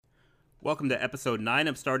Welcome to episode 9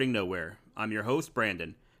 of Starting Nowhere. I'm your host,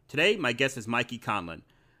 Brandon. Today, my guest is Mikey Conlon.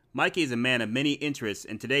 Mikey is a man of many interests,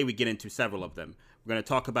 and today we get into several of them. We're going to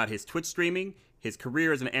talk about his Twitch streaming, his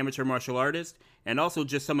career as an amateur martial artist, and also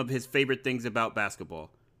just some of his favorite things about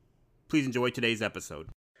basketball. Please enjoy today's episode.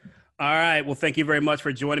 All right. Well, thank you very much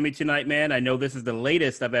for joining me tonight, man. I know this is the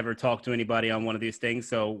latest I've ever talked to anybody on one of these things,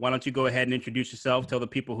 so why don't you go ahead and introduce yourself, tell the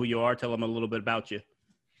people who you are, tell them a little bit about you.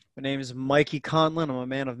 My name is Mikey Conlon. I'm a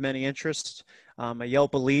man of many interests. I'm a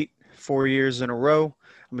Yelp Elite 4 years in a row.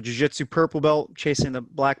 I'm a Jiu-Jitsu purple belt, chasing the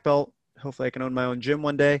black belt. Hopefully I can own my own gym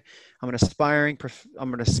one day. I'm an aspiring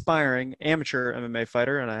amateur MMA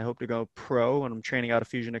fighter, and I hope to go pro, and I'm training out of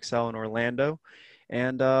Fusion Excel in Orlando.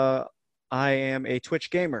 And I am a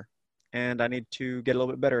Twitch gamer, and I need to get a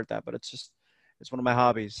little bit better at that, but it's one of my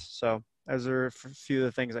hobbies. So those are a few of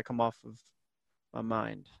the things that come off of my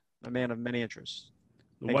mind. I'm a man of many interests.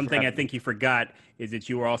 The one thing I think you forgot is that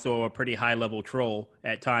you are also a pretty high-level troll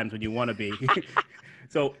at times when you want to be.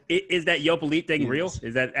 So is that Yelp Elite thing real?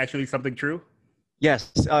 Is that actually something true?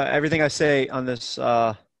 Yes. Everything I say on this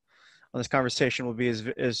conversation will be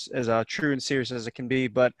as true and serious as it can be.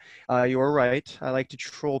 But you are right. I like to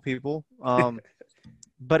troll people,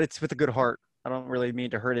 but it's with a good heart. I don't really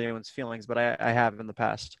mean to hurt anyone's feelings, but I have in the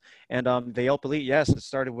past. And the Yelp Elite, yes, it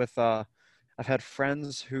started with I've had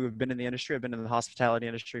friends who have been in the industry. I've been in the hospitality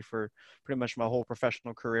industry for pretty much my whole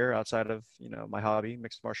professional career outside of, my hobby,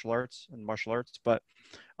 mixed martial arts. But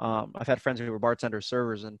I've had friends who were bartenders,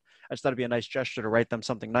 servers, and I just thought it'd be a nice gesture to write them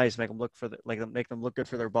something nice, make them look good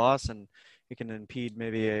for their boss, and it can impede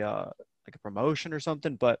maybe a promotion or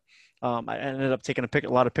something. But I ended up taking a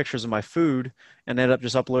lot of pictures of my food and ended up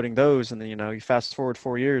just uploading those. And then, you fast forward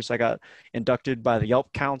 4 years, I got inducted by the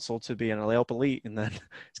Yelp Council to be an Yelp Elite. And then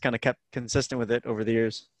it's kind of kept consistent with it over the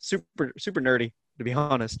years. Super, super nerdy, to be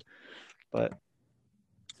honest. But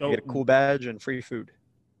so, you get a cool badge and free food.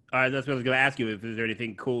 All right, that's what I was going to ask you. If there's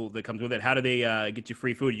anything cool that comes with it, how do they get you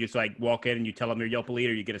free food? You just walk in and you tell them you're Yelp Elite,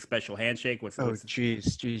 or you get a special handshake?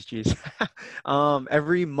 Geez.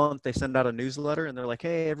 Every month they send out a newsletter and they're like,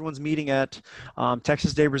 hey, everyone's meeting at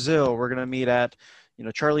Texas de Brazil. We're going to meet at,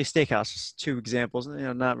 Charlie's Steakhouse. 2 examples,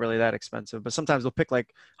 not really that expensive, but sometimes they'll pick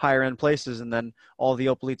higher end places, and then all the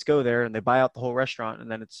Yelp Elites go there and they buy out the whole restaurant,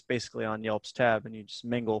 and then it's basically on Yelp's tab, and you just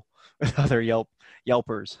mingle with other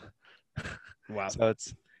Yelpers. Wow. So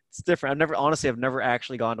it's different. I've never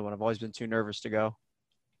actually gone to one. I've always been too nervous to go.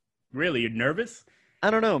 Really? You're nervous?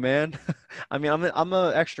 I don't know, man. I mean, I'm an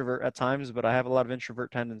extrovert at times, but I have a lot of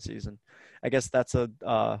introvert tendencies, and I guess that's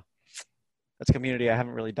a community I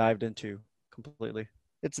haven't really dived into completely.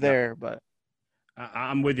 It's there, but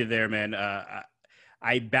I'm with you there, man.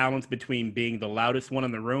 I balance between being the loudest one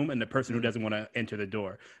in the room and the person who doesn't want to enter the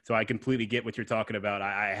door. So I completely get what you're talking about.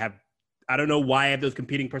 I don't know why I have those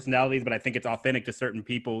competing personalities, but I think it's authentic to certain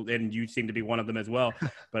people, and you seem to be one of them as well.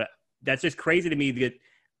 But that's just crazy to me that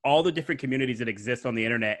all the different communities that exist on the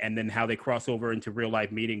internet and then how they cross over into real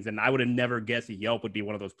life meetings. And I would have never guessed Yelp would be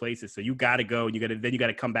one of those places. So you got to go, and you got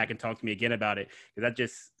to come back and talk to me again about it. Because that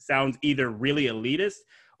just sounds either really elitist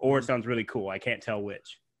or it sounds really cool. I can't tell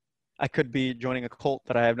which. I could be joining a cult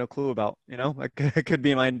that I have no clue about. It could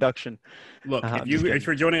be my induction. Look, if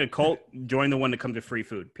you're joining a cult, join the one that comes with free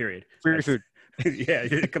food, period. Free food. Yeah,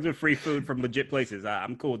 it comes with free food from legit places.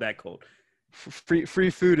 I'm cool with that cult. Free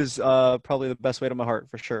food is probably the best way to my heart,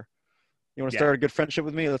 for sure. You want to start a good friendship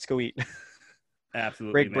with me? Let's go eat.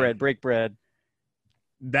 Absolutely. Break bread.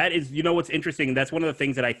 That is, what's interesting. That's one of the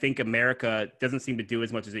things that I think America doesn't seem to do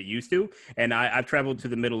as much as it used to. And I've traveled to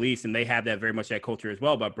the Middle East, and they have that very much that culture as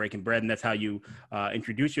well about breaking bread. And that's how you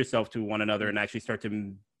introduce yourself to one another and actually start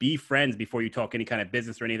to be friends before you talk any kind of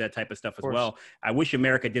business or any of that type of stuff as well. I wish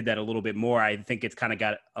America did that a little bit more. I think it's kind of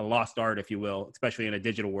got a lost art, if you will, especially in a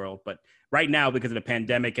digital world. But right now, because of the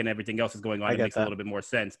pandemic and everything else is going on, it makes a little bit more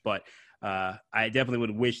sense. But I definitely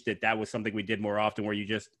would wish that was something we did more often, where you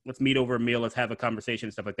just, let's meet over a meal, let's have a conversation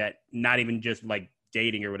and stuff like that. Not even just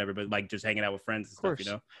dating or whatever, but just hanging out with friends and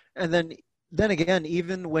stuff, And then again,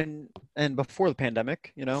 even before the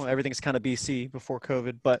pandemic, everything's kind of BC before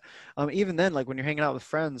COVID, but even then, when you're hanging out with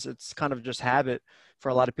friends, it's kind of just habit for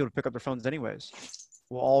a lot of people to pick up their phones anyways.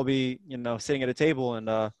 We'll all be, sitting at a table,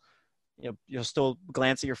 and you'll still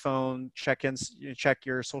glance at your phone, check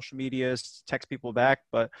your social medias, text people back.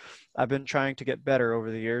 But I've been trying to get better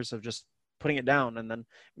over the years of just putting it down,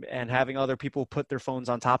 and having other people put their phones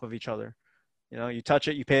on top of each other. You touch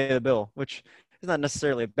it, you pay the bill, which is not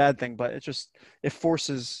necessarily a bad thing, but it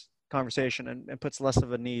forces conversation and puts less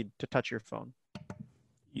of a need to touch your phone.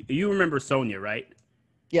 You remember Sonia, right?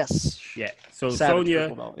 Yes. Yeah. So Savage Sonia,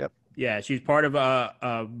 purple belt. Yep. Yeah, she's part of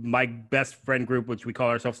my best friend group, which we call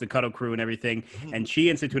ourselves the Cuddle Crew and everything. And she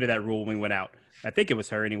instituted that rule when we went out. I think it was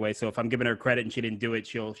her anyway. So if I'm giving her credit and she didn't do it,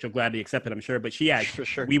 she'll gladly accept it, I'm sure. But For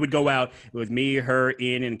sure. we would go out. It was me, her,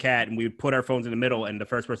 Ian, and Kat, and we would put our phones in the middle, and the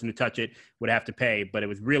first person to touch it would have to pay. But it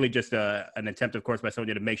was really just an attempt, of course, by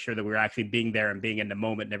Sonia to make sure that we were actually being there and being in the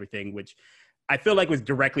moment and everything, which I feel like was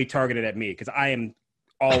directly targeted at me because I am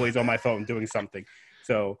always on my phone doing something.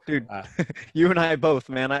 So, Dude, you and I both,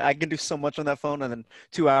 man. I can do so much on that phone, and then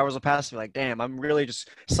 2 hours will pass. And be like, damn, I'm really just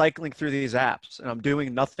cycling through these apps, and I'm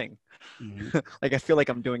doing nothing. mm-hmm. Like I feel like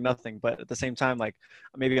I'm doing nothing, but at the same time, like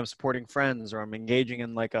maybe I'm supporting friends or I'm engaging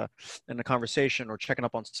in like a conversation or checking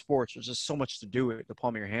up on sports. There's just so much to do with the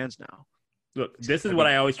palm of your hands now. Look, this is what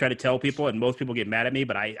I always try to tell people, and most people get mad at me,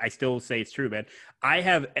 but I still say it's true, man. I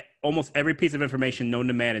have almost every piece of information known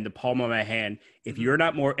to man in the palm of my hand. If you're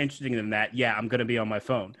not more interesting than that, yeah, I'm going to be on my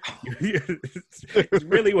phone. It's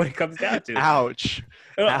really what it comes down to. Ouch.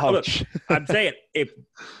 Look, Ouch.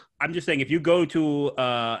 I'm just saying, if you go to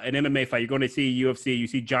an MMA fight, you're going to see UFC, you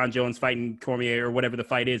see John Jones fighting Cormier or whatever the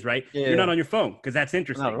fight is, right? Yeah. You're not on your phone because that's Not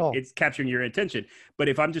interesting. at all. It's capturing your attention. But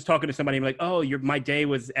if I'm just talking to somebody, I'm like, oh, my day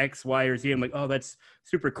was X, Y, or Z. I'm like, oh, that's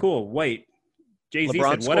super cool. Wait, Jay-Z LeBron said,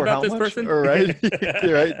 what scored about how this much? person? All right.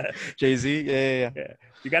 You're right. Jay-Z. Yeah.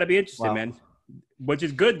 You got to be interested, Wow. man. Which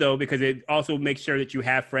is good, though, because it also makes sure that you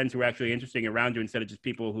have friends who are actually interesting around you instead of just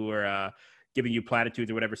people who are giving you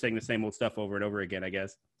platitudes or whatever, saying the same old stuff over and over again, I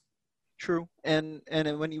guess. True. And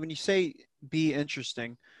when you say be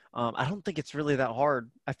interesting, I don't think it's really that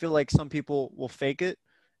hard. I feel like some people will fake it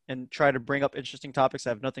and try to bring up interesting topics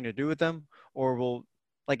that have nothing to do with them, or will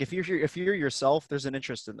like if you're yourself, there's an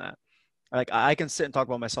interest in that. Like I can sit and talk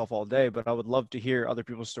about myself all day, but I would love to hear other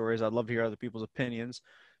people's stories. I'd love to hear other people's opinions,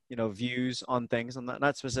 views on things, and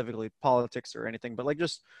not specifically politics or anything, but like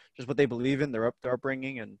just what they believe in, their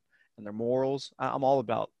upbringing and their morals. I'm all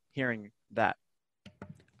about hearing that.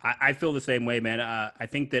 I feel the same way, man. I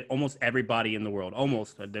think that almost everybody in the world,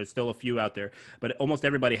 there's still a few out there, but almost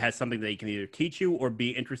everybody has something that can either teach you or be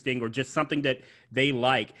interesting or just something that they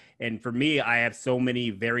like. And for me, I have so many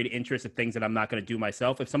varied interests of things that I'm not going to do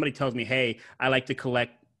myself. If somebody tells me, hey, I like to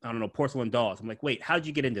collect, I don't know, porcelain dolls. I'm like, wait, how'd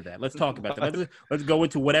you get into that? Let's talk about that. Let's go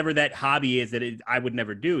into whatever that hobby is that I would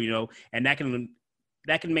never do, and that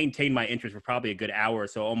can maintain my interest for probably a good hour or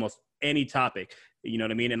so, almost any topic. You know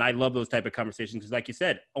what I mean? And I love those type of conversations because, like you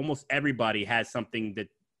said, almost everybody has something that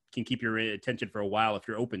can keep your attention for a while if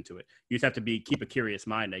you're open to it. You just have to keep a curious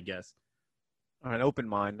mind, I guess. An open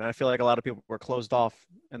mind. And I feel like a lot of people were closed off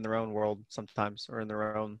in their own world sometimes, or in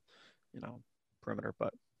their own, perimeter.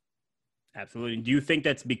 But absolutely. Do you think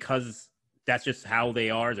that's because that's just how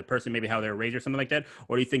they are as a person, maybe how they're raised or something like that?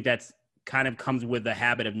 Or do you think that's kind of comes with the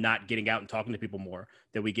habit of not getting out and talking to people more,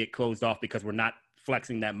 that we get closed off because we're not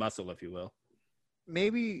flexing that muscle, if you will?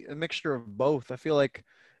 maybe a mixture of both. I feel like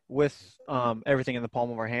with everything in the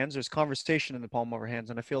palm of our hands, there's conversation in the palm of our hands.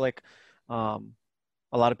 And I feel like um,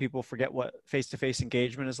 a lot of people forget what face-to-face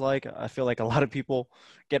engagement is like. I feel like a lot of people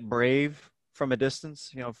get brave from a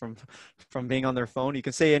distance, from being on their phone. You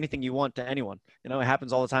can say anything you want to anyone. It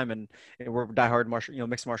happens all the time. And we're diehard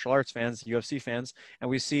mixed martial arts fans, UFC fans, and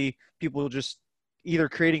we see people just either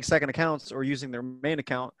creating second accounts or using their main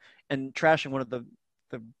account and trashing one of the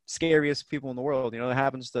scariest people in the world. It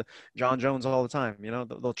happens to John Jones all the time.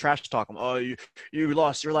 They'll trash talk him. Oh, you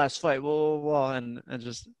lost your last fight, blah, blah, blah. And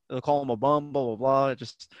just they'll call him a bum, blah, blah, blah.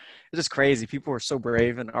 It's just crazy. People are so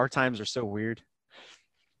brave, and our times are so weird.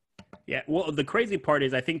 Yeah, well, the crazy part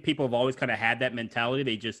is I think people have always kind of had that mentality.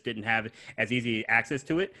 They just didn't have as easy access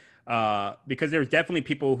to it because there's definitely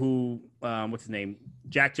people who, what's his name?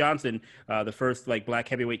 Jack Johnson, the first like black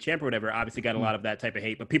heavyweight champ or whatever, obviously got a lot of that type of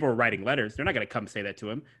hate, but people were writing letters. They're not going to come say that to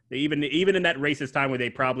him. They even in that racist time where they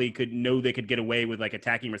probably they could get away with like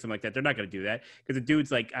attacking him or something like that, they're not going to do that because the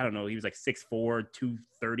dude's like, I don't know, he was like 6'4",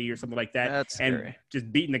 230 or something like that. That's and scary.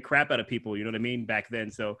 just beating the crap out of people, you know what I mean, back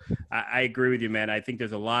then. So I agree with you, man. I think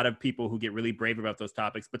there's a lot of people who get really brave about those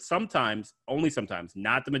topics, but sometimes, only sometimes,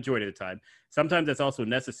 not the majority of the time, sometimes that's also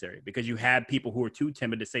necessary because you have people who are too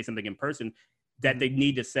timid to say something in person that they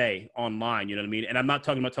need to say online, you know what I mean? And I'm not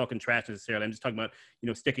talking about talking trash necessarily. I'm just talking about,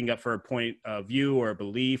 sticking up for a point of view or a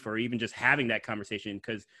belief or even just having that conversation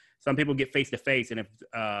because some people get face to face and if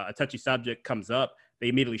a touchy subject comes up, they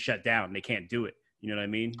immediately shut down. They can't do it. You know what I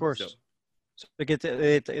mean? Of course. So they get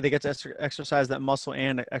to exercise that muscle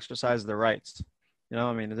and exercise their rights.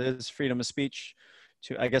 It is freedom of speech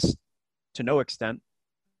I guess, to no extent,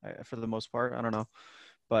 for the most part. I don't know.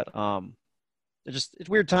 But it's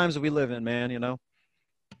weird times that we live in, man,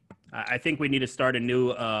 I think we need to start a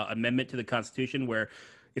new amendment to the Constitution where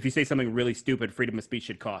if you say something really stupid, freedom of speech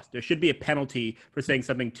should cost. There should be a penalty for saying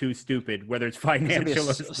something too stupid, whether it's financial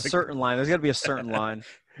or a certain line. There's got to be a certain line.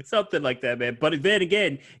 something like that, man. But then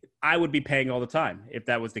again, I would be paying all the time if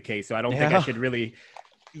that was the case. So I don't think I should really.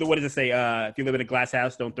 What does it say? If you live in a glass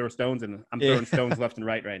house, don't throw stones. And I'm throwing stones left and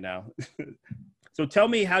right now. So tell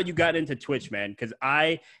me how you got into Twitch, man, because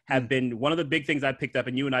I have been one of the big things I picked up,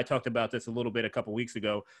 and you and I talked about this a little bit a couple weeks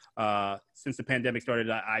ago. Since the pandemic started,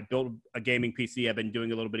 I built a gaming PC. I've been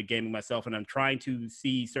doing a little bit of gaming myself, and I'm trying to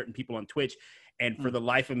see certain people on Twitch. And for the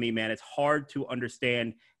life of me, man, it's hard to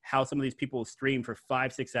understand how some of these people stream for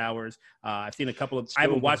 5-6 hours. I've seen a couple of, I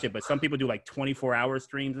haven't watched it, but some people do like 24-hour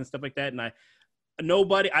streams and stuff like that. And I don't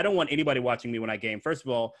want anybody watching me when I game. First of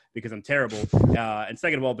all, because I'm terrible. And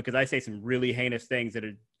second of all, because I say some really heinous things that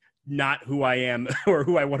are not who I am or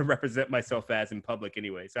who I want to represent myself as in public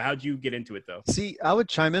anyway. So how'd you get into it though? See, I would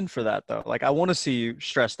chime in for that though. Like I want to see you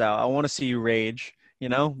stressed out. I want to see you rage, you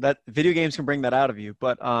know, that video games can bring that out of you.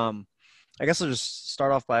 But I guess I'll just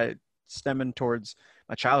start off by stemming towards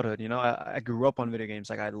my childhood. You know, I grew up on video games.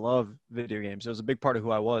 Like I love video games. It was a big part of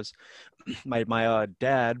who I was. My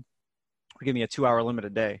dad would give me a 2-hour limit a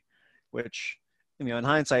day, which, you know, in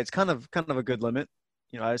hindsight, it's kind of a good limit.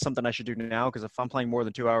 You know, it's something I should do now, because if I'm playing more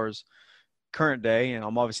than 2 hours current day, and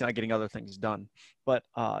I'm obviously not getting other things done. But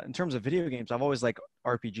in terms of video games, I've always liked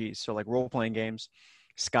RPGs. So like role-playing games,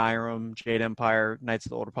 Skyrim, Jade Empire, Knights of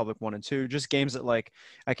the Old Republic 1 and 2, just games that like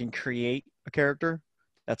I can create a character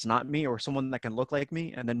that's not me, or someone that can look like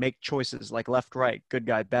me, and then make choices like left, right, good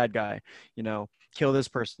guy, bad guy, you know, kill this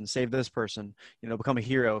person, save this person, you know, become a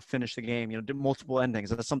hero, finish the game, you know, do multiple endings.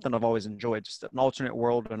 That's something I've always enjoyed, just an alternate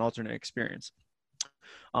world, an alternate experience.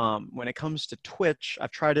 When it comes to Twitch,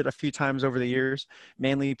 I've tried it a few times over the years,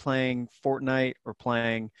 mainly playing Fortnite or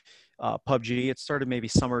playing PUBG. It started maybe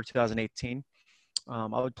summer 2018. I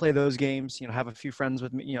would play those games, you know, have a few friends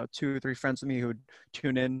with me, you know, 2 or 3 friends with me who would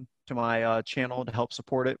tune in to my channel to help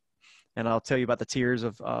support it. And I'll tell you about the tiers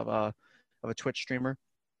of a Twitch streamer.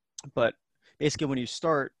 But basically, when you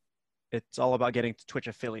start, it's all about getting to Twitch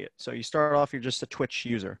affiliate. So you start off, you're just a Twitch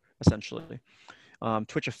user, essentially.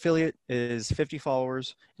 Twitch affiliate is 50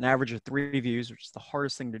 followers, an average of 3 views, which is the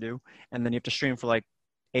hardest thing to do. And then you have to stream for like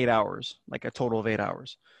 8 hours, like a total of 8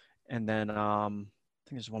 hours. And then I think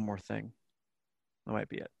there's one more thing. That might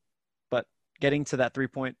be it. But getting to that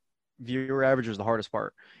 3-point viewer average is the hardest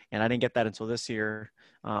part. And I didn't get that until this year.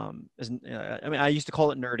 I mean, I used to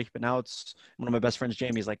call it nerdy, but now it's one of my best friends,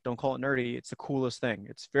 Jamie's like, don't call it nerdy. It's the coolest thing.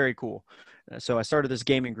 It's very cool. So I started this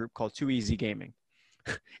gaming group called Too Easy Gaming.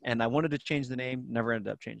 And I wanted to change the name, never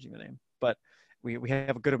ended up changing the name. But we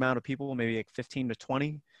have a good amount of people, maybe like 15 to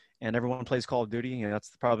 20, and everyone plays Call of Duty. And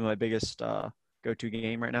that's probably my biggest go-to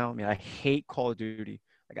game right now. I mean, I hate Call of Duty.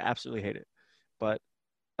 Like, I absolutely hate it. But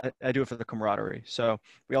I do it for the camaraderie. So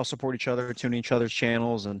we all support each other, tune each other's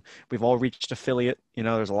channels, and we've all reached affiliate. You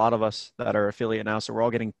know, there's a lot of us that are affiliate now, so we're all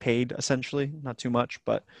getting paid essentially, not too much.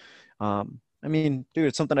 But I mean, dude,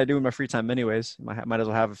 it's something I do in my free time anyways. Might as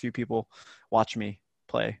well have a few people watch me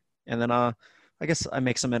play. And then I guess I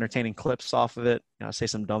make some entertaining clips off of it. You know, say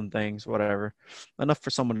some dumb things, whatever. Enough for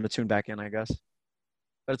someone to tune back in, I guess.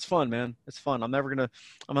 But it's fun, man. It's fun. I'm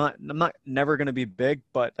not never gonna be big,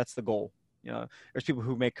 but that's the goal. You know, there's people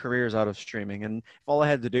who make careers out of streaming, and if all I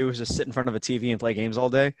had to do was just sit in front of a TV and play games all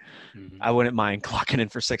day, I wouldn't mind clocking in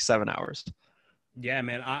for 6-7 hours. Yeah,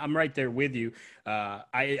 man, I'm right there with you.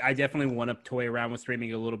 I definitely want to toy around with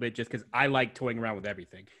streaming a little bit, just because I like toying around with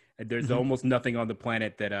everything. There's almost nothing on the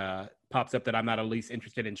planet that pops up that I'm not at least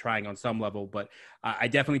interested in trying on some level. But I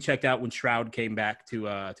definitely checked out when Shroud came back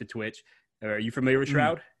to Twitch. Are you familiar with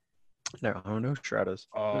Shroud? No, I don't know who Shroud is.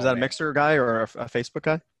 Oh, was that man. a Mixer guy or a Facebook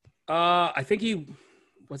guy? I think he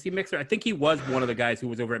Mixer. I think he was one of the guys who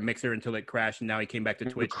was over at Mixer until it crashed, and now he came back to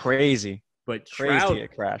Twitch. Crazy. But Crazy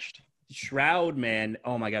it crashed. Shroud, man,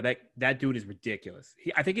 oh my god, that dude is ridiculous.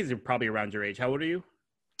 I think he's probably around your age. How old are you?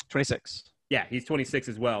 26. Yeah, he's 26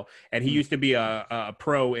 as well, and he used to be a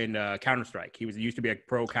pro in Counter-Strike. He used to be a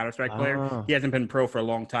pro Counter-Strike player. He hasn't been pro for a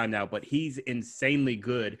long time now, but he's insanely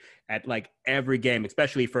good at like every game,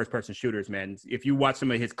 especially first-person shooters, man. If you watch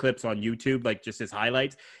some of his clips on YouTube, like just his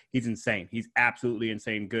highlights, he's insane. He's absolutely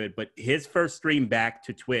insane good. But his first stream back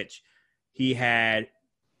to Twitch, he had,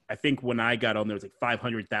 I think when I got on, there was like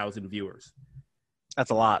 500,000 viewers.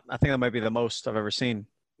 That's a lot. I think that might be the most I've ever seen.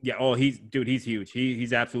 Yeah. Oh, he's huge.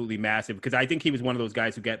 He's absolutely massive, because I think he was one of those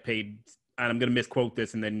guys who get paid, and I'm going to misquote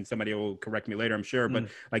this and then somebody will correct me later, I'm sure, but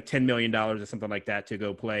like $10 million or something like that to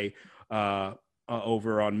go play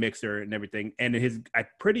over on Mixer and everything. And I'm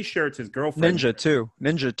pretty sure it's his girlfriend.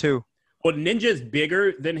 Ninja too. Well, Ninja's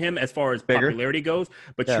bigger than him as far as Bigger? popularity goes,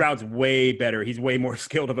 but Yeah. Shroud's way better. He's way more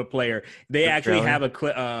skilled of a player. They actually Really? have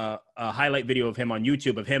a highlight video of him on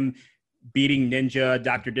YouTube of him beating Ninja,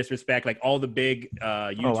 Doctor Disrespect, like all the big Oh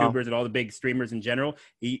wow. YouTubers and all the big streamers in general.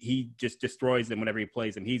 He just destroys them whenever he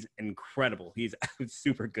plays them. He's incredible. He's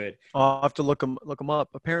super good. I'll have to look him up.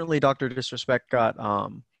 Apparently, Doctor Disrespect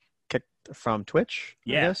got kicked from Twitch.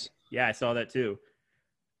 I Yeah, guess. yeah, I saw that too.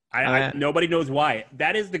 I Nobody knows why.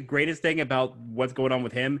 That is the greatest thing about what's going on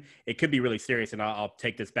with him. It could be really serious, and I'll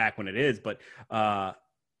take this back when it is. But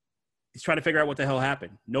he's trying to figure out what the hell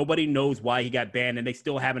happened. Nobody knows why he got banned, and they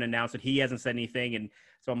still haven't announced it. He hasn't said anything, and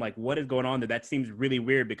so I'm like, what is going on there? That seems really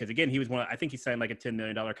weird because again, he was one. I think he signed like a $10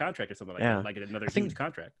 million contract or something like that, like another huge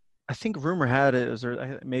contract. I think rumor had it is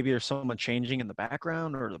there maybe there's someone changing in the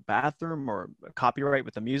background or the bathroom or copyright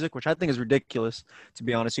with the music, which I think is ridiculous. To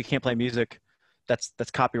be honest, you can't play music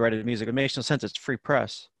that's copyrighted music. It makes no sense. It's free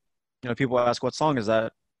press. You know, people ask what song is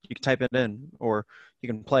that? You can type it in or you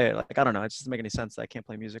can play it. Like I don't know. It doesn't make any sense that I can't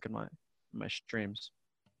play music in my streams.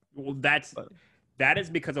 Well, that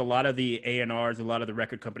is because a lot of the A&Rs, a lot of the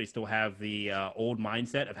record companies still have the old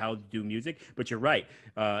mindset of how to do music. But you're right.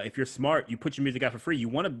 If you're smart, you put your music out for free. You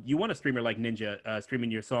want a streamer like Ninja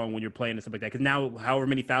streaming your song when you're playing and stuff like that. Because now, however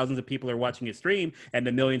many thousands of people are watching his stream, and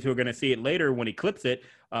the millions who are going to see it later when he clips it,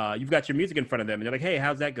 you've got your music in front of them, and they're like, "Hey,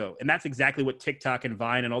 how's that go?" And that's exactly what TikTok and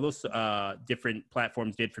Vine and all those different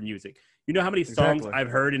platforms did for music. You know how many songs I've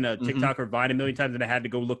heard in a TikTok or Vine a million times, and I had to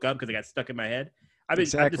go look up because I got stuck in my head. I've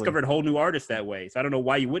discovered whole new artists that way. So I don't know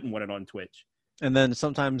why you wouldn't want it on Twitch. And then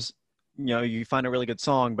sometimes, you know, you find a really good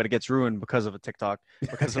song, but it gets ruined because of a TikTok,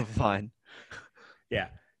 because of Vine. Yeah.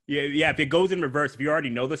 If it goes in reverse, if you already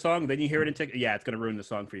know the song, then you hear it in TikTok. Yeah, it's going to ruin the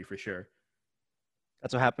song for you for sure.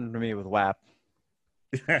 That's what happened to me with WAP.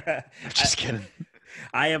 Just kidding.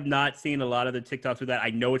 I have not seen a lot of the TikToks with that.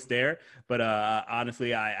 I know it's there, but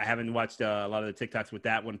honestly, I haven't watched a lot of the TikToks with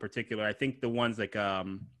that one in particular. I think the ones like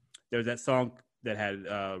there's that song that had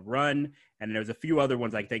Run, and there's a few other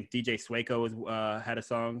ones. I think DJ Swaco had a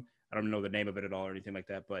song. I don't know the name of it at all or anything like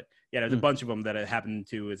that. But yeah, there's a bunch of them that it happened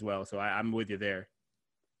to as well. So I'm with you there.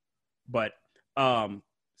 But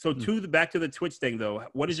so back to the Twitch thing though.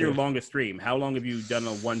 What is your longest stream? How long have you done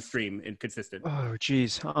a one stream in consistent? Oh,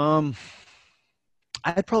 geez.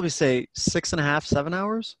 I'd probably say 6.5, 7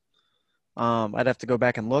 hours. I'd have to go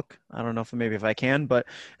back and look. I don't know if I can, but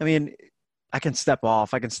I mean, I can step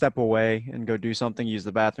off. I can step away and go do something, use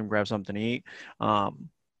the bathroom, grab something to eat.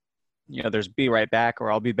 You know, there's be right back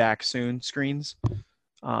or I'll be back soon screens.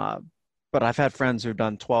 But I've had friends who've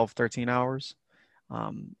done 12, 13 hours.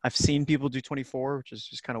 I've seen people do 24, which is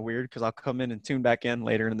just kind of weird because I'll come in and tune back in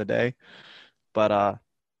later in the day. But I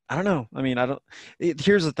don't know. I mean,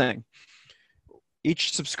 here's the thing.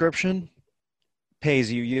 Each subscription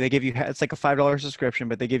pays you. They give you, it's like a $5 subscription,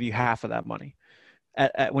 but they give you half of that money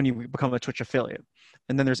when you become a Twitch affiliate.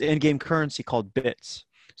 And then there's in-game currency called bits.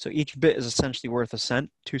 So each bit is essentially worth 1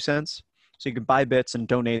 cent, 2 cents. So you can buy bits and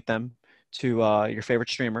donate them to your favorite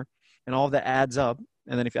streamer, and all of that adds up.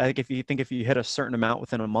 And then if you hit a certain amount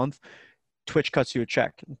within a month, Twitch cuts you a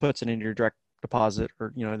check and puts it into your direct deposit,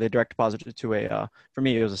 or you know, they direct deposit it to a for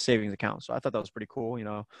me it was a savings account. So I thought that was pretty cool. You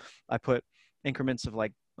know, I put increments of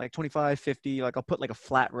like 25, 50, like I'll put like a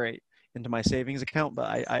flat rate into my savings account, but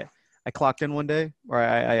I clocked in one day, or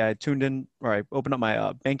I tuned in, or I opened up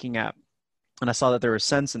my banking app, and I saw that there were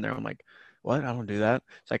cents in there. I'm like, what? I don't do that.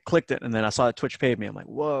 So I clicked it, and then I saw that Twitch paid me. I'm like,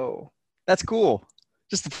 whoa, that's cool.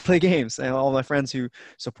 Just to play games, and all my friends who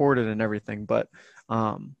supported and everything. But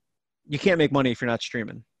you can't make money if you're not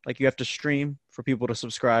streaming. Like you have to stream for people to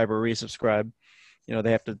subscribe or resubscribe. You know,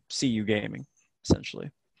 they have to see you gaming,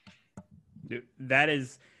 essentially. Dude,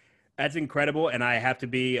 that's incredible. And I have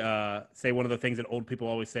to say one of the things that old people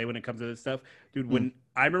always say when it comes to this stuff, dude,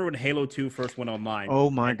 I remember when Halo 2 first went online. Oh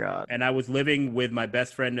my God. And I was living with my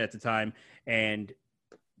best friend at the time, and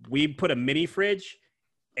we put a mini fridge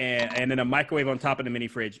and then a microwave on top of the mini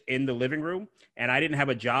fridge in the living room. And I didn't have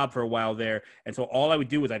a job for a while there. And so all I would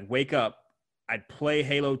do was I'd wake up, I'd play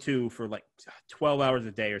Halo 2 for like 12 hours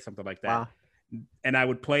a day or something like that. Wow. And I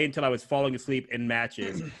would play until I was falling asleep in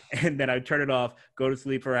matches. And then I'd turn it off, go to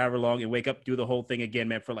sleep for however long, and wake up, do the whole thing again,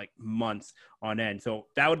 man, for like months on end. So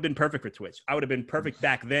that would have been perfect for Twitch. I would have been perfect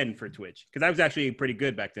back then for Twitch because I was actually pretty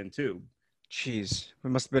good back then too. Jeez, we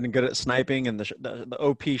must have been good at sniping and the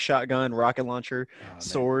OP shotgun, rocket launcher,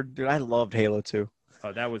 sword. Dude, I loved Halo 2.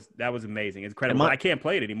 Oh, that was amazing. It's incredible. I can't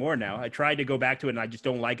play it anymore now. I tried to go back to it, and I just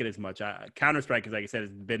don't like it as much. Counter-Strike, like I said,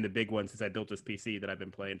 has been the big one since I built this PC that I've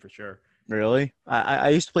been playing for sure. Really? I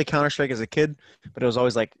used to play Counter-Strike as a kid, but it was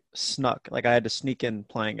always like snuck. Like I had to sneak in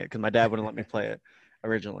playing it because my dad wouldn't let me play it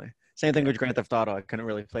originally. Same thing with Grand Theft Auto. I couldn't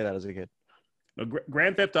really play that as a kid.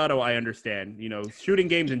 Grand Theft Auto, I understand. You know, shooting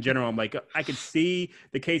games in general, I'm like, I could see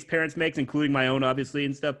the case parents makes, including my own, obviously,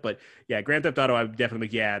 and stuff. But yeah, Grand Theft Auto, I would definitely,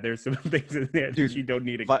 yeah, there's some things in there that you don't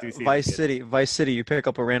need to do. Vice City, you pick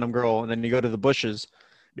up a random girl and then you go to the bushes,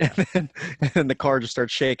 Yeah. and then the car just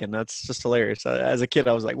starts shaking. That's just hilarious. As a kid,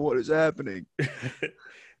 I was like, "What is happening?"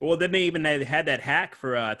 Well, then they even had that hack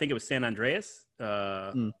for, I think it was San Andreas.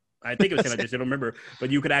 Mm. I think it was San Andreas. I don't remember, but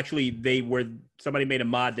you could actually, somebody made a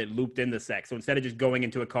mod that looped in the sex. So instead of just going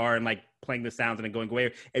into a car and like playing the sounds and then going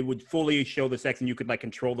away, it would fully show the sex and you could like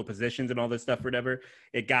control the positions and all this stuff or whatever.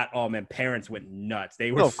 It got, oh man, parents went nuts.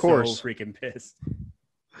 They were of course. so freaking pissed.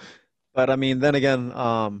 But I mean, then again,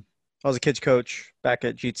 I was a kids coach back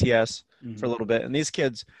at GTS for a little bit, and these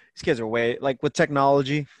kids are way like with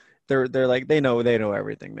technology. They're like they know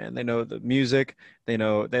everything, man. They know the music. They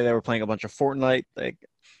know they were playing a bunch of Fortnite. Like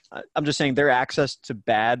I'm just saying, their access to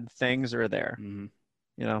bad things are there. Mm-hmm.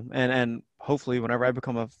 You know, and hopefully, whenever I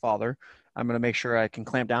become a father, I'm gonna make sure I can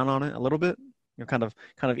clamp down on it a little bit. You know, kind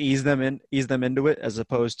of ease them into it, as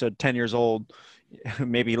opposed to 10 years old,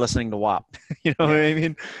 maybe listening to WAP. You know what I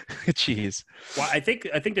mean? Jeez. Well, I think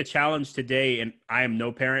the challenge today, and I am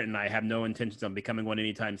no parent, and I have no intentions on becoming one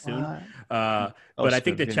anytime soon. But I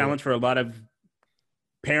think the challenge for a lot of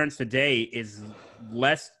parents today is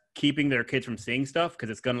less keeping their kids from seeing stuff, because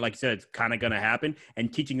it's gonna, like you said, it's kind of gonna happen,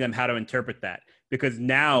 and teaching them how to interpret that. Because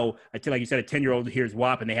now, like you said, a 10-year-old hears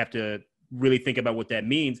WAP and they have to really think about what that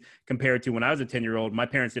means, compared to when I was a 10-year-old. My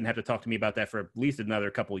parents didn't have to talk to me about that for at least another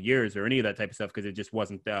couple of years or any of that type of stuff, because it just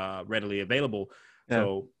wasn't readily available. Yeah.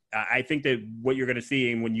 So I think that what you're going to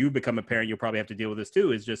see, and when you become a parent, you'll probably have to deal with this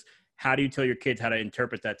too, is just how do you tell your kids how to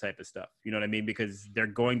interpret that type of stuff? You know what I mean? Because they're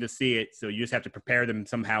going to see it. So you just have to prepare them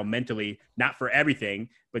somehow mentally, not for everything,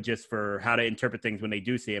 but just for how to interpret things when they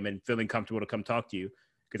do see them and feeling comfortable to come talk to you.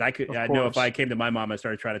 Because I know if I came to my mom and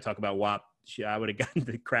started trying to talk about WAP, I would have gotten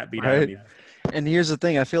the crap beat out of me. And here's the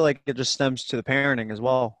thing. I feel like it just stems to the parenting as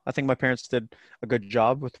well. I think my parents did a good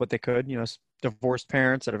job with what they could. You know, divorced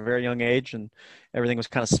parents at a very young age, and everything was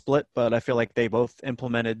kind of split. But I feel like they both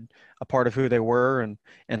implemented a part of who they were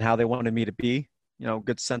and how they wanted me to be. You know,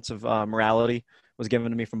 good sense of morality was given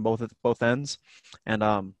to me from both ends.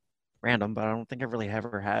 And random, but I don't think I've really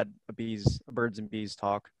ever had a birds and bees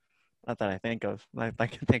talk. Not that I think of. I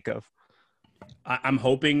can think of. I'm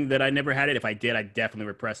hoping that I never had it. If I did, I definitely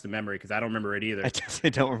repressed the memory, because I don't remember it either. I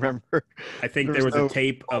definitely don't remember. I think there was a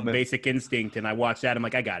tape of Basic Instinct, and I watched that. I'm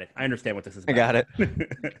like, I got it. I understand what this is about. I got it.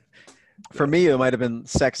 For me, it might have been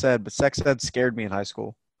sex ed, but sex ed scared me in high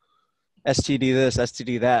school. STD this,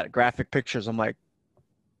 STD that, graphic pictures. I'm like,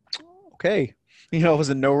 okay. You know, it was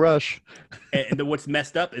in no rush. And what's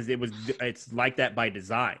messed up is it's like that by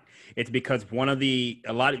design. It's because where'd you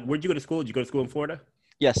go to school? Did you go to school in Florida?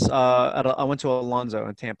 Yes. I went to Alonzo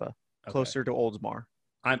in Tampa, closer to Oldsmar.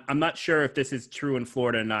 I'm not sure if this is true in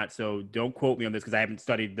Florida or not, so don't quote me on this, because I haven't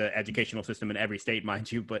studied the educational system in every state,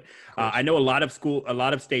 mind you. But I know a lot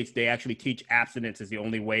of states, they actually teach abstinence is the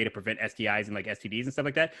only way to prevent STIs and like STDs and stuff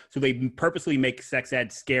like that. So they purposely make sex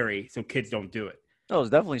ed scary so kids don't do it. Oh, it was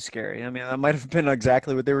definitely scary. I mean, that might have been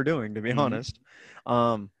exactly what they were doing, to be honest.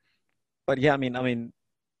 But yeah, I mean,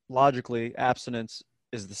 logically, abstinence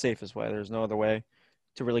is the safest way. There's no other way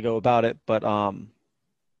to really go about it. But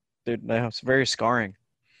dude, it's very scarring.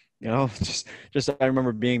 You know, just I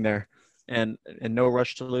remember being there, and no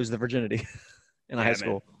rush to lose the virginity in high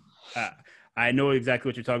school. I know exactly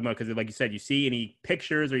what you're talking about, because, like you said, you see any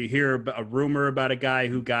pictures or you hear a rumor about a guy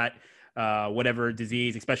who got whatever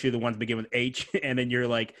disease, especially the ones begin with H, and then you're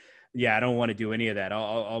like, yeah, I don't want to do any of that.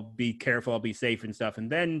 I'll be careful, I'll be safe and stuff.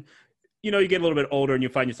 And then, you know, you get a little bit older and you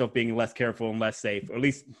find yourself being less careful and less safe. Or at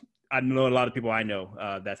least I know a lot of people I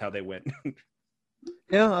know, that's how they went.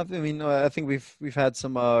 Yeah, I mean, I think we've had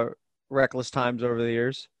some reckless times over the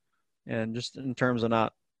years, and just in terms of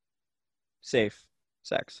not safe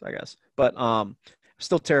sex, I guess. But I'm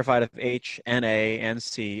still terrified of H and A and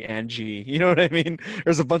C and G. You know what I mean?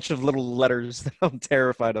 There's a bunch of little letters that I'm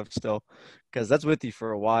terrified of still, because that's with you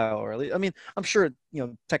for a while, or at least, I mean, I'm sure, you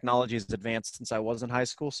know, technology has advanced since I was in high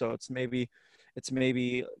school, so it's maybe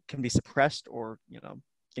can be suppressed, or, you know,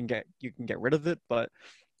 you can get rid of it, but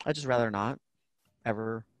I'd just rather not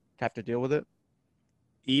ever have to deal with it.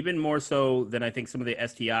 Even more so than I think some of the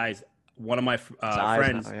STIs. One of my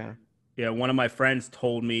friends, one of my friends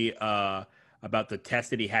told me about the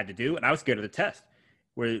test that he had to do, and I was scared of the test,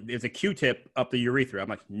 where there's a Q-tip up the urethra. I'm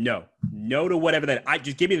like, no to whatever that.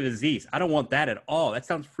 Just give me the disease. I don't want that at all. That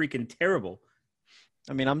sounds freaking terrible.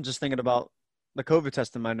 I mean, I'm just thinking about the COVID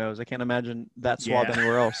test in my nose. I can't imagine that swab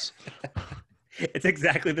anywhere else. It's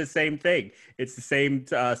exactly the same thing. It's the same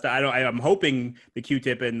style. I'm hoping the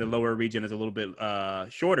Q-tip in the lower region is a little bit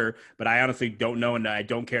shorter, but I honestly don't know, and I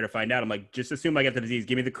don't care to find out. I'm like, just assume I get the disease.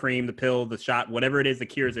 Give me the cream, the pill, the shot, whatever it is that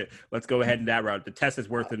cures it. Let's go ahead in that route. The test is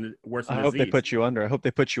worse than I the hope they disease. put you under. I hope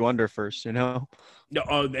they put you under first, you know? No,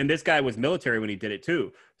 and this guy was military when he did it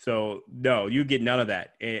too. So no, you get none of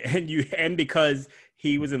that, and because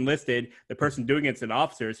he was enlisted, the person doing it's an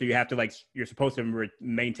officer, so you have to you're supposed to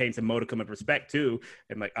maintain some modicum of respect too.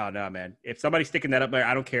 I'm like, oh no, man, if somebody's sticking that up there,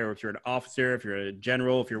 I don't care if you're an officer, if you're a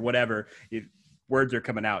general, if you're whatever, words are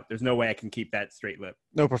coming out. There's no way I can keep that straight lip.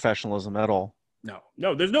 No professionalism at all.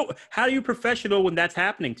 No, there's no. How are you professional when that's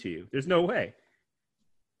happening to you? There's no way.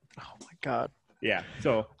 Oh my God. Yeah,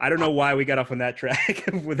 so I don't know why we got off on that track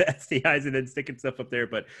with STIs and then sticking stuff up there,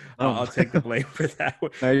 but I'll take the blame for that.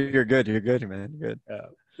 No, you're good. You're good, man. You're good.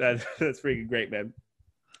 That's freaking great, man.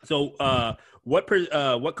 So,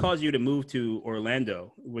 what caused you to move to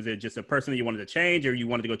Orlando? Was it just a person that you wanted to change, or you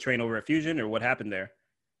wanted to go train over at Fusion, or what happened there?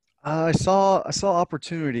 I saw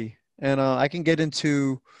opportunity, and I can get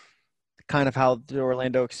into kind of how the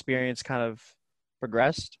Orlando experience kind of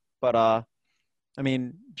progressed. But I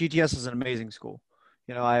mean, GTS is an amazing school.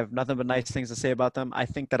 You know, I have nothing but nice things to say about them. I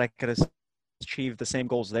think that I could achieve the same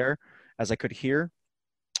goals there as I could here.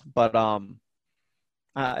 But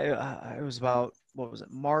it was about, what was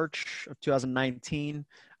it, March of 2019.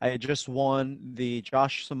 I had just won the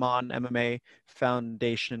Josh Saman MMA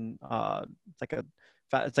Foundation.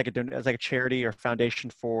 It's like a charity or foundation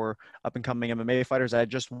for up and coming MMA fighters. I had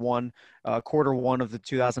just won quarter one of the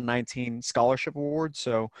 2019 scholarship award.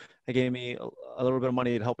 So they gave me a little bit of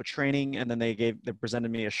money to help with training, and then they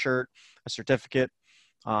presented me a shirt, a certificate.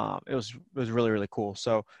 It was really, really cool.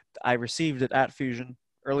 So I received it at Fusion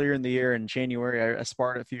earlier in the year in January. I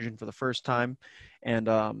sparred at Fusion for the first time, and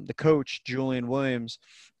the coach Julian Williams.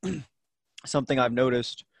 Something I've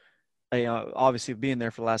noticed, obviously being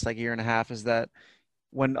there for the last year and a half, is that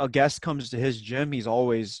when a guest comes to his gym, he's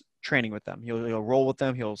always training with them. He'll roll with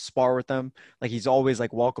them. He'll spar with them. He's always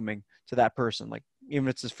welcoming to that person. Even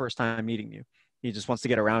if it's his first time meeting you, he just wants to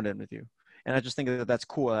get around in with you. And I just think that that's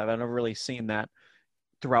cool. I've never really seen that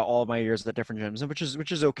throughout all of my years at different gyms, and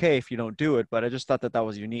which is okay if you don't do it. But I just thought that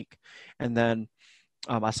was unique. And then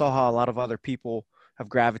I saw how a lot of other people have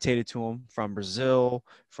gravitated to him from Brazil,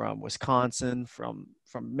 from Wisconsin, from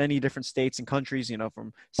many different states and countries,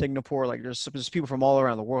 from Singapore. There's people from all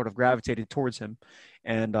around the world have gravitated towards him.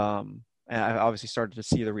 And I obviously started to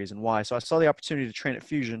see the reason why. So I saw the opportunity to train at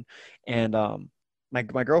Fusion, and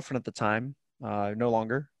my girlfriend at the time, no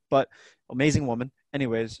longer, but amazing woman.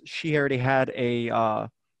 Anyways, she already had a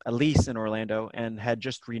lease in Orlando and had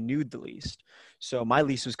just renewed the lease. So my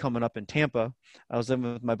lease was coming up in Tampa. I was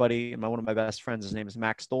living with my buddy and one of my best friends. His name is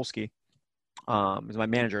Max Dolsky. He's my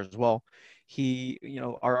manager as well. He,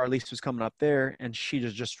 our lease was coming up there, and she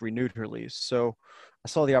just renewed her lease. So I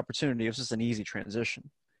saw the opportunity. It was just an easy transition.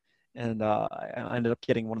 And I ended up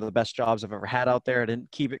getting one of the best jobs I've ever had out there. I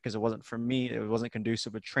didn't keep it because it wasn't for me. It wasn't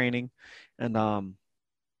conducive with training. And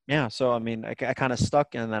yeah, so I mean, I kind of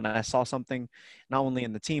stuck, and then I saw something not only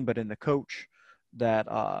in the team but in the coach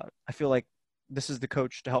that I feel like this is the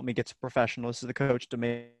coach to help me get to professional. This is the coach to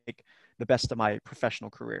make the best of my professional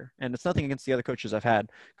career. And it's nothing against the other coaches I've had,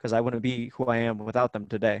 because I wouldn't be who I am without them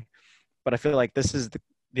today. But I feel like this is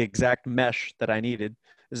the exact mesh that I needed.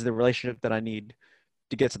 This is the relationship that I need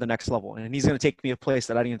to get to the next level. And he's going to take me a place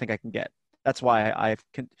that I don't even think I can get. That's why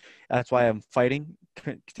I'm fighting,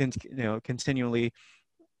 continually,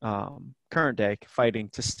 current day fighting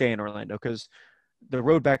to stay in Orlando, because the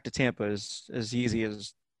road back to Tampa is as easy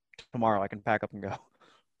as tomorrow. I can pack up and go,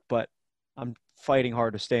 but I'm fighting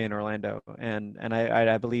hard to stay in Orlando, and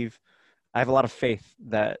I believe I have a lot of faith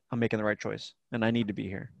that I'm making the right choice, and I need to be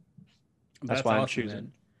here. That's why I'm choosing.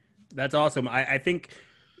 Man. That's awesome. I think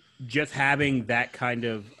just having that kind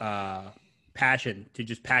of passion to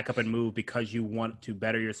just pack up and move because you want to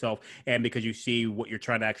better yourself and because you see what you're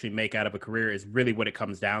trying to actually make out of a career is really what it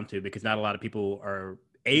comes down to, because not a lot of people are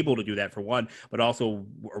able to do that, for one, but also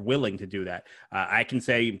are willing to do that. I can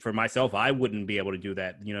say for myself, I wouldn't be able to do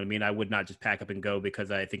that. You know what I mean? I would not just pack up and go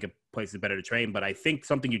because I think a place is better to train. But I think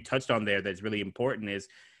something you touched on there that's really important is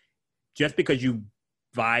just because you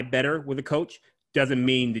vibe better with a coach doesn't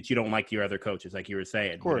mean that you don't like your other coaches, like you were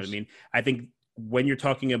saying. Of course. You know what I mean? I think when you're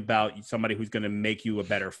talking about somebody who's going to make you a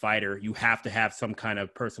better fighter, you have to have some kind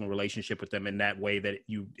of personal relationship with them in that way that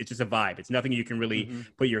it's just a vibe. It's nothing you can really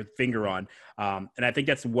put your finger on. And I think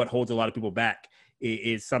that's what holds a lot of people back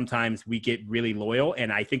is sometimes we get really loyal,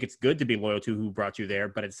 and I think it's good to be loyal to who brought you there,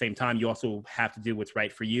 but at the same time you also have to do what's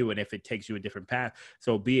right for you, and if it takes you a different path,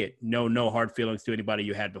 so be it. No hard feelings to anybody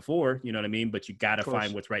you had before, you know what I mean, but you got to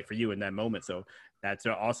find what's right for you in that moment. So that's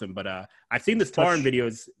awesome. But I've seen the sparring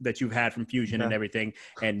videos that you've had from Fusion and everything,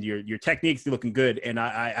 and your technique's looking good, and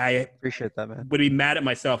I appreciate that, man. Would be mad at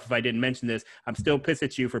myself if I didn't mention this. I'm still pissed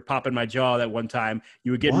at you for popping my jaw that one time.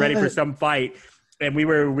 You were getting ready for some fight, and we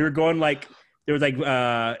were going like, there was like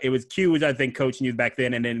it was Q was, I think, coaching you back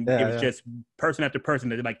then, and then it was just person after person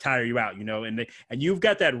that like tire you out, you know, and you've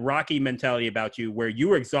got that Rocky mentality about you where you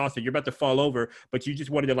were exhausted, you're about to fall over, but you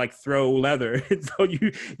just wanted to like throw leather. And so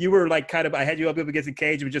you were like kind of, I had you up against the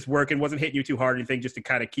cage, it was just working, wasn't hitting you too hard or anything, just to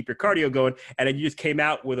kind of keep your cardio going, and then you just came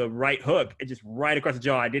out with a right hook and just right across the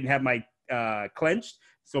jaw. I didn't have my clenched,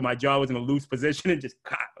 so my jaw was in a loose position, and just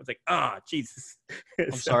I was like, Jesus.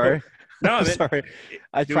 I'm sorry. No, I'm sorry.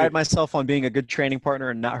 I pride myself on being a good training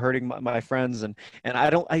partner and not hurting my friends. And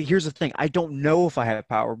here's the thing. I don't know if I have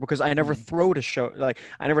power because I never throw to show. Like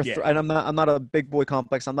I never, and I'm not a big boy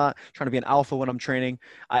complex. I'm not trying to be an alpha when I'm training.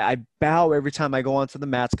 I bow every time I go onto the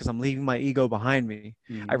mats because I'm leaving my ego behind me.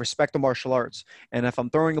 I respect the martial arts. And if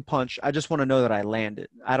I'm throwing a punch, I just want to know that I land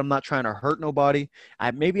it. I'm not trying to hurt nobody.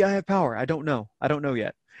 Maybe I have power. I don't know. I don't know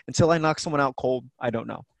yet. Until I knock someone out cold, I don't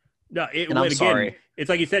know. No, I'm sorry. It's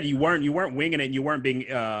like you said, you weren't winging it, and you weren't being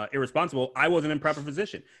irresponsible. I wasn't in proper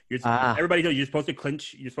position. Everybody knows you're supposed to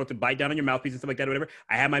clinch, you're supposed to bite down on your mouthpiece and stuff like that, or whatever.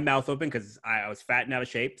 I had my mouth open because I was fat and out of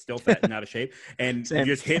shape, still fat and out of shape, and you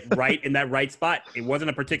just hit right in that right spot. It wasn't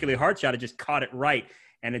a particularly hard shot; it just caught it right,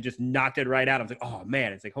 and it just knocked it right out. I was like, oh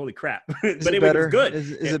man, it's like holy crap. But it was good.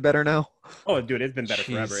 Is it better now? Oh, dude, it's been better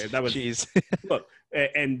forever. That was look,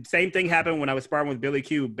 and same thing happened when I was sparring with Billy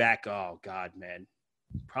Q back. Oh God, man.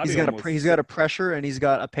 He's got a pressure and he's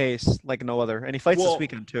got a pace like no other, and he fights this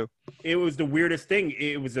weekend too. It was the weirdest thing.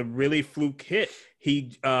 It was a really fluke hit.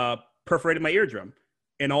 He perforated my eardrum,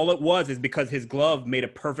 and all it was is because his glove made a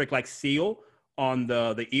perfect like seal on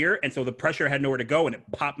the ear, and so the pressure had nowhere to go, and it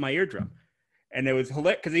popped my eardrum. And it was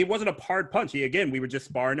hilarious because he wasn't a hard punch. We were just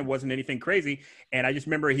sparring. It wasn't anything crazy. And I just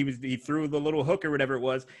remember he threw the little hook or whatever it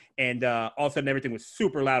was. And all of a sudden everything was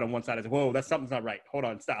super loud on one side. I said, whoa, something's not right. Hold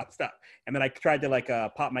on, stop. And then I tried to like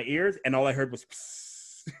pop my ears, and all I heard was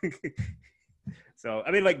So,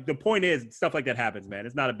 I mean, like the point is stuff like that happens, man.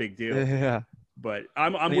 It's not a big deal. Yeah. But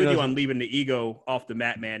I'm with you on leaving the ego off the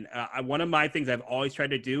mat, man. One of my things I've always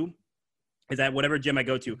tried to do is that whatever gym I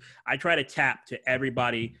go to, I try to tap to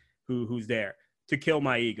everybody who's there to kill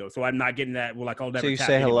my ego. So I'm not getting that. Well, like I'll never. So you tap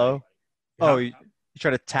say anybody. hello. Oh, you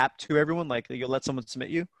try to tap to everyone, like you'll let someone submit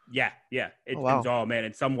you. Yeah. Oh man,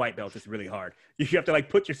 and some white belts it's really hard. You have to like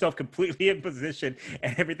put yourself completely in position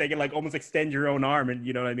and everything, and like almost extend your own arm, and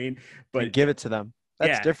you know what I mean. But and give it to them.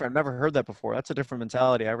 That's different. I've never heard that before. That's a different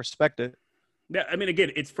mentality. I respect it. Yeah, I mean,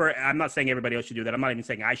 again, I'm not saying everybody else should do that. I'm not even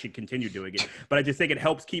saying I should continue doing it, but I just think it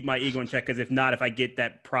helps keep my ego in check. Because if I get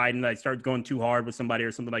that pride and I start going too hard with somebody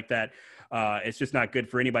or something like that, it's just not good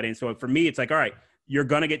for anybody. And so for me, it's like, all right, you're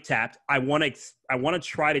gonna get tapped. I want to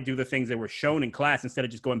try to do the things that were shown in class instead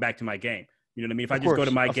of just going back to my game. You know what I mean? If I just go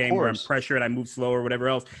to my game where I'm pressure and I move slow or whatever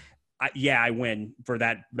else, I win for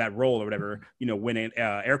that role or whatever. You know, winning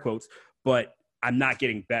air quotes, but I'm not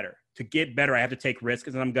getting better. To get better, I have to take risks,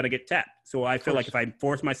 and I'm going to get tapped. So I feel like if I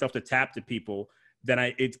force myself to tap to people, then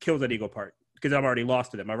it kills that ego part because I've already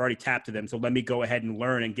lost to them. I've already tapped to them. So let me go ahead and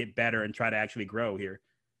learn and get better and try to actually grow here.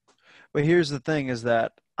 But here's the thing is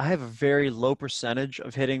that I have a very low percentage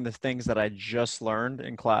of hitting the things that I just learned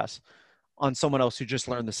in class on someone else who just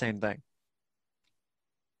learned the same thing.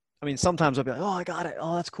 I mean, sometimes I'll be like, oh, I got it.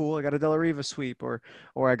 Oh, that's cool. I got a De La Riva sweep or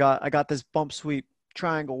I got this bump sweep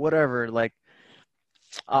triangle, whatever. Like,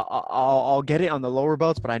 I'll get it on the lower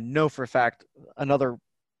belts, but I know for a fact another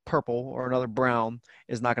purple or another brown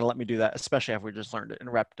is not going to let me do that, especially after we just learned it and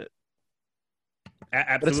repped it.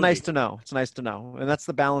 Absolutely. But it's nice to know. It's nice to know. And that's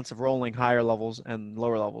the balance of rolling higher levels and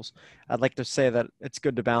lower levels. I'd like to say that it's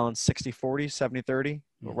good to balance 60-40, 70-30,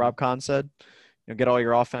 what Rob Kahn said. You know, get all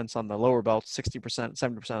your offense on the lower belts 60%,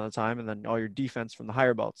 70% of the time, and then all your defense from the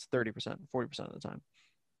higher belts 30%, 40% of the time.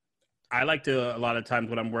 I like to, a lot of times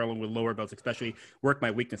when I'm rolling with lower belts, especially work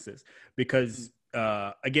my weaknesses because,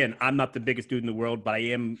 again, I'm not the biggest dude in the world, but I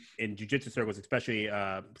am in jiu-jitsu circles, especially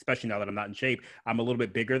now that I'm not in shape. I'm a little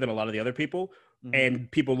bit bigger than a lot of the other people,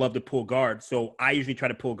 and people love to pull guard. So I usually try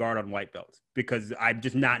to pull guard on white belts because I'm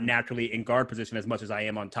just not naturally in guard position as much as I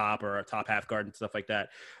am on top or a top half guard and stuff like that.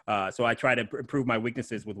 So I try to improve my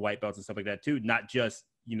weaknesses with white belts and stuff like that too, not just,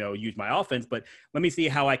 use my offense, but let me see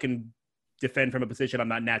how I can defend from a position I'm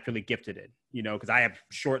not naturally gifted in, you know, because I have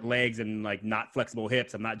short legs and like not flexible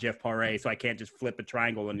hips. I'm not Jeff Paré, so I can't just flip a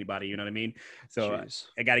triangle on anybody. You know what I mean? So Jeez.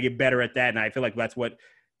 I got to get better at that, and I feel like that's what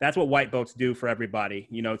white belts do for everybody.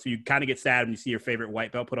 You know, so you kind of get sad when you see your favorite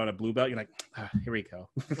white belt put on a blue belt. You're like, here we go.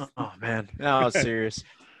 Oh man, no, it's serious.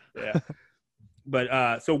 Yeah.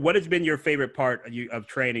 But so what has been your favorite part of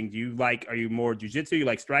training? Are you more jiu-jitsu? You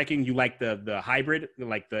like striking? You like the hybrid,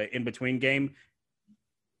 like the in-between game?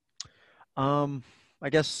 I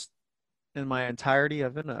guess in my entirety,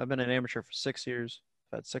 I've been an amateur for 6 years.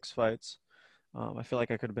 I've had 6 fights. I feel like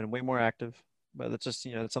I could have been way more active, but that's just,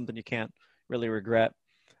 it's something you can't really regret.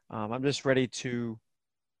 I'm just ready to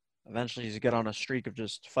eventually just get on a streak of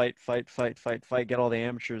just fight, get all the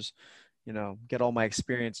amateurs, get all my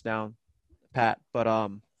experience down pat. But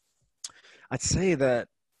I'd say that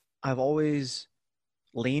I've always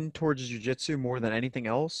leaned towards jiu-jitsu more than anything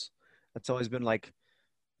else. That's always been like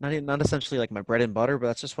not essentially like my bread and butter, but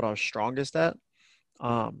that's just what I was strongest at.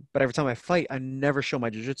 But every time I fight, I never show my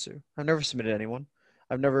jiu-jitsu. I've never submitted anyone.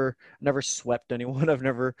 I've never swept anyone. I've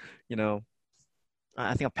never,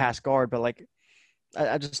 I think I've passed guard, but like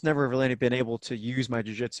I just never really been able to use my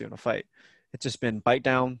jiu-jitsu in a fight. It's just been bite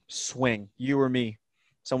down, swing, you or me,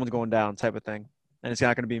 someone's going down type of thing. And it's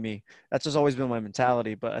not going to be me. That's just always been my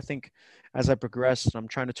mentality. But I think as I progress, I'm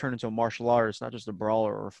trying to turn into a martial artist, not just a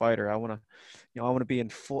brawler or a fighter. I want to, I want to be in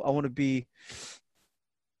full. I want to be,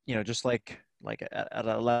 just like at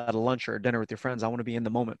a lunch or a dinner with your friends. I want to be in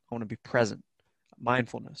the moment. I want to be present,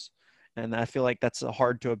 mindfulness, and I feel like that's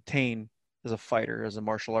hard to obtain as a fighter, as a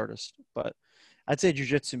martial artist. But I'd say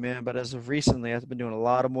jiu-jitsu, man. But as of recently, I've been doing a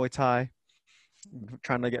lot of Muay Thai,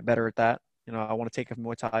 trying to get better at that. I want to take a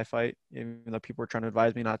Muay Thai fight, even though people are trying to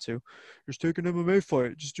advise me not to. Just take an MMA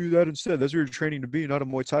fight. Just do that instead. That's what you're training to be, not a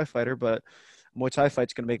Muay Thai fighter. But a Muay Thai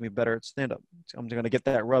fight's going to make me better at stand-up. I'm going to get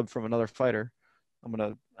that rub from another fighter. I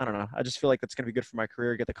don't know. I just feel like that's going to be good for my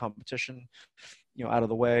career, get the competition, out of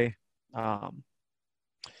the way. I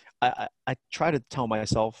try to tell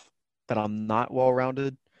myself that I'm not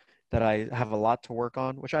well-rounded, that I have a lot to work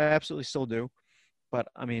on, which I absolutely still do. But,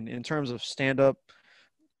 I mean, in terms of stand-up,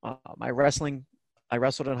 my wrestling, I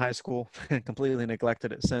wrestled in high school and completely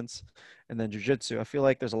neglected it since. And then jiu-jitsu, I feel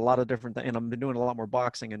like there's a lot of different things. And I've been doing a lot more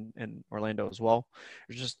boxing in Orlando as well.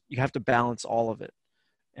 It's just, you have to balance all of it.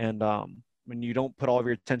 And when you don't put all of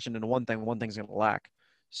your attention into one thing's going to lack.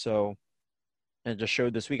 So, and it just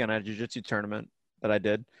showed this weekend. I had a jiu-jitsu tournament that I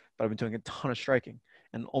did, but I've been doing a ton of striking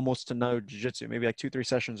and almost to no jiu-jitsu, maybe like 2-3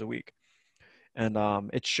 sessions a week. And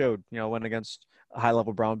it showed, I went against a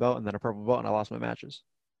high-level brown belt and then a purple belt, and I lost my matches.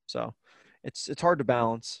 So it's hard to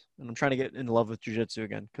balance, and I'm trying to get in love with jiu-jitsu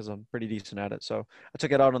again because I'm pretty decent at it. So I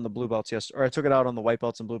took it out on the blue belts I took it out on the white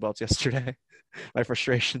belts and blue belts yesterday. My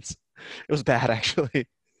frustrations. It was bad, actually.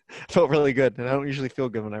 I felt really good, and I don't usually feel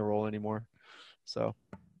good when I roll anymore. So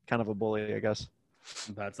kind of a bully, I guess.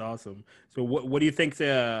 That's awesome. So what do you think's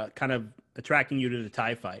kind of attracting you to the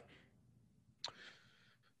Thai fight?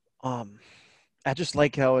 I just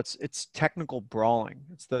like how it's technical brawling.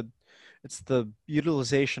 It's the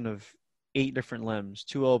utilization of 8 different limbs: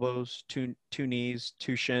 2 elbows, two knees,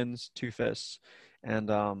 2 shins, 2 fists. And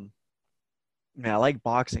man, I like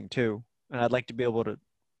boxing too, and I'd like to be able to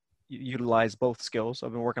utilize both skills.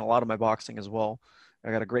 I've been working a lot on my boxing as well.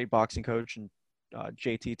 I got a great boxing coach, and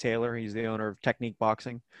JT Taylor. He's the owner of Technique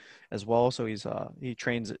Boxing as well. So he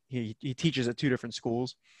trains he teaches at 2 different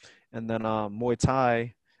schools. And then Muay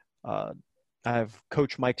Thai, I have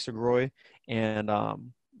Coach Mike Segroy and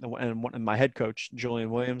my head coach Julian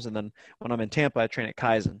Williams. And then when I'm in Tampa, I train at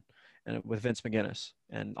Kaizen and with Vince McGinnis.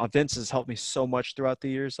 And Vince has helped me so much throughout the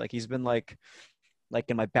years. Like he's been like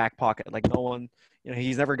in my back pocket. Like no one,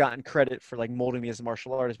 he's never gotten credit for like molding me as a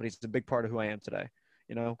martial artist, but he's a big part of who I am today.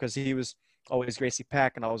 Because he was always Gracie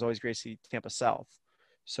Pack and I was always Gracie Tampa South.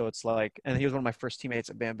 So it's like, and he was one of my first teammates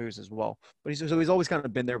at Bamboos as well. But he's always kind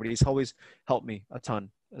of been there, but he's always helped me a ton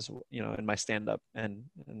as in my stand up and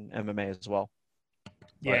MMA as well.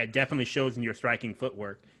 Yeah, it definitely shows in your striking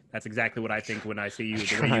footwork. That's exactly what I think when I see you.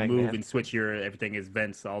 The way you move and switch everything is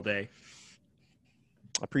Vince all day.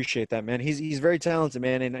 I appreciate that, man. He's very talented,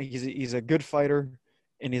 man, and he's a good fighter,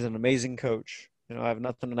 and he's an amazing coach. I have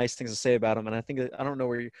nothing but nice things to say about him, and I think I don't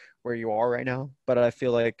know where you are right now, but I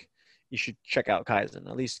feel like you should check out Kaizen.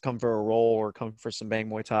 At least come for a roll or come for some Bang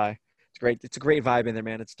Muay Thai. It's great. It's a great vibe in there,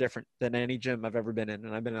 man. It's different than any gym I've ever been in,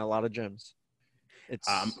 and I've been in a lot of gyms.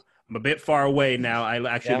 I'm a bit far away now. I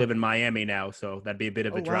actually live in Miami now, so that'd be a bit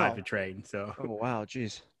of a drive to train. So. Oh wow,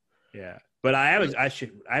 geez. Yeah. But I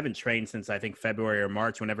haven't trained since I think February or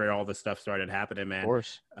March, whenever all this stuff started happening, Of man.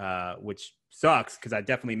 course. Which sucks because I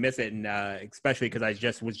definitely miss it, and especially because I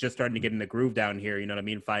was just starting to get in the groove down here. You know what I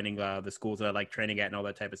mean? Finding the schools that I like training at and all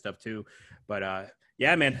that type of stuff too. But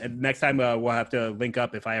yeah, man. And next time we'll have to link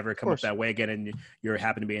up if I ever come up that way again, and you're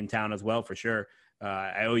happen to be in town as well for sure.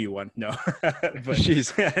 I owe you one. No, but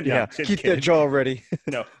Jeez. no, Yeah. Keep that jaw ready.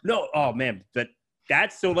 no. Oh man,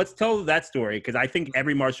 that's so. Let's tell that story because I think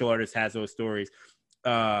every martial artist has those stories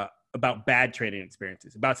about bad training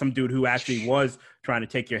experiences, about some dude who actually was trying to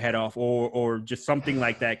take your head off, or just something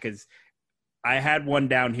like that. Because I had one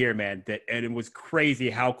down here, man, and it was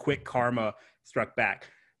crazy how quick karma struck back.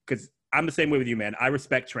 Because I'm the same way with you, man. I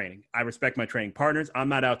respect training. I respect my training partners. I'm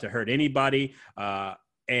not out to hurt anybody.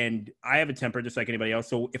 And I have a temper just like anybody else.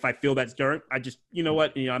 So if I feel that's dirt, I just, you know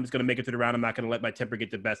what, I'm just going to make it to the round. I'm not going to let my temper get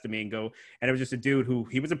the best of me and go. And it was just a dude who,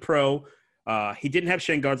 he was a pro. He didn't have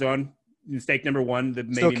shin guards on. Mistake number one that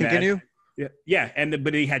made Still me kicking mad. you? Yeah.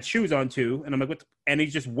 But he had shoes on too. And I'm like, what? And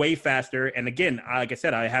he's just way faster. And again, like I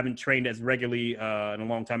said, I haven't trained as regularly in a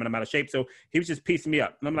long time and I'm out of shape. So he was just piecing me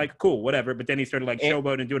up. And I'm like, cool, whatever. But then he started like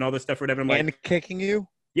showboating and doing all this stuff or whatever. I'm like, and kicking you?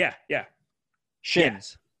 Yeah.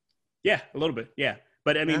 Shins. Yeah, a little bit. Yeah.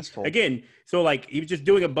 But I mean, Asshole. again, so like he was just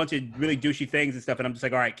doing a bunch of really douchey things and stuff. And I'm just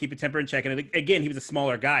like, all right, keep your temper in check. And again, he was a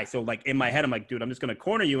smaller guy. So like in my head, I'm like, dude, I'm just going to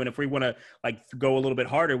corner you. And if we want to like go a little bit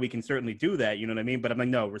harder, we can certainly do that. You know what I mean? But I'm like,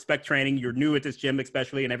 no, respect training. You're new at this gym,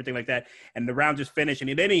 especially, and everything like that. And the round just finished.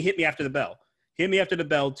 And then he hit me after the bell. Hit me after the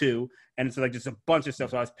bell too. And it's like just a bunch of stuff.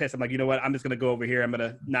 So I was pissed. I'm like, you know what? I'm just going to go over here. I'm going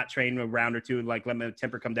to not train a round or two, like let my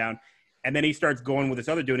temper come down. And then he starts going with this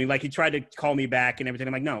other dude. And he tried to call me back and everything.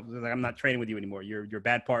 I'm like, no, I'm not training with you anymore. You're a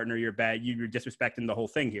bad partner. You're disrespecting the whole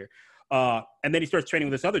thing here. And then he starts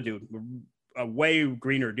training with this other dude, a way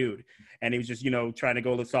greener dude. And he was just, trying to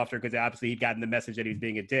go a little softer because obviously he'd gotten the message that he was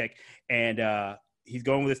being a dick. And he's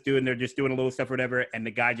going with this dude and they're just doing a little stuff or whatever. And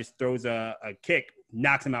the guy just throws a kick,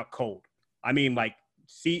 knocks him out cold. I mean, like,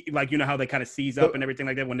 you know how they kind of seize up and everything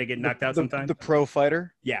like that when they get knocked out sometimes? The pro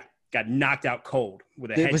fighter? Yeah. Got knocked out cold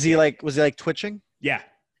with a head. Was he like twitching? Yeah.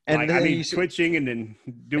 And twitching and then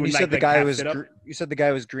doing. You like, said the like guy half was. sit-up. You said the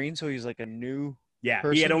guy was green, so he's like a new. Yeah,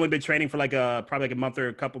 person? he had only been training for probably a month or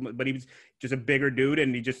a couple, but he was just a bigger dude,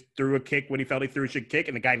 and he just threw a kick when he felt he threw a kick,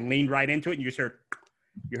 and the guy leaned right into it, and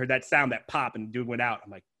you heard that sound, that pop, and the dude went out. I'm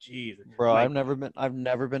like, jeez, bro, like, I've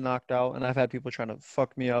never been knocked out, and I've had people trying to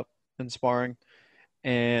fuck me up in sparring,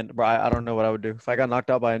 and bro, I don't know what I would do if I got knocked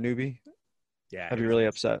out by a newbie. Yeah, I'd be really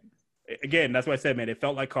upset. Again, that's what I said, man. It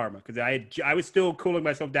felt like karma because I was still cooling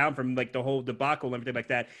myself down from like the whole debacle and everything like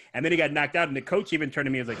that. And then he got knocked out, and the coach even turned to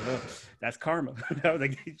me and was like, "Oh, that's karma." I was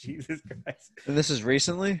like, "Jesus Christ!" And this is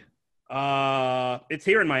recently. It's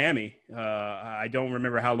here in Miami. I don't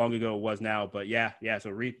remember how long ago it was now, but yeah.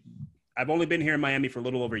 So I've only been here in Miami for a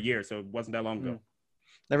little over a year, so it wasn't that long ago.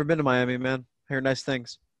 Never been to Miami, man. I hear nice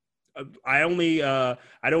things. I'd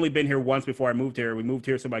only been here once before I moved here. We moved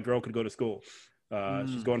here so my girl could go to school.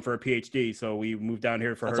 She's going for a PhD, so we moved down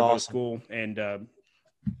here for her to go to school, and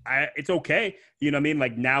it's okay. You know what I mean?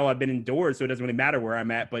 Like now I've been indoors, so it doesn't really matter where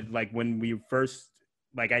I'm at. But like when we first,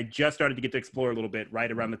 like I just started to get to explore a little bit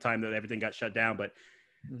right around the time that everything got shut down. But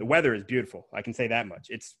the weather is beautiful. I can say that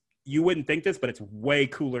much. You wouldn't think this, but it's way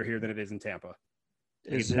cooler here than it is in Tampa.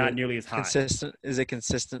 It's not nearly as hot. Consistent? Is it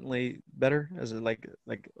consistently better? Is it like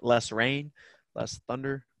less rain, less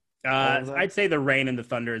thunder? I'd say the rain and the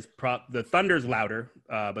thunder the thunder's louder,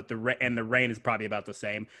 but the rain is probably about the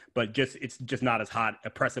same. But it's just not as hot,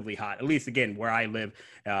 oppressively hot. At least again where I live.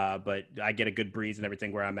 But I get a good breeze and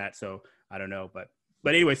everything where I'm at, so I don't know. But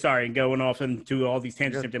anyway, sorry, going off into all these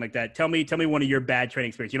tangents and everything like that. Tell me one of your bad training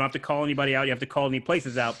experiences. You don't have to call anybody out. You have to call any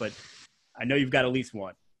places out, but I know you've got at least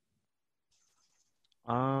one.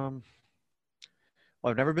 Well,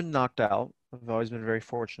 I've never been knocked out. I've always been very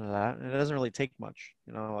fortunate at that, and it doesn't really take much.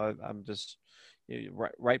 I'm just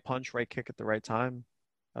right punch, right kick at the right time.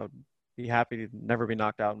 I would be happy to never be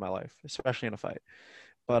knocked out in my life, especially in a fight.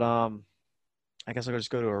 But I guess I'll just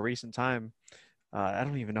go to a recent time. I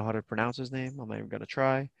don't even know how to pronounce his name. I'm not even gonna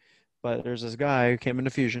try. But there's this guy who came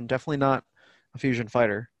into Fusion. Definitely not a Fusion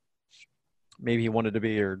fighter. Maybe he wanted to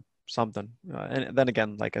be or something. And then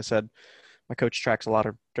again, like I said, my coach tracks a lot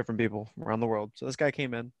of different people around the world. So this guy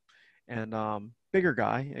came in. And bigger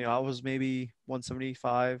guy, I was maybe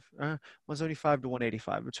 175 to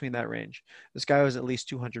 185, between that range. This guy was at least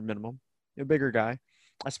 200 minimum. A bigger guy.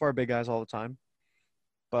 I spar big guys all the time.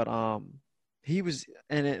 But he was,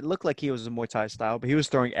 and it looked like he was a Muay Thai style, but he was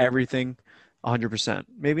throwing everything 100%.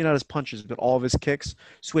 Maybe not his punches, but all of his kicks,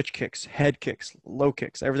 switch kicks, head kicks, low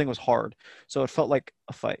kicks, everything was hard. So it felt like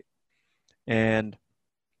a fight. And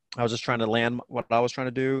I was just trying to land what I was trying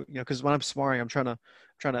to do, you know, because when I'm sparring, I'm trying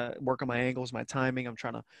to work on my angles, my timing. I'm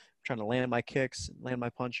trying to land my kicks, land my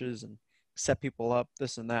punches, and set people up,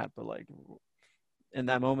 this and that. But like in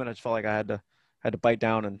that moment, I just felt like I had to bite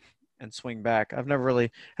down and swing back. I've never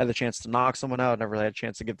really had the chance to knock someone out. Never really had a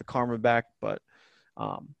chance to give the karma back. But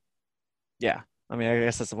um, yeah, I mean, I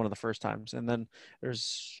guess that's one of the first times. And then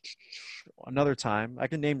there's another time I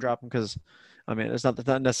can name drop him because, I mean, it's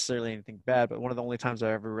not necessarily anything bad, but one of the only times I've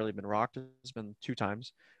ever really been rocked has been two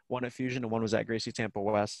times. One at Fusion and one was at Gracie Tampa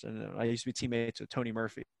West. And I used to be teammates with Tony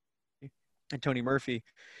Murphy. And Tony Murphy,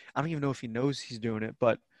 I don't even know if he knows he's doing it,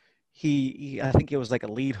 but he I think it was like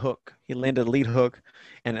a lead hook. He landed a lead hook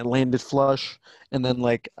and it landed flush. And then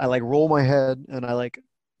like I like roll my head and I like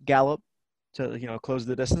gallop to close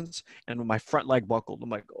the distance and my front leg buckled. I'm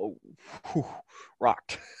like, oh, whew,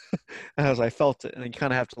 rocked. As I felt it. And you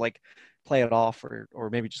kind of have to like play it off or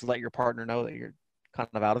maybe just let your partner know that you're kind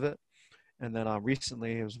of out of it. And then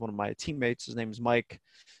recently it was one of my teammates. His name is Mike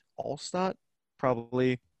Allstott,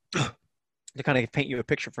 probably to kind of paint you a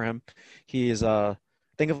picture for him. He is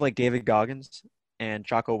think of like David Goggins and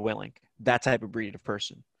Jocko Willink, that type of breed of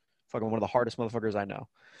person. Fucking one of the hardest motherfuckers I know.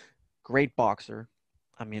 Great boxer.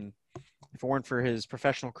 I mean, if it weren't for his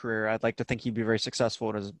professional career, I'd like to think he'd be very successful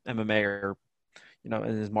in his MMA or in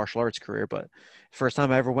his martial arts career. But first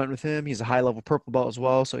time I ever went with him, he's a high level purple belt as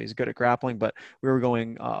well, so he's good at grappling. But we were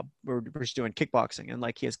going, we were just doing kickboxing, and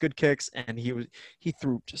like he has good kicks, and he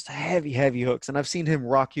threw just heavy hooks, and I've seen him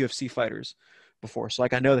rock UFC fighters before, so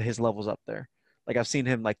like I know that his level's up there. Like I've seen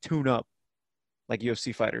him like tune up like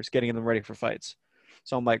UFC fighters, getting them ready for fights.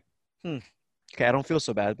 So I'm like, okay, I don't feel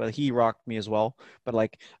so bad, but he rocked me as well. But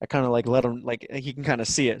like I kind of like let him like he can kind of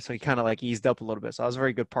see it, so he kind of like eased up a little bit. So I was a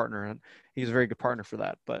very good partner, and he's a very good partner for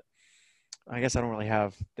that. But I guess I don't really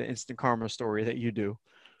have the instant karma story that you do.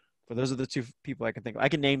 But those are the two people I can think of. I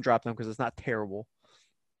can name drop them because it's not terrible.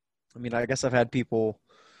 I mean, I guess I've had people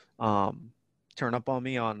um, turn up on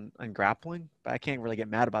me on grappling, but I can't really get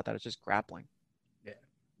mad about that. It's just grappling. Yeah.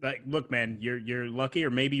 Like, look, man, you're lucky, or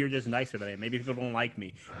maybe you're just nicer than I am. Maybe people don't like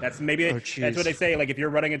me. Oh, That's what they jeez. say. Like, if you're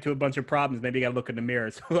running into a bunch of problems, maybe you gotta look in the mirror.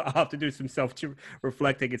 So I'll have to do some self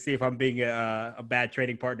reflecting and see if I'm being a bad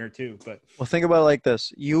trading partner too. But Well, think about it like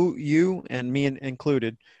this: you, and me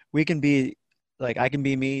included, we can be like I can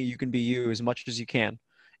be me, you can be you as much as you can.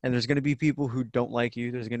 And there's going to be people who don't like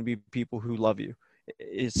you. There's going to be people who love you.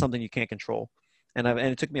 It's something you can't control. And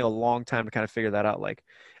it took me a long time to kind of figure that out. Like,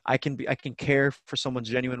 I can care for someone's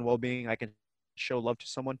genuine well-being. I can show love to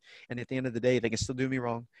someone, and at the end of the day, they can still do me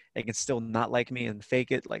wrong. They can still not like me and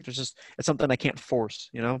fake it. Like, it's something I can't force.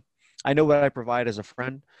 I know what I provide as a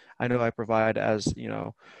friend. I know I provide as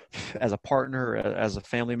as a partner, as a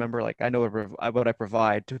family member. Like I know what I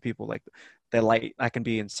provide to people. Like the light I can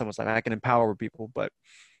be in someone's life. I can empower people. But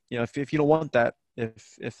if you don't want that,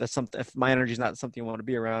 if that's something, if my energy is not something you want to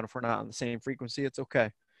be around, if we're not on the same frequency, it's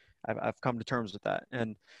okay. I've come to terms with that.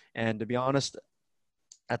 And to be honest,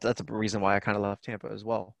 that's a reason why I kind of left Tampa as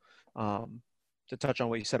well. Um, to touch on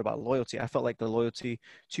what you said about loyalty, I felt like the loyalty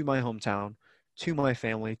to my hometown, to my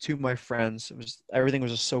family, to my friends, everything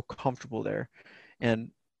was just so comfortable there.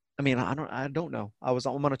 And I mean, I don't know. I'm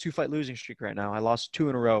on a 2-fight losing streak right now. I lost 2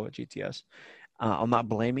 in a row at GTS. I'm not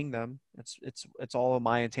blaming them. It's all of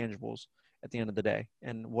my intangibles at the end of the day,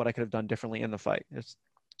 and what I could have done differently in the fight. It's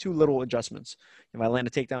two little adjustments. If I land a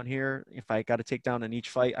takedown here, if I got a takedown in each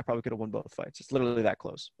fight, I probably could have won both fights. It's literally that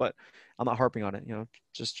close. But I'm not harping on it.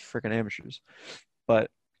 Just freaking amateurs. But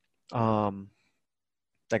um,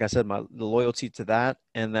 like I said, the loyalty to that,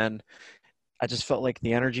 and then I just felt like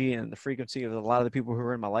the energy and the frequency of a lot of the people who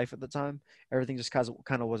were in my life at the time, everything just kind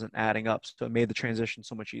of wasn't adding up. So it made the transition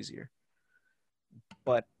so much easier.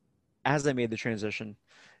 But as I made the transition,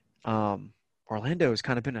 um, Orlando has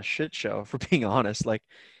kind of been a shit show, for being honest. Like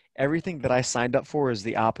everything that I signed up for is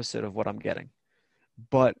the opposite of what I'm getting.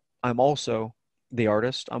 But I'm also the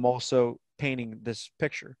artist. I'm also painting this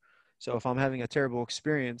picture. So if I'm having a terrible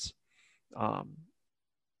experience, um,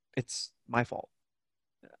 it's my fault.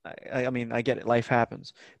 I mean, I get it. Life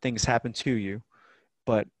happens. Things happen to you,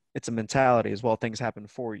 but it's a mentality as well. Things happen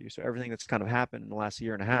for you. So everything that's kind of happened in the last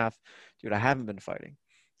year and a half, dude, I haven't been fighting.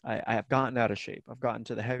 I have gotten out of shape. I've gotten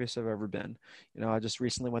to the heaviest I've ever been. I just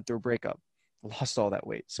recently went through a breakup, lost all that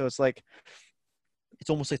weight. So it's like, it's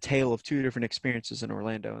almost a tale of two different experiences in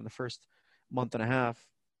Orlando. And the first month and a half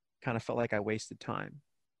kind of felt like I wasted time,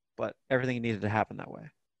 but everything needed to happen that way.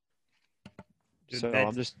 dude, So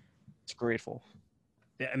I'm just grateful.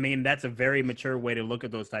 I mean, that's a very mature way to look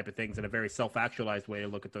at those type of things, and a very self-actualized way to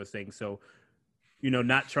look at those things. So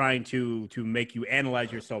not trying to make you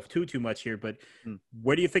analyze yourself too much here, but Mm.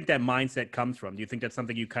 where do you think that mindset comes from? Do you think that's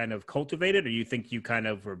something you kind of cultivated, or do you think you kind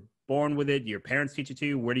of were born with it? Your parents teach it to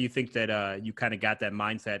you? Where do you think that you kind of got that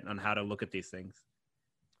mindset on how to look at these things?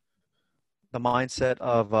 The mindset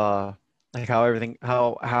of like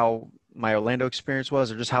how my Orlando experience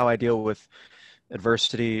was, or just how I deal with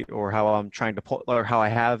adversity, or how I'm trying to pull, or how I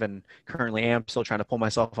have and currently am still trying to pull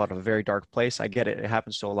myself out of a very dark place. I get it. It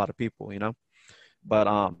happens to a lot of people, But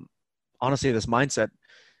honestly, this mindset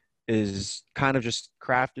is kind of just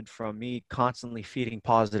crafted from me constantly feeding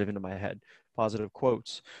positive into my head, positive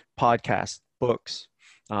quotes, podcasts, books.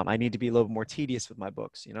 I need to be a little more tedious with my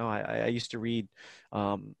books. I used to read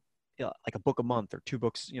like a book a month, or two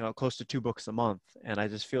books, close to two books a month. And I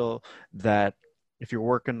just feel that if you're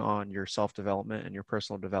working on your self-development and your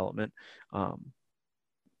personal development, um,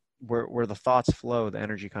 where the thoughts flow, the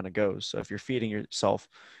energy kind of goes. So if you're feeding yourself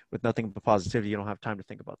with nothing but positivity, you don't have time to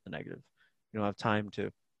think about the negative. You don't have time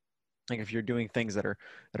to, like, if you're doing things that are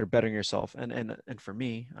bettering yourself. And for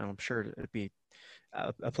me, I'm sure it'd be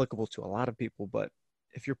applicable to a lot of people, but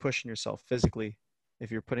if you're pushing yourself physically,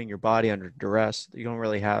 if you're putting your body under duress, you don't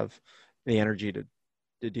really have the energy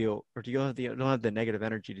to deal, or you don't have the negative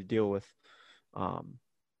energy to deal with, um,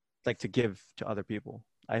 like, to give to other people.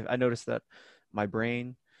 I noticed that my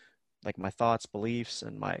brain, like my thoughts, beliefs,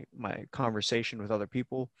 and my conversation with other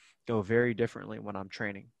people go very differently when I'm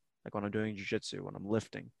training, like when I'm doing jujitsu, when I'm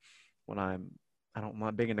lifting, when I'm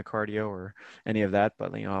not big into cardio or any of that,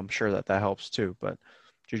 but I'm sure that helps too. But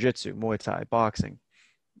jujitsu, Muay Thai, boxing,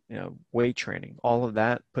 weight training, all of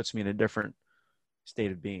that puts me in a different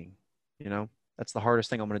state of being. That's the hardest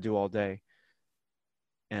thing I'm going to do all day,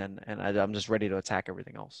 and I'm just ready to attack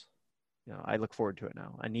everything else. I look forward to it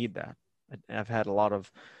now. I need that. I've had a lot of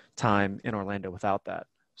time in Orlando without that,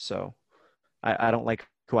 so I don't like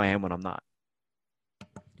who I am when I'm not.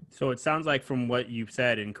 So it sounds like, from what you've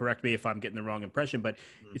said, and correct me if I'm getting the wrong impression, but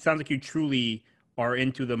Mm. it sounds like you truly are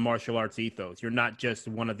into the martial arts ethos. You're not just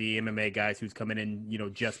one of the MMA guys who's coming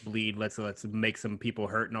in, just bleed. Let's make some people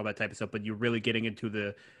hurt and all that type of stuff. But you're really getting into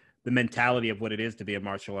the mentality of what it is to be a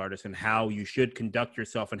martial artist, and how you should conduct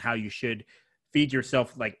yourself, and how you should feed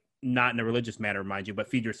yourself, like, not in a religious manner, mind you, but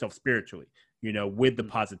feed yourself spiritually. With the Mm.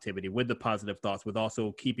 positivity, with the positive thoughts, with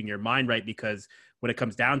also keeping your mind right, because when it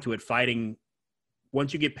comes down to it, fighting,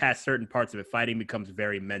 once you get past certain parts of it, fighting becomes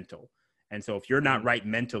very mental. And so if you're not Mm. right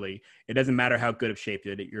mentally, it doesn't matter how good of shape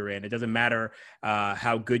that you're in. It doesn't matter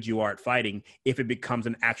how good you are at fighting. If it becomes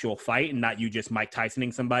an actual fight and not you just Mike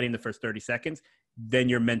Tysoning somebody in the first 30 seconds, then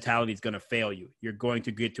your mentality is going to fail you. You're going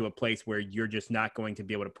to get to a place where you're just not going to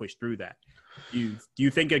be able to push through that. Do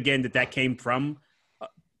you think, again, that came from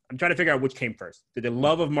I'm trying to figure out which came first. Did the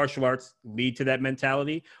love of martial arts lead to that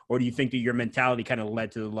mentality, or do you think that your mentality kind of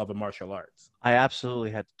led to the love of martial arts? I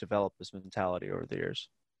absolutely had to develop this mentality over the years,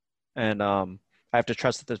 and I have to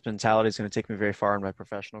trust that this mentality is going to take me very far in my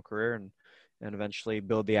professional career, and eventually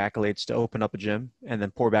build the accolades to open up a gym and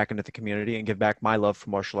then pour back into the community and give back my love for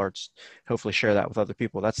martial arts. Hopefully, share that with other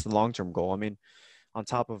people. That's the long term goal. I mean, on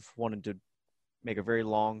top of wanting to make a very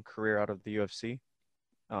long career out of the UFC,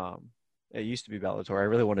 um, it used to be Bellator. I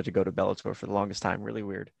really wanted to go to Bellator for the longest time. Really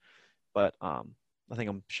weird, but I think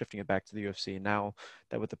I'm shifting it back to the UFC now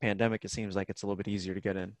that with the pandemic, it seems like it's a little bit easier to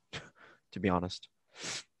get in. To be honest,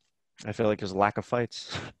 I feel like there's a lack of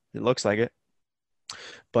fights. It looks like it,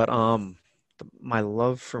 but my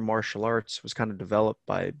love for martial arts was kind of developed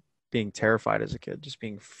by being terrified as a kid, just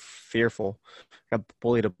being fearful. I got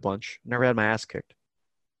bullied a bunch. Never had my ass kicked.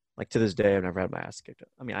 Like, to this day, I've never had my ass kicked.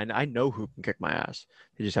 I mean, I know who can kick my ass.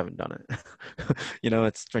 They just haven't done it.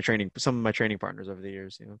 It's my training. Some of my training partners over the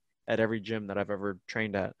years. At every gym that I've ever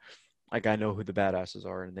trained at, like, I know who the badasses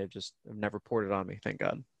are, and have never poured it on me. Thank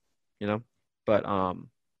God. You know. But I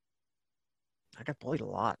got bullied a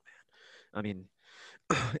lot, man. I mean,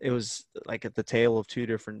 it was like at the tail of two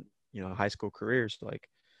different, high school careers. Like,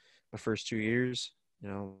 the first 2 years,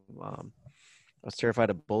 I was terrified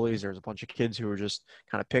of bullies. There was a bunch of kids who were just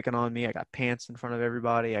kind of picking on me. I got pants in front of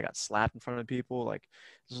everybody. I got slapped in front of people. Like,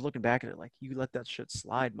 just looking back at it, like, you let that shit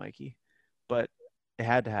slide, Mikey. But it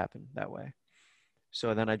had to happen that way.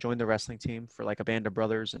 So then I joined the wrestling team for like a band of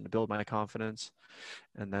brothers and to build my confidence.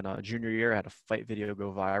 And then junior year, I had a fight video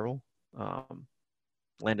go viral. Um,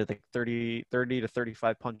 Landed like 30 to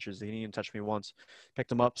 35 punches. He didn't even touch me once.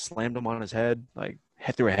 Picked him up, slammed him on his head, like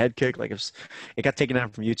threw a head kick. Like, it got taken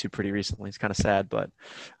down from YouTube pretty recently. It's kind of sad, but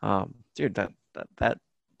dude, that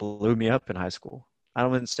blew me up in high school. I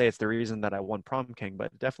don't even say it's the reason that I won prom king,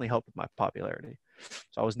 but it definitely helped with my popularity.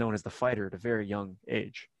 So I was known as the fighter at a very young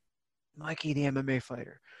age. Mikey, the MMA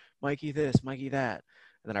fighter. Mikey this, Mikey that.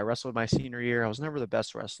 And then I wrestled my senior year. I was never the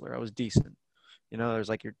best wrestler. I was decent. You know, there's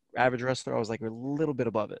like your average wrestler. I was like a little bit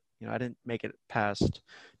above it. You know, I didn't make it past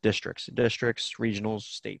districts, regionals,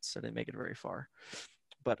 states. I didn't make it very far.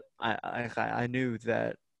 But I knew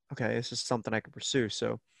that, okay, this is something I could pursue.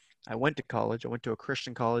 So I went to college. I went to a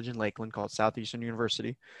Christian college in Lakeland called Southeastern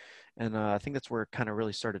University. And I think that's where it kind of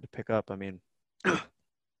really started to pick up. I mean,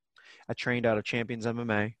 I trained out of Champions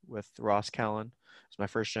MMA with Ross Callan. It was my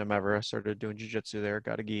first gym ever. I started doing jiu-jitsu there,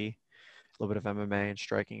 got a gi, a little bit of MMA and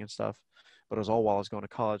striking and stuff. But it was all while I was going to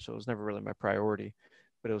college, so it was never really my priority.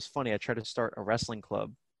 But it was funny. I tried to start a wrestling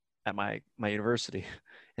club at my university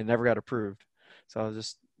and never got approved. So I would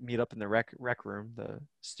just meet up in the rec room, the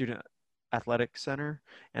student athletic center,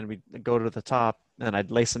 and we'd go to the top, and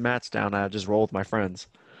I'd lay some mats down, and I'd just roll with my friends.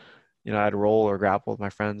 You know, I'd roll or grapple with my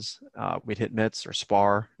friends. We'd hit mitts or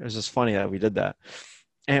spar. It was just funny that we did that.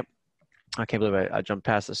 And I can't believe I jumped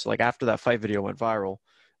past this. So like after that fight video went viral,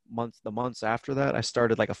 the months after that, I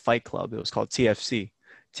started like a fight club. It was called TFC,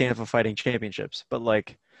 Tampa Fighting Championships. But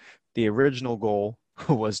like the original goal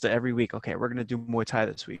was to every week, okay, we're going to do Muay Thai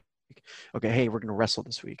this week. Okay, hey, we're going to wrestle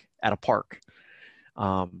this week at a park.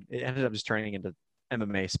 It ended up just turning into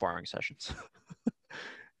MMA sparring sessions.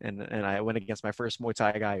 And I went against my first Muay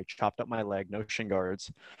Thai guy who chopped up my leg, no shin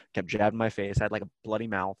guards, kept jabbing my face. I had like a bloody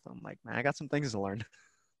mouth. I'm like, man, I got some things to learn.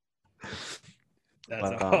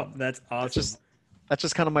 That's awesome. That's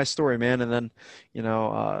just kind of my story, man. And then, you know,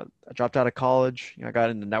 I dropped out of college. You know, I got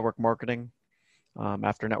into network marketing.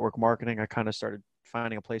 After network marketing, I kind of started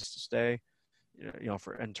finding a place to stay, you know,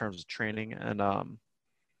 for in terms of training. And a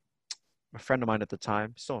friend of mine at the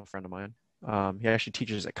time, still a friend of mine, he actually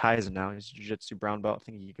teaches at Kaizen now. He's a jiu-jitsu brown belt. I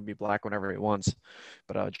think he can be black whenever he wants.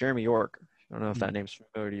 But Jeremy York, I don't know if that name's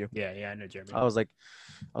familiar to you. Yeah, I know Jeremy. I was like,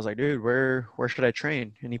 dude, where should I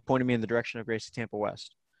train? And he pointed me in the direction of Gracie Tampa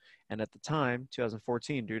West. And at the time,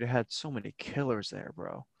 2014, dude, it had so many killers there,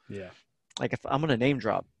 bro. Yeah. Like if I'm gonna name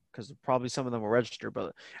drop, because probably some of them were registered,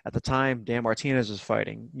 but at the time, Dan Martinez was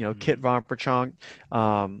fighting. You know, Kit Von Perchong,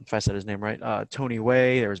 if I said his name right. Tony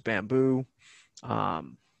Way. There was Bamboo.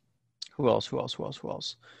 Who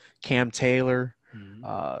else? Cam Taylor.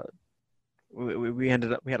 We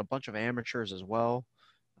ended up, we had a bunch of amateurs as well.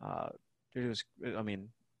 Dude, it was, I mean,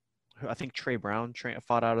 I think Trey Brown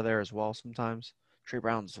fought out of there as well sometimes. Trey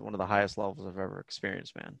Brown's one of the highest levels I've ever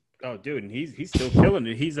experienced, man. Oh, dude, and he's still killing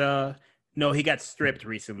it. He's no, he got stripped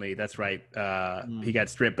recently. That's right. He got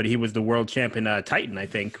stripped, but he was the world champion Titan, I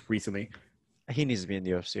think, recently. He needs to be in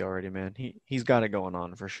the UFC already, man. He's got it going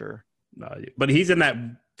on for sure. But he's in that.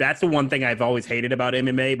 That's the one thing I've always hated about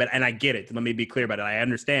MMA. And I get it. Let me be clear about it. I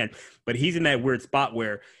understand. But he's in that weird spot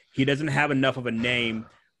where he doesn't have enough of a name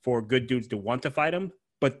for good dudes to want to fight him.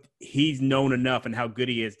 But he's known enough and how good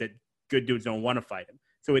he is that good dudes don't want to fight him.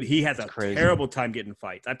 So he has terrible time getting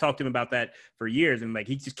fights. I've talked to him about that for years, and like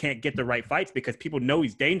he just can't get the right fights because people know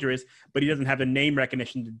he's dangerous, but he doesn't have the name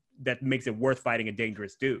recognition that makes it worth fighting a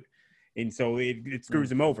dangerous dude. And so it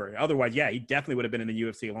screws him over. Otherwise, yeah, he definitely would have been in the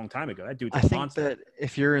UFC a long time ago. That dude's a monster. That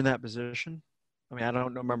if you're in that position, I mean, I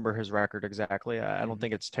don't remember his record exactly. I don't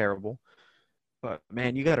think it's terrible. But,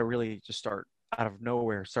 man, you got to really just start out of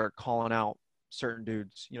nowhere, start calling out certain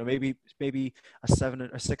dudes. You know, maybe a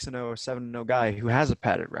 6-0 or 7-0 guy who has a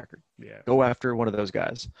padded record. Yeah. Go after one of those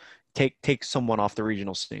guys. Take someone off the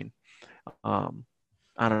regional scene. I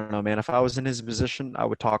don't know, man. If I was in his position, I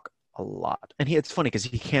would talk a lot. And it's funny because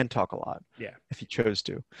he can talk a lot. Yeah. If he chose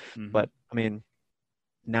to. But, I mean,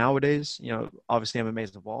 nowadays, you know, obviously MMA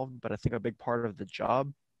has evolved, but I think a big part of the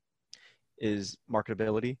job is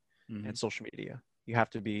marketability and social media. You have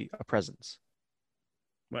to be a presence.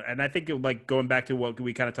 And I think like going back to what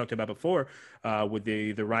we kind of talked about before with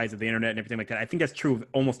the rise of the internet and everything like that, I think that's true of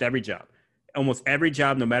almost every job. Almost every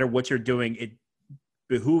job, no matter what you're doing, it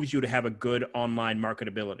behooves you to have a good online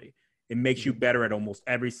marketability. It makes you better at almost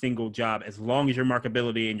every single job as long as your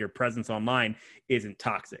marketability and your presence online isn't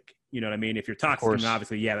toxic. You know what I mean? If you're toxic, then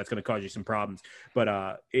obviously, yeah, that's going to cause you some problems.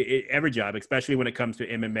 But every job, especially when it comes to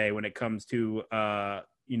MMA, when it comes to,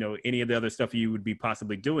 you know, any of the other stuff you would be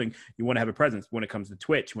possibly doing, you want to have a presence. When it comes to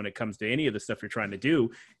Twitch, when it comes to any of the stuff you're trying to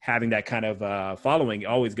do, having that kind of following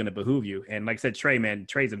always going to behoove you. And like I said,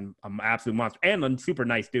 Trey's an absolute monster and a super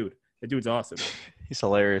nice dude. That dude's awesome. He's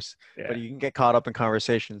hilarious. Yeah. But you can get caught up in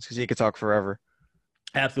conversations because he could talk forever.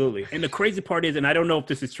 Absolutely. And the crazy part is, and I don't know if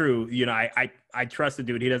this is true, you know, I trust the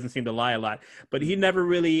dude. He doesn't seem to lie a lot, but he never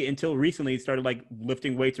really, until recently, started like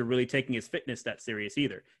lifting weights or really taking his fitness that serious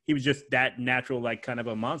either. He was just that natural, like kind of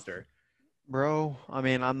a monster. Bro, I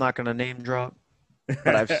mean, I'm not going to name drop,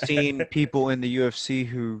 but I've seen people in the UFC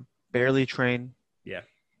who barely train. Yeah.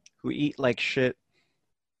 Who eat like shit,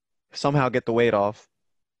 somehow get the weight off,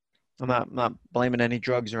 I'm not blaming any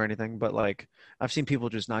drugs or anything, but like I've seen people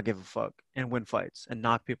just not give a fuck and win fights and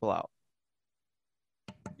knock people out.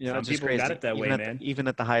 Some It's just people got crazy. it that way, man. Even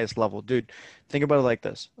at the highest level, dude. Think about it like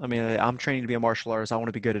this. I mean, I'm training to be a martial artist. I want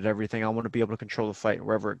to be good at everything. I want to be able to control the fight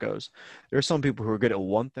wherever it goes. There's some people who are good at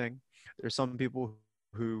one thing. There's some people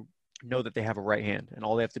who know that they have a right hand and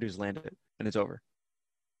all they have to do is land it and it's over.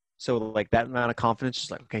 So like that amount of confidence,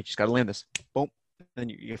 just like, okay, just got to land this. Boom. And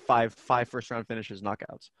you get five first round finishes,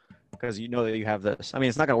 knockouts, because you know that you have this. I mean,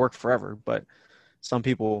 it's not going to work forever, but some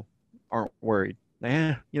people aren't worried.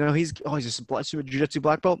 Yeah, he's just a jiu-jitsu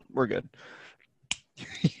black belt. We're good.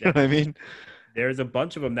 You know what I mean? There's a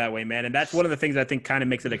bunch of them that way, man. And that's one of the things I think kind of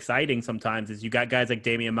makes it exciting sometimes is you got guys like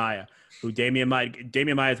Damian Maia, Damian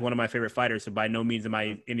Maia is one of my favorite fighters. So by no means am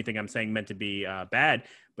I anything I'm saying meant to be bad,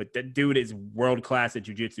 but that dude is world-class at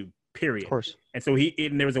jiu-jitsu, period. Of course. And so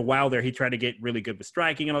there was a while there, he tried to get really good with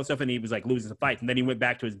striking and all that stuff. And he was like losing some fights. And then he went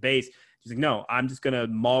back to his base. He's like, no, I'm just going to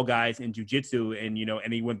maul guys in jiu-jitsu. And,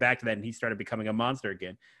 and he went back to that and he started becoming a monster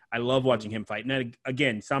again. I love watching him fight. And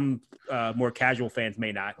again, some more casual fans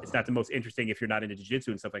may not. It's not the most interesting if you're not into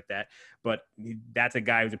jiu-jitsu and stuff like that. But that's a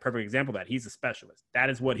guy who's a perfect example of that. He's a specialist.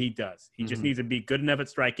 That is what he does. He just needs to be good enough at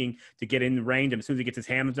striking to get in the range. And as soon as he gets his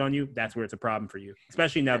hands on you, that's where it's a problem for you,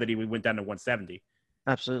 especially now that he went down to 170.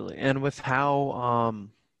 Absolutely. And with how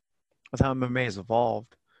MMA has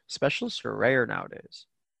evolved, specialists are rare nowadays.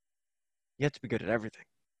 You have to be good at everything.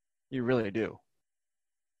 You really do.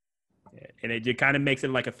 And it kind of makes it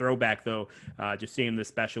like a throwback, though, just seeing the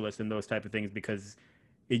specialists and those type of things, because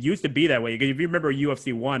it used to be that way. If you remember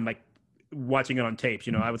UFC 1, like watching it on tapes,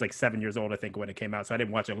 I was like 7 years old, I think, when it came out, so I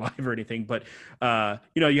didn't watch it live or anything. But,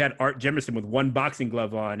 you had Art Jemerson with one boxing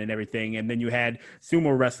glove on and everything. And then you had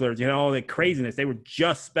sumo wrestlers, all the craziness. They were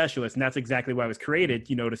just specialists. And that's exactly why it was created,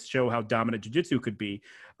 to show how dominant jiu-jitsu could be.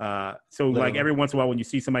 Like every once in a while when you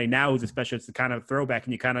see somebody now who's a specialist, it's kind of throwback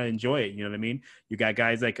and you kind of enjoy it. You know what I mean? You got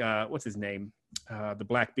guys like, what's his name? The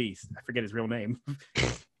Black Beast. I forget his real name.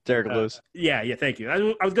 Derek Lewis. Yeah. Thank you.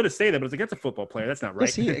 I was going to say that, but I was like, that's a football player. That's not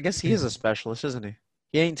right. I guess he is a specialist, isn't he?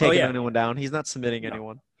 He ain't taking anyone down. He's not submitting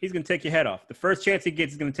anyone. He's going to take your head off. The first chance he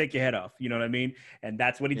gets is going to take your head off. You know what I mean? And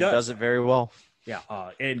that's what he does. He does it very well. Yeah.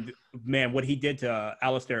 And man, what he did to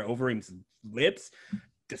Alistair Overeem's lips,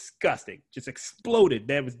 disgusting. Just exploded.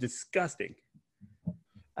 That was disgusting.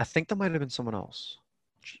 I think that might have been someone else.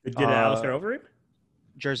 Did Alistair Overeem?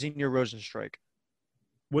 Jairzinho Rozenstruik.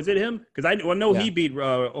 Was it him? Because he beat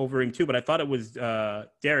Overeem too, but I thought it was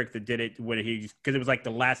Derek that did it because it was like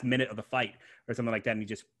the last minute of the fight or something like that, and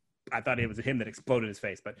I thought it was him that exploded his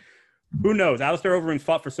face. But who knows? Alistair Overeem's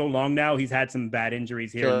fought for so long now; he's had some bad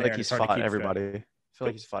injuries here and there. He's fought everybody. I feel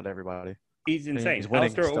like he's fought everybody. He's insane.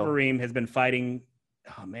 Alistair Overeem has been fighting.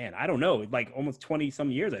 Oh man, I don't know, like almost 20 some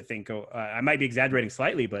years, I think. I might be exaggerating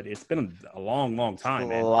slightly, but it's been a long, long time.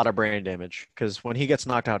 A lot of brain damage because when he gets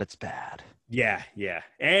knocked out, it's bad. Yeah,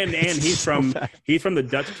 and he's from the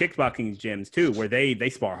Dutch kickboxing gyms too, where they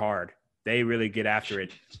spar hard. They really get after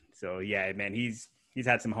it. So yeah, man, he's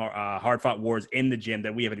had some hard fought wars in the gym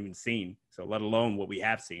that we haven't even seen. So let alone what we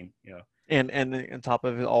have seen, And on top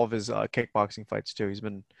of all of his kickboxing fights too, he's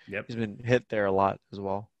been hit there a lot as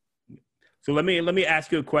well. So let me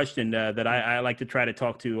ask you a question that I like to try to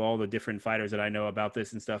talk to all the different fighters that I know about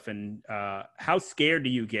this and stuff. And how scared do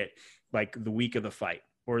you get, like the week of the fight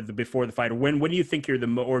or before the fight, or when do you think you're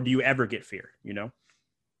or do you ever get fear?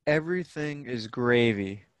 Everything is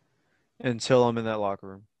gravy until I'm in that locker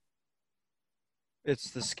room.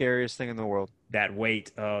 It's the scariest thing in the world. That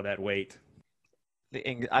weight. Oh, that weight.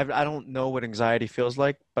 I don't know what anxiety feels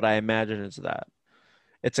like, but I imagine it's that.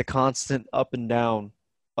 It's a constant up and down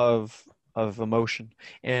of emotion.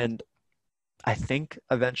 And I think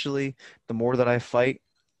eventually the more that I fight,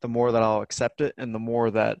 the more that I'll accept it and the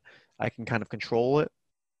more that I can kind of control it.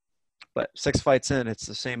 But 6 fights in, it's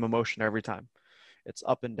the same emotion every time. It's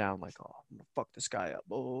up and down, like, oh, I'm gonna fuck this guy up,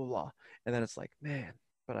 blah, blah, blah. And then it's like, man,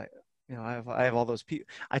 but I have all those people.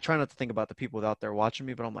 I try not to think about the people out there watching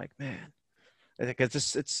me, but I'm like, man, I think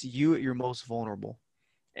it's you at your most vulnerable.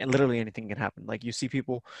 And literally anything can happen. Like you see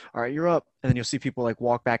people, all right, you're up, and then you'll see people like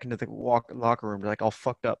walk back into the locker room, like all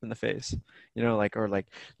fucked up in the face, or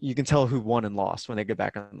you can tell who won and lost when they get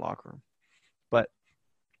back in the locker room. But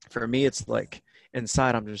for me, it's like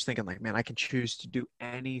inside, I'm just thinking like, man, I can choose to do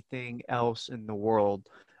anything else in the world.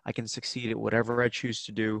 I can succeed at whatever I choose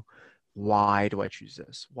to do. Why do I choose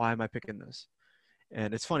this? Why am I picking this?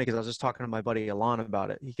 And it's funny because I was just talking to my buddy Alon about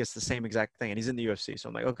it. He gets the same exact thing, and he's in the UFC. So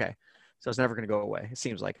I'm like, okay. So it's never going to go away. It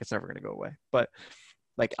seems like it's never going to go away. But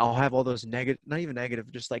like I'll have all those negative, not even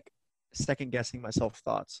negative, just like second guessing myself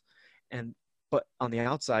thoughts. And But on the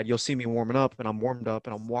outside, you'll see me warming up, and I'm warmed up,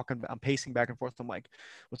 and I'm pacing back and forth. I'm like,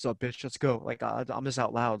 "What's up, bitch? Let's go!" Like I'm just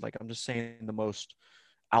out loud, like I'm just saying the most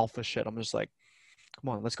alpha shit. I'm just like, "Come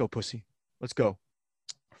on, let's go, pussy, let's go.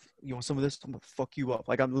 You want some of this? I'm gonna fuck you up."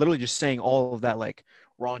 Like I'm literally just saying all of that, like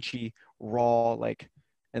raunchy, raw, like,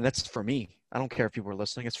 and that's for me. I don't care if people are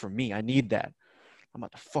listening. It's for me. I need that. I'm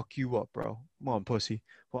about to fuck you up, bro. Come on, pussy.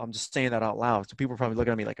 Well, I'm just saying that out loud. So people are probably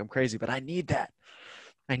looking at me like I'm crazy, but I need that.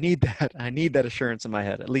 I need that. I need that assurance in my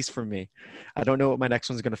head, at least for me. I don't know what my next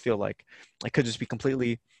one's going to feel like. I could just be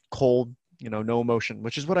completely cold, no emotion,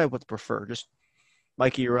 which is what I would prefer. Just,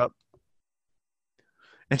 Mikey, you're up.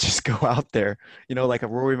 And just go out there, like a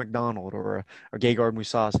Rory McDonald or a Gegard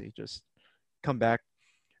Mousasi. Just come back.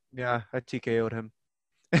 Yeah, I TKO'd him.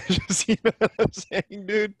 Just, you know what I'm saying,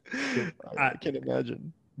 dude? I can't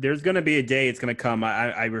imagine. There's going to be a day it's going to come.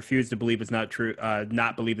 I refuse to believe it's not true,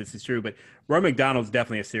 not believe this is true, but Roy McDonald's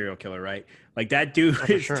definitely a serial killer, right? Like that dude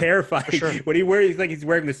is terrifying. Sure. When he wears, he's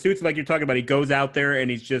wearing the suits like you're talking about. He goes out there and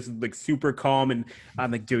he's just like super calm. And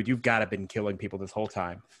I'm like, dude, you've got to been killing people this whole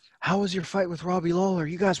time. How was your fight with Robbie Lawler?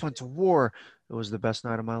 You guys went to war. It was the best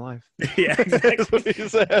night of my life. Yeah, exactly. That's what he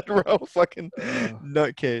said, bro. Fucking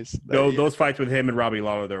nutcase. Those fights with him and Robbie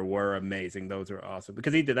Lawler were amazing. Those were awesome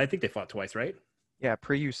because he did. I think they fought twice, right? Yeah,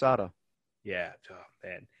 pre-USADA. Yeah. Oh,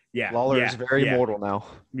 man. Yeah. Lawler is very mortal now.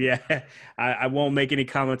 Yeah. I won't make any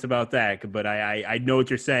comments about that, but I know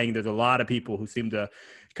what you're saying. There's a lot of people who seem to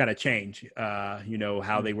kind of change,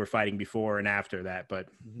 how they were fighting before and after that. But,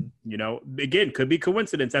 again, could be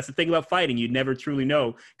coincidence. That's the thing about fighting. You never truly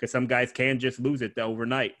know because some guys can just lose it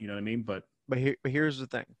overnight. You know what I mean? But here's the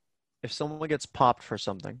thing. If someone gets popped for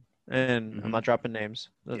something, and I'm not dropping names,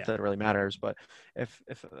 that really matters. But if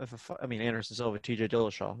Anderson Silva, TJ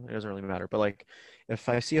Dillashaw, it doesn't really matter. But like, if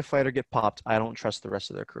I see a fighter get popped, I don't trust the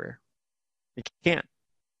rest of their career. You can't.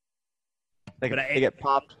 They get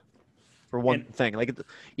popped for one thing. Like,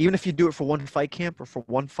 even if you do it for one fight camp or for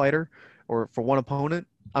one fighter or for one opponent,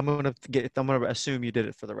 I'm gonna assume you did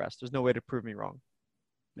it for the rest. There's no way to prove me wrong.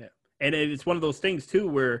 Yeah, and it's one of those things too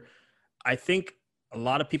where I think a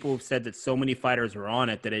lot of people have said that so many fighters are on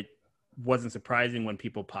it that it wasn't surprising when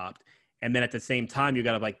people popped. And then at the same time, you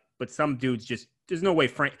got to but some dudes just, there's no way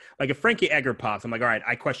if Frankie Edgar pops, I'm like, all right,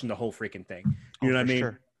 I question the whole freaking thing. You know what I mean?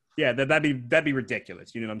 Sure. Yeah, that'd be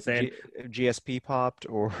ridiculous. You know what I'm saying? If GSP popped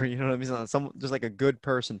or, you know what I mean? Some just like a good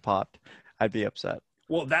person popped, I'd be upset.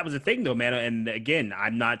 Well, that was the thing, though, man. And again,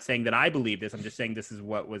 I'm not saying that I believe this. I'm just saying this is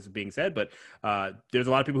what was being said. But there's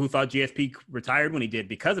a lot of people who thought GSP retired when he did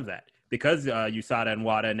because of that, because USADA and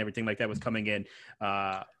WADA and everything like that was coming in.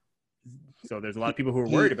 So there's a lot of people who are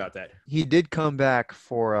worried about that. He did come back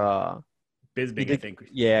for Bisping, I think.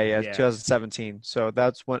 Yeah, 2017. So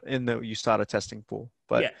that's what in the USADA testing pool.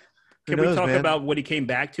 But yeah. Can we talk about what he came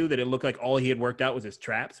back to? That it looked like all he had worked out was his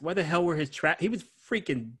traps. Why the hell were his traps? He was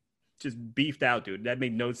freaking just beefed out, dude. That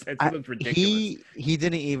made no sense. It looked ridiculous. He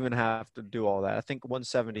didn't even have to do all that. I think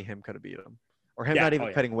 170 him could have beat him, or him not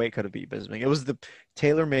even cutting weight could have beat Bisping. It was the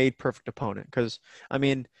tailor-made perfect opponent. Because I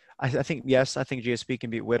think GSP can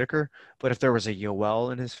beat Whitaker, but if there was a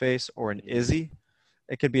Yoel in his face or an Izzy,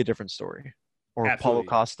 it could be a different story. Or Paulo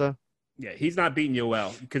Costa. Yeah, he's not beating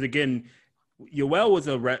Yoel because again, Yoel was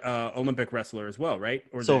a Olympic wrestler as well, right?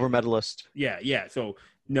 Or silver medalist. Yeah. So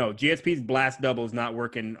no, GSP's blast double is not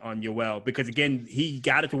working on Yoel because again, he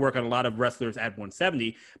got it to work on a lot of wrestlers at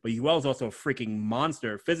 170, but Yoel's also a freaking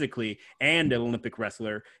monster physically and an Olympic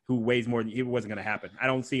wrestler who weighs more than it wasn't going to happen. I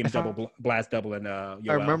don't see him blast double in Yoel.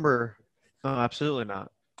 I remember, no, absolutely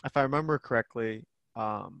not. If I remember correctly,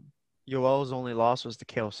 Yoel's only loss was to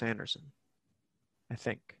Cael Sanderson, I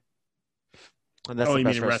think. And that's the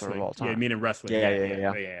best wrestler of all time. Yeah, you mean in wrestling.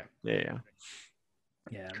 Yeah.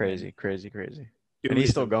 Crazy. Dude, and he's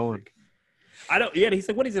still going. He's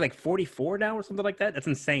like, what is he, like 44 now or something like that? That's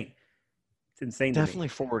insane. It's insane. Definitely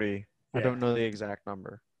 40. Yeah. I don't know the exact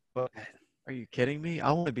number. But are you kidding me?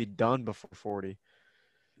 I want to be done before 40.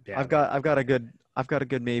 Yeah, I've got a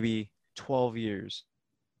good maybe 12 years.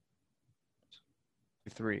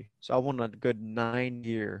 3. So I want a good 9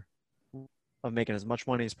 year of making as much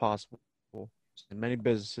money as possible in many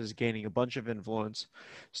businesses, gaining a bunch of influence,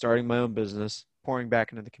 starting my own business, pouring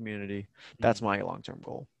back into the community. That's my long-term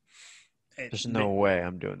goal. There's no way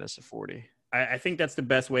I'm doing this at 40. I think that's the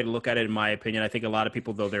best way to look at it, in my opinion. I think a lot of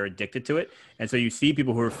people, though, they're addicted to it. And so you see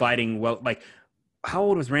people who are fighting, well, like, how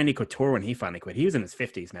old was Randy Couture when he finally quit? He was in his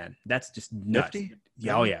 50s, man. That's just nuts. 50?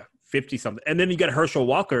 Yeah, oh, yeah. 50-something. And then you got Herschel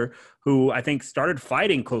Walker, who I think started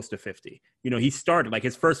fighting close to 50. You know, he started, like,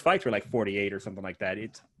 his first fights were like 48 or something like that.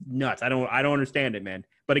 It's nuts. I don't understand it, man.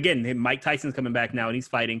 But again, Mike Tyson's coming back now, and he's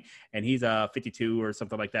fighting, and he's 52 or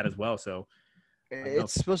something like that as well. So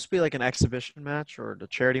It's supposed to be like an exhibition match or the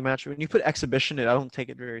charity match. When you put exhibition, I don't take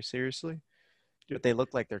it very seriously. But they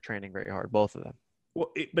look like they're training very hard, both of them.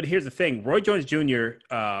 Well, but here's the thing: Roy Jones Jr.,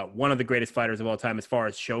 one of the greatest fighters of all time, as far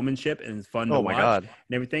as showmanship and fun to watch and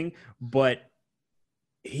everything. But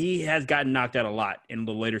he has gotten knocked out a lot in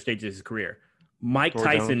the later stages of his career. Mike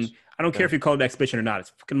Tyson, I don't care if you call it exhibition or not. It's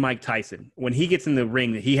fucking Mike Tyson. When he gets in the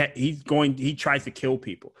ring, he tries to kill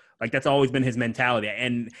people. Like that's always been his mentality.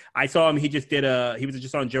 And I saw him. He was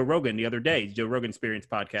just on Joe Rogan the other day, Joe Rogan Experience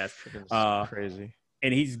podcast. Crazy.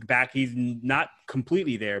 And he's back. He's not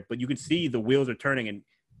completely there, but you can see the wheels are turning. And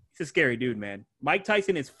he's a scary dude, man. Mike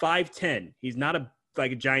Tyson is 5'10". He's not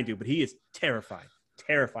like a giant dude, but he is terrifying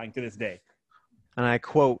to this day. And I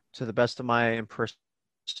quote, to the best of my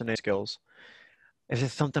impersonating skills, "Is there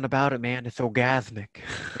something about it, man? It's orgasmic."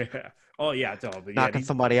 Oh, yeah, it's all. But knocking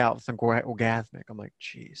somebody out with orgasmic. I'm like,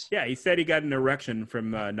 jeez. Yeah, he said he got an erection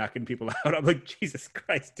from knocking people out. I'm like, Jesus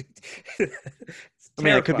Christ, dude. I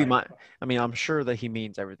mean, it could be I'm sure that he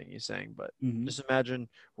means everything he's saying, but just imagine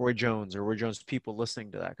Roy Jones or Roy Jones people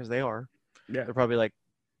listening to that, because they are. Yeah. They're probably like,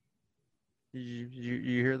 you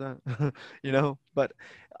hear that? But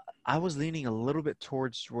I was leaning a little bit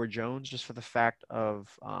towards Roy Jones just for the fact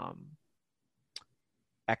of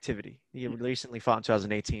activity. He recently fought in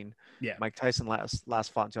 2018. Yeah. Mike Tyson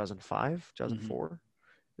last fought in 2005, 2004.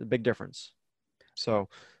 A big difference. So,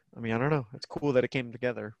 I mean, I don't know. It's cool that it came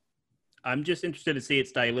together. I'm just interested to see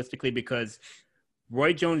it stylistically because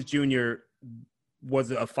Roy Jones Jr.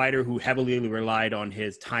 was a fighter who heavily relied on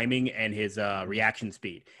his timing and his reaction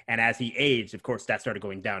speed. And as he aged, of course, that started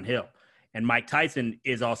going downhill. And Mike Tyson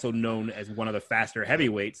is also known as one of the faster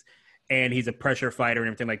heavyweights, and he's a pressure fighter and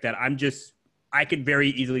everything like that. I could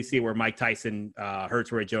very easily see where Mike Tyson hurts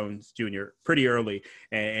Roy Jones Jr. pretty early,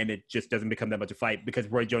 and it just doesn't become that much a fight because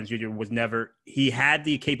Roy Jones Jr. he had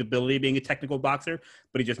the capability of being a technical boxer,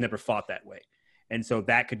 but he just never fought that way. And so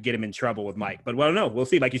that could get him in trouble with Mike. But well, no, we'll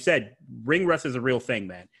see. Like you said, ring rust is a real thing,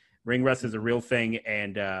 man. Ring rust is a real thing,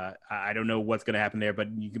 and I don't know what's going to happen there, but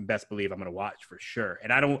you can best believe I'm going to watch for sure.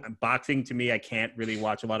 And boxing, to me, I can't really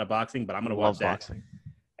watch a lot of boxing, but I'm going to watch that. Boxing.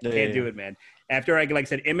 I can't do it, man. After like I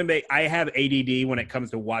said, MMA, I have ADD when it comes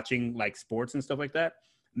to watching like sports and stuff like that.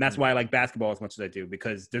 And that's why I like basketball as much as I do,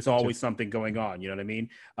 because there's always something going on. You know what I mean?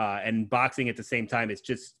 And boxing at the same time, it's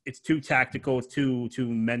too tactical. It's too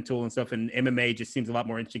mental and stuff. And MMA just seems a lot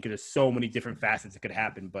more interesting because there's so many different facets that could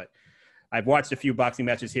happen. But I've watched a few boxing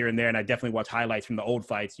matches here and there, and I definitely watch highlights from the old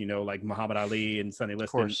fights, like Muhammad Ali and Sonny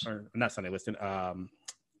Liston, or not Sonny Liston,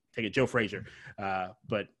 Joe Frazier.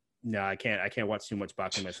 But no, I can't watch too much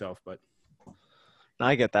boxing myself, but.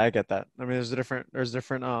 I get that. I mean, there's different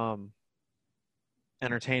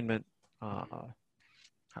entertainment. I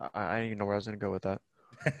didn't even know where I was going to go with that.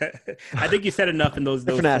 I think you said enough in those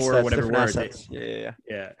four assets, or whatever words. Yeah.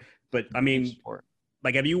 But I mean,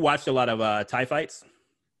 like, have you watched a lot of Thai fights?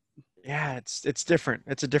 Yeah, it's different.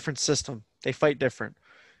 It's a different system. They fight different.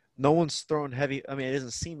 No one's throwing heavy. I mean, it doesn't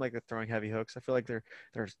seem like they're throwing heavy hooks. I feel like they're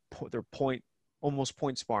almost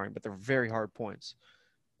point sparring, but they're very hard points,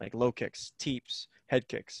 like low kicks, teeps, head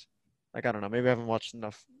kicks. Like, I don't know. Maybe I haven't watched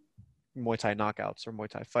enough Muay Thai knockouts or Muay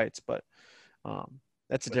Thai fights, but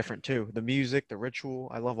that's different too. The music, the ritual,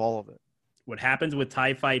 I love all of it. What happens with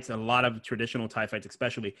Thai fights, a lot of traditional Thai fights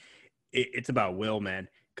especially, it's about will, man.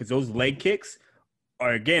 Because those leg kicks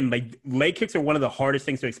are, again, like, leg kicks are one of the hardest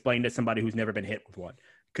things to explain to somebody who's never been hit with one.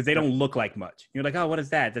 Because they don't look like much. You're like, oh, what is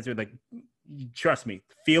that? That's like, trust me,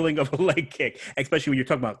 feeling of a leg kick, especially when you're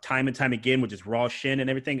talking about time and time again with just raw shin and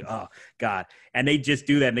everything. Oh, God. And they just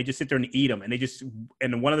do that, and they just sit there and eat them.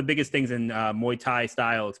 And one of the biggest things in Muay Thai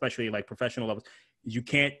style, especially like professional levels, is you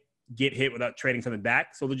can't get hit without trading something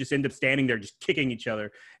back. So they'll just end up standing there just kicking each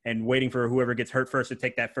other and waiting for whoever gets hurt first to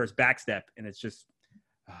take that first back step. And it's just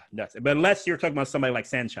nuts. But unless you're talking about somebody like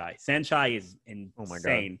Saenchai. Saenchai is insane. Oh, my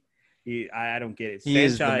God. I don't get it. He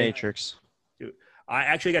is the Matrix. Dude, I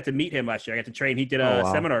actually got to meet him last year. I got to train. He did a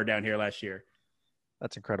seminar down here last year.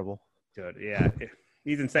 That's incredible. Dude, yeah.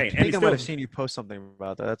 He's insane. I think I might have seen you post something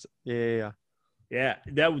about that. That's yeah. Yeah,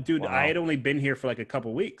 that dude. Wow. I had only been here for like a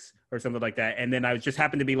couple weeks or something like that, and then I just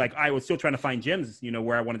happened to be like, I was still trying to find gyms,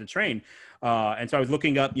 where I wanted to train, and so I was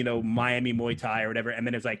looking up, Miami Muay Thai or whatever, and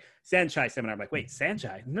then it was like Saenchai seminar. I'm like, wait,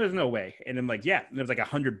 Saenchai? There's no way. And I'm like, yeah, and it was like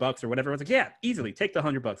 $100 or whatever. I was like, yeah, easily take the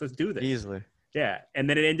 $100. Let's do this easily. Yeah, and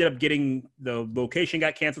then it ended up the location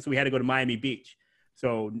got canceled, so we had to go to Miami Beach.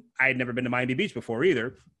 So I had never been to Miami Beach before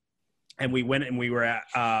either. and we went and we were at,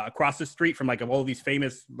 across the street from like all these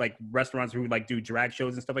famous like restaurants who like do drag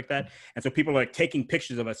shows and stuff like that. And so people are like taking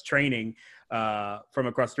pictures of us training from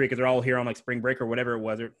across the street because they're all here on like spring break or whatever it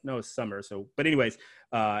was. Or no, it's summer. So, but anyways,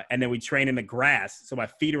 and then we train in the grass. So my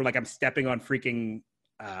feet are like I'm stepping on freaking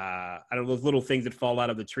I don't know, those little things that fall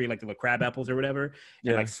out of the tree, like the little crab apples or whatever,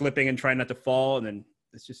 and like slipping and trying not to fall. And then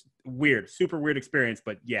it's just weird, super weird experience.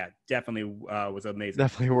 But yeah, definitely was amazing.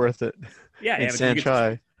 Definitely worth it. Yeah, in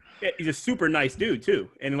Saenchai. He's a super nice dude too,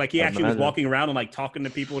 and like he actually was walking around and like talking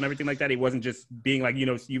to people and everything like that. He wasn't just being like, you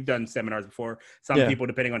know, you've done seminars before. Some people,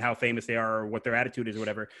 depending on how famous they are or what their attitude is or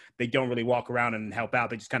whatever, they don't really walk around and help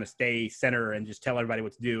out. They just kind of stay center and just tell everybody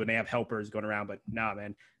what to do, and they have helpers going around. But nah,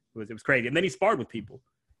 man, it was crazy. And then he sparred with people.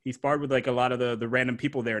 He sparred with like a lot of the random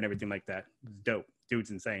people there and everything like that. It was dope.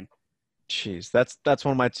 Dude's insane. Jeez, that's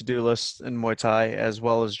one of my to-do lists in Muay Thai, as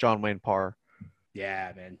well as John Wayne Parr.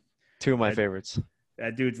 Yeah, man. Two of my favorites.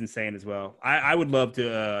 That dude's insane as well. I would love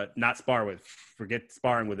to not forget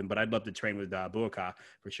sparring with him, but I'd love to train with Buakaw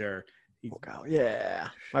for sure. Yeah,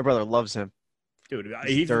 my brother loves him. Dude,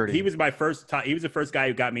 he was my first. He was the first guy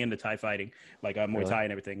who got me into Thai fighting, like Muay Thai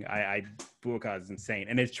and everything. Buakaw is insane,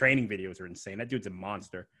 and his training videos are insane. That dude's a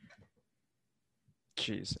monster.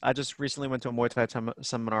 Jeez, I just recently went to a Muay Thai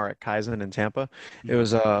seminar at Kaizen in Tampa. It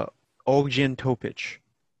was Ognjen Topic.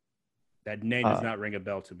 That name does not ring a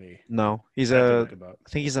bell to me. No, I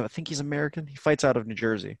think he's American. He fights out of New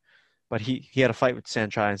Jersey, but he had a fight with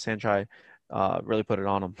Saenchai, and Saenchai really put it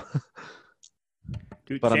on him.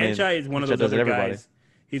 Dude, but Saenchai is one of those other guys.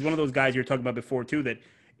 He's one of those guys you were talking about before too. That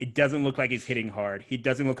it doesn't look like he's hitting hard. He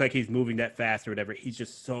doesn't look like he's moving that fast or whatever. He's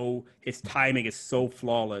just his timing is so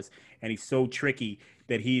flawless, and he's so tricky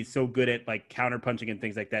that he's so good at like counter punching and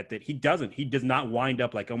things like that he does not wind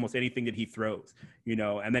up like almost anything that he throws, you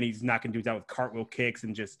know. And then he's knocking dudes out with cartwheel kicks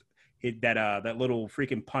and just hit that little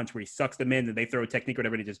freaking punch where he sucks them in and they throw a technique or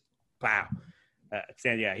whatever and he just pow.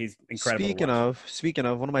 Yeah, he's incredible. Speaking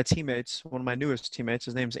of one of my teammates, one of my newest teammates,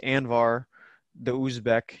 his name's Anvar the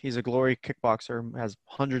Uzbek. He's a glory kickboxer, has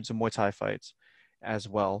hundreds of Muay Thai fights as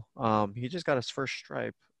well. He just got his first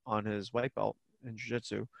stripe on his white belt in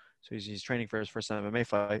jiu-jitsu. So he's training for his first MMA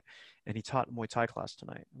fight, and he taught Muay Thai class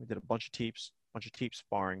tonight. We did a bunch of teeps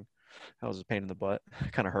sparring. That was a pain in the butt.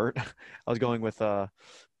 Kind of hurt. I was going with a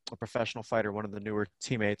professional fighter, one of the newer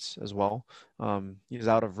teammates as well. He's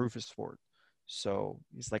out of Rufus Fort. So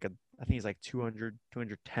he's like I think he's like 200,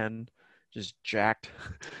 210, just jacked.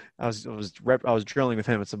 I was drilling with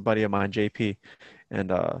him. It's a buddy of mine, JP, and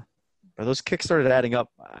but those kicks started adding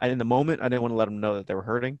up. In the moment, I didn't want to let him know that they were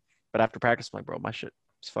hurting, but after practice, I'm like, bro, my shit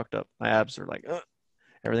was fucked up. My abs are like,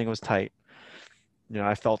 everything was tight. You know,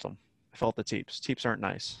 I felt them. I felt the teeps. Teeps aren't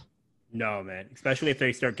nice. No, man. Especially if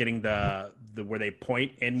they start getting the where they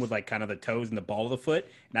point in with like kind of the toes and the ball of the foot,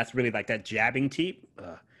 and that's really like that jabbing teep.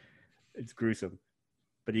 It's gruesome.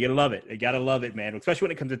 But you gotta love it. You gotta love it, man. Especially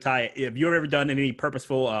when it comes to Thai. Have you ever done any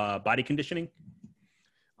purposeful body conditioning?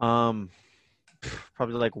 Probably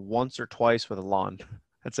like once or twice with Alon.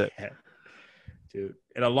 That's it. Yeah. Dude.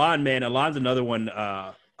 And Alon, man, Alon's another one.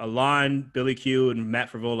 Alon, Billy Q, and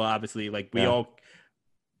Matt Frivola, obviously. Like we all,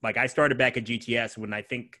 like I started back at GTS when I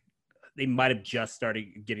think they might have just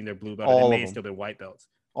started getting their blue belt. All and they of may them. still their white belts.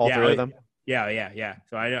 All three of them? Yeah.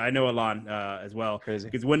 So I know Alon as well. Crazy.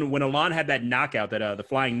 Because when Alon had that knockout, that the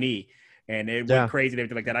flying knee, and it went crazy and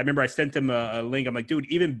everything like that. I remember I sent him a link. I'm like, dude,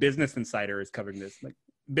 even Business Insider is covering this. Like,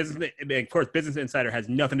 of course, Business Insider has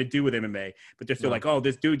nothing to do with MMA, but they're still like, oh,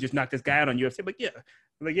 this dude just knocked this guy out on UFC.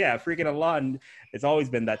 But yeah, freaking Alon has always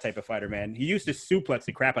been that type of fighter, man. He used to suplex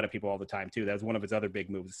the crap out of people all the time too. That was one of his other big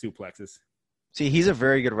moves, suplexes. See, he's a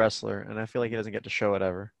very good wrestler, and I feel like he doesn't get to show it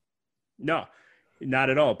ever. No, not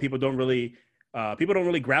at all. People don't really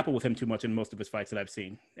grapple with him too much in most of his fights that I've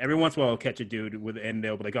seen. Every once in a while, I'll catch a dude and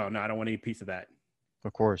they'll be like, oh, no, I don't want any piece of that.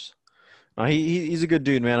 Of course. He's a good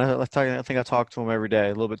dude, man. I think I talk to him every day,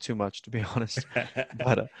 a little bit too much, to be honest.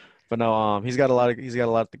 but no, he's got a lot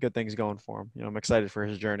of good things going for him. You know, I'm excited for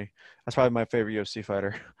his journey. That's probably my favorite UFC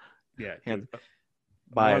fighter. Yeah.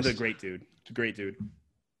 Biased. He's a great dude.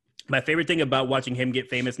 My favorite thing about watching him get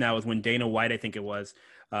famous now is when Dana White, I think it was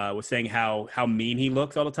saying how mean he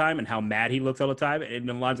looks all the time and how mad he looks all the time. And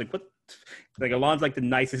Alon's like, what? Like, Alon's like the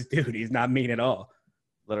nicest dude. He's not mean at all.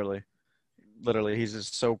 Literally, he's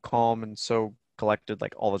just so calm and so collected,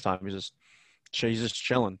 like all the time. He's just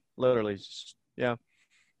chilling. Literally, I'm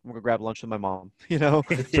gonna grab lunch with my mom. You know,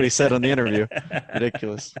 that's what he said on the interview.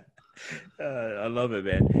 Ridiculous. I love it,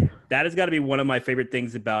 man. That has got to be one of my favorite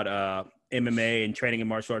things about MMA and training in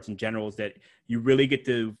martial arts in general is that you really get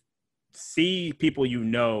to see people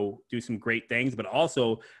do some great things, but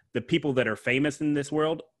also the people that are famous in this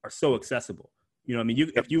world are so accessible. You know what I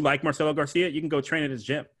mean? If you like Marcelo Garcia, you can go train at his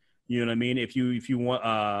gym. You know what I mean? If you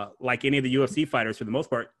want, like any of the UFC fighters, for the most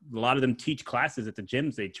part, a lot of them teach classes at the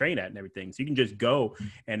gyms they train at and everything. So you can just go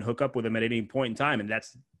and hook up with them at any point in time. And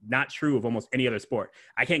that's not true of almost any other sport.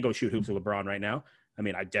 I can't go shoot hoops with LeBron right now. I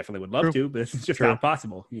mean, I definitely would love to, but it's just not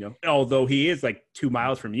possible, you know, although he is like 2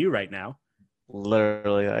 miles from you right now.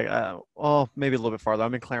 Literally, maybe a little bit farther.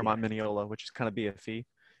 I'm in Claremont, Mineola, which is kind of BFE.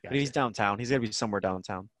 But he's downtown. He's got to be somewhere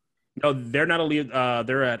downtown. No, they're not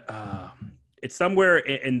they're at it's somewhere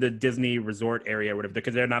in the Disney resort area or whatever,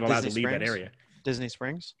 because they're not allowed to leave that area. Disney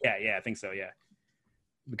Springs? Yeah, I think so, yeah.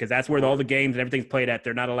 Because that's where all the games and everything's played at.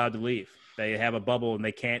 They're not allowed to leave. They have a bubble and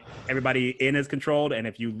they can't – everybody in is controlled, and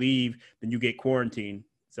if you leave, then you get quarantined.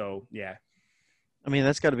 So, yeah. I mean,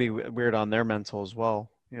 that's got to be weird on their mental as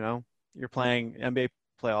well, you know? You're playing NBA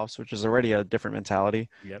playoffs, which is already a different mentality,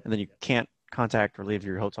 and then you can't contact or leave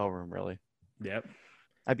your hotel room, really. Yep.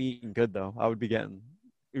 I'd be eating good, though. I would be getting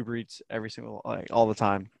Uber Eats all the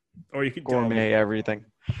time. Or you could gourmet everything.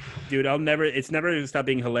 Dude, it's never going to stop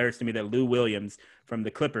being hilarious to me that Lou Williams from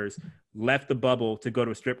the Clippers left the bubble to go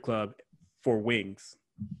to a strip club for wings.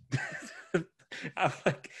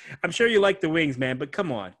 I'm sure you like the wings, man, but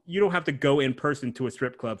come on. You don't have to go in person to a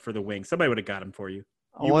strip club for the wings. Somebody would have got them for you.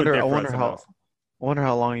 I wonder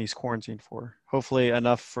how long he's quarantined for. Hopefully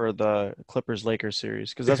enough for the Clippers-Lakers series,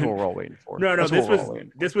 because that's what we're all waiting for. No, this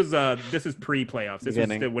is pre-playoffs. This was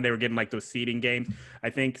when they were getting like those seeding games, I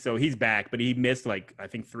think. So he's back, but he missed like I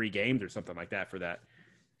think 3 games or something like that for that,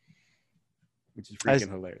 which is freaking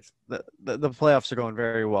hilarious. The playoffs are going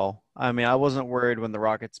very well. I mean, I wasn't worried when the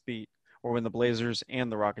Rockets when the Blazers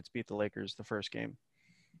and the Rockets beat the Lakers the first game,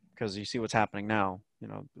 because you see what's happening now. You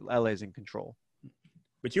know, LA's in control.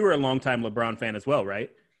 But you were a longtime LeBron fan as well,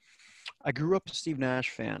 right? I grew up a Steve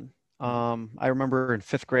Nash fan. I remember in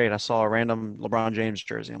 5th grade, I saw a random LeBron James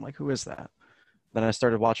jersey. I'm like, who is that? Then I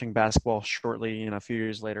started watching basketball shortly, a few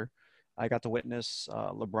years later. I got to witness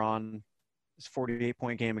LeBron's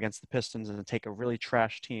 48-point game against the Pistons and take a really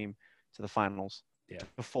trash team to the finals. Yeah.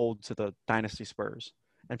 To fold to the dynasty Spurs.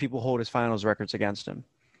 And people hold his finals records against him.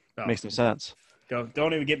 Makes no sense.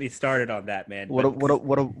 Don't even get me started on that, man.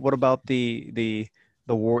 What about the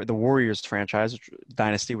Warriors franchise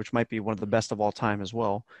dynasty, which might be one of the best of all time as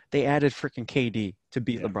well? They added freaking KD to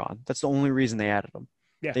beat LeBron. That's the only reason they added him.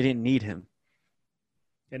 Yeah. They didn't need him.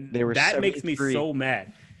 And that makes me so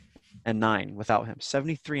mad. And 9 without him.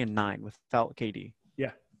 73-9 without KD.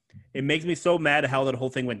 Yeah. It makes me so mad how that whole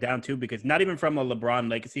thing went down too, because not even from a LeBron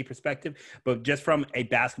legacy perspective, but just from a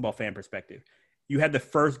basketball fan perspective. You had the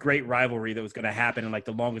first great rivalry that was going to happen in like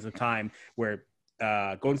the longest of time, where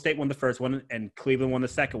Golden State won the first one and Cleveland won the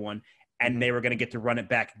second one, and they were going to get to run it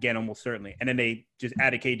back again almost certainly. And then they just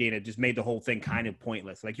added KD, and it just made the whole thing kind of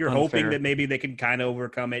pointless. Like, you're hoping that maybe they could kind of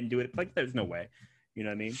overcome it and do it. Like, there's no way. You know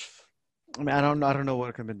what I mean? I mean, I don't know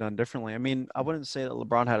what could have been done differently. I mean, I wouldn't say that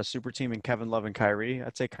LeBron had a super team in Kevin Love and Kyrie.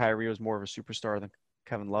 I'd say Kyrie was more of a superstar than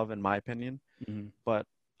Kevin Love, in my opinion. Mm-hmm. But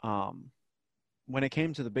when it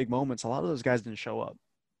came to the big moments, a lot of those guys didn't show up.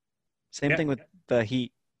 Same thing with the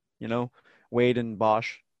Heat, Wade and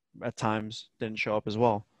Bosch at times didn't show up as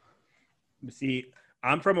well. See,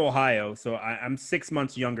 I'm from Ohio, so I'm 6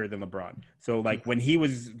 months younger than LeBron. So, like, when he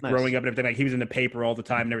was growing up and everything, like, he was in the paper all the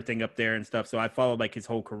time and everything up there and stuff. So I followed, like, his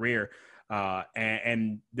whole career.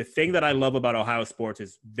 And the thing that I love about Ohio sports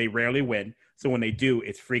is they rarely win. So when they do,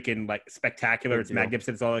 it's freaking, like, spectacular. It's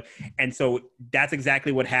magnificent. It's all. And so that's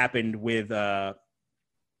exactly what happened with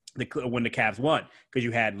when the Cavs won, because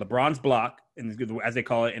you had LeBron's block, and as they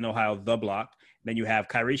call it in Ohio, the block. Then you have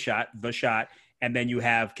Kyrie's shot, the shot. And then you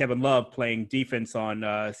have Kevin Love playing defense on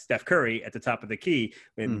Steph Curry at the top of the key,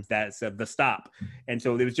 and that's the stop. And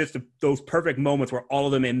so there was just those perfect moments where all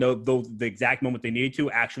of them in the exact moment they needed to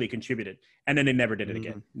actually contributed. And then they never did it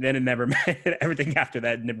again. Then it never everything after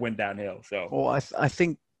that went downhill. So, well, I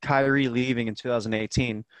think Kyrie leaving in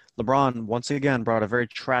 2018, LeBron once again brought a very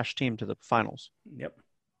trash team to the finals. Yep.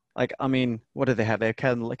 Like, I mean, what did they have? They had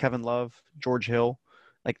Kevin Love, George Hill.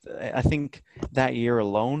 Like, I think that year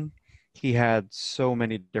alone, he had so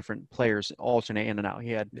many different players alternate in and out.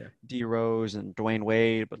 He had D Rose and Dwayne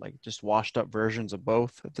Wade, but like just washed up versions of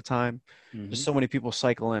both at the time. Mm-hmm. Just so many people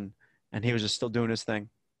cycle in, and he was just still doing his thing.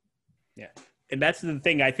 Yeah. And that's the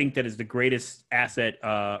thing I think that is the greatest asset,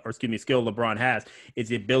 skill LeBron has, is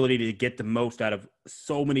the ability to get the most out of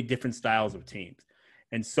so many different styles of teams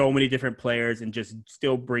and so many different players, and just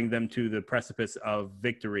still bring them to the precipice of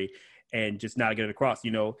victory. And just not get it across,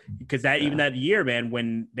 because even that year, man,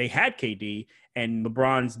 when they had KD and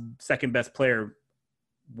LeBron's second best player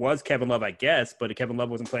was Kevin Love, I guess, but Kevin Love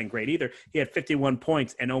wasn't playing great either. He had 51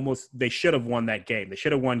 points, and they should have won that game. They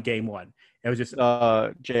should have won game one. It was just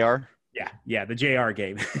JR. Yeah, the JR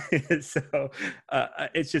game. So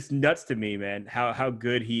it's just nuts to me, man, how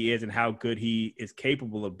good he is and how good he is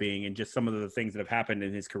capable of being, and just some of the things that have happened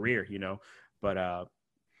in his career, But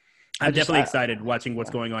I'm definitely excited watching what's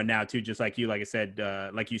going on now too. Just like you, like you said,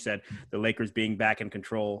 the Lakers being back in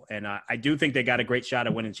control, and I do think they got a great shot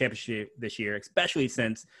at winning the championship this year, especially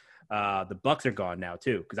since the Bucks are gone now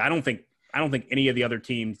too. Because I don't think any of the other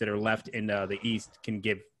teams that are left in the East can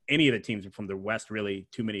give any of the teams from the West really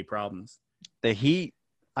too many problems. The Heat,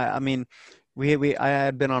 I mean, I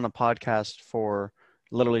had been on a podcast for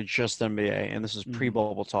literally just NBA, and this is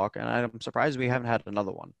pre-bubble talk, and I'm surprised we haven't had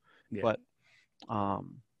another one. Yeah. But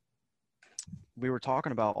we were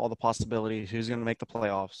talking about all the possibilities, who's going to make the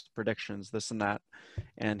playoffs, predictions, this and that,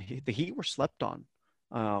 and the Heat were slept on.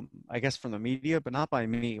 I guess from the media, but not by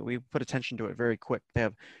me. We put attention to it very quick. They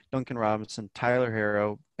have Duncan Robinson, Tyler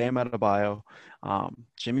Hero, Bam Adebayo,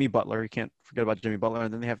 Jimmy Butler. You can't forget about Jimmy Butler.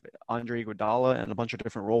 And then they have Andre Iguodala and a bunch of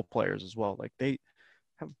different role players as well. Like, they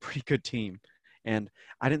have a pretty good team. And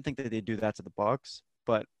I didn't think that they'd do that to the Bucks,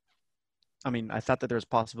 but I mean, I thought that there was a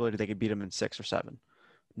possibility they could beat them in 6 or 7,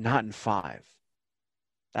 not in 5.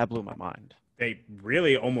 That blew my mind. They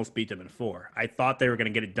really almost beat them in 4. I thought they were going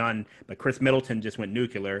to get it done, but Chris Middleton just went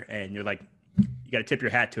nuclear, and you're like, you got to tip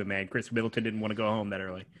your hat to him, man. Chris Middleton didn't want to go home that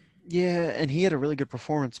early. Yeah, and he had a really good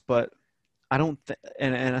performance, but I don't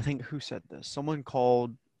and I think who said this? Someone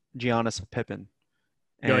called Giannis a Pippin.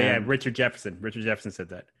 Oh, yeah, Richard Jefferson. Richard Jefferson said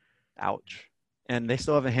that. Ouch. And they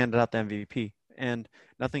still haven't handed out the MVP. And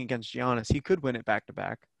nothing against Giannis. He could win it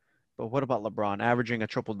back-to-back. But what about LeBron, averaging a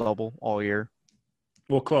triple-double all year?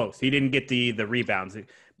 Well, close. He didn't get the rebounds,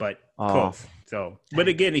 but close. So, but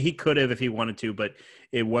again, he could have if he wanted to, but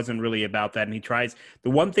it wasn't really about that. And he tries. The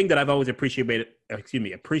one thing that I've always appreciated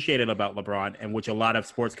about LeBron, and which a lot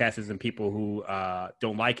of sportscasters and people who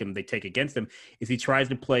don't like him, they take against him, is he tries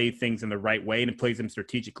to play things in the right way, and he plays them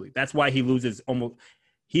strategically. That's why he loses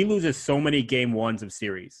so many game ones of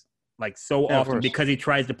series. Like so often, because he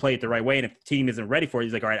tries to play it the right way. And if the team isn't ready for it,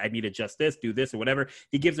 he's like, all right, I need to adjust this, do this or whatever.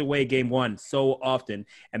 He gives away game one so often.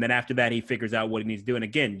 And then after that, he figures out what he needs to do. And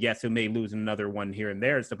again, yes, he may lose another one here and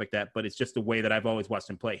there and stuff like that, but it's just the way that I've always watched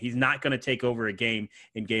him play. He's not going to take over a game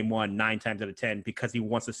in game one 9 times out of 10 because he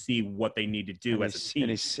wants to see what they need to do as a team.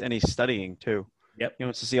 And he's studying too. Yep. He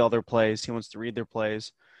wants to see all their plays. He wants to read their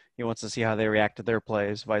plays. He wants to see how they react to their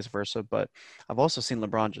plays, vice versa. But I've also seen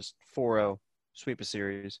LeBron just 4-0 sweep a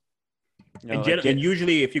series. And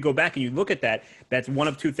usually if you go back and you look at that, that's one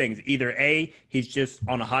of two things. Either A, he's just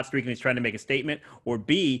on a hot streak and he's trying to make a statement, or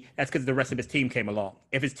B, that's because the rest of his team came along.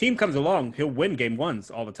 If his team comes along, he'll win game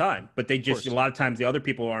ones all the time. But they just, a lot of times the other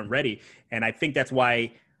people aren't ready. And I think that's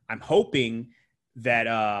why I'm hoping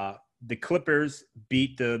that the Clippers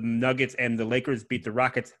beat the Nuggets and the Lakers beat the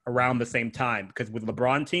Rockets around the same time. Because with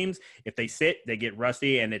LeBron teams, if they sit, they get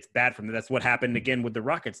rusty and it's bad for them. That's what happened again with the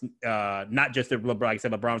Rockets. Not just that LeBron, like I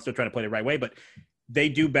said, LeBron's still trying to play the right way, but they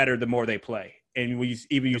do better the more they play. And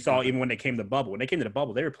you saw even when they came to the bubble. When they came to the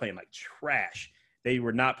bubble, they were playing like trash. They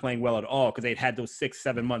were not playing well at all because they'd had those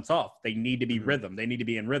 6-7 months off. They need to be rhythm. They need to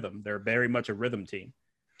be in rhythm. They're very much a rhythm team.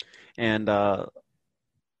 And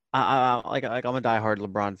I'm a diehard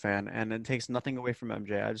LeBron fan, and it takes nothing away from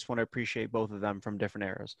MJ. I just want to appreciate both of them from different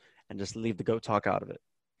eras and just leave the GOAT talk out of it.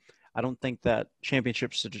 I don't think that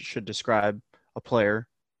championships should describe a player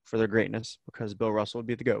for their greatness because Bill Russell would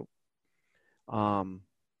be the GOAT.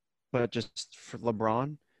 But just for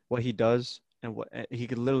LeBron, what he does and what he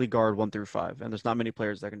could literally guard 1 through 5, and there's not many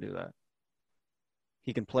players that can do that.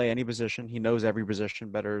 He can play any position. He knows every position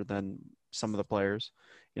better than some of the players.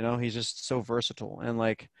 He's just so versatile.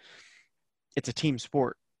 And, it's a team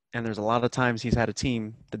sport. And there's a lot of times he's had a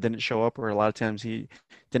team that didn't show up, or a lot of times he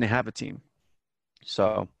didn't have a team.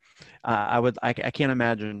 So I can't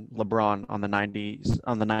imagine LeBron on the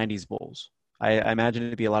 90s Bulls. I imagine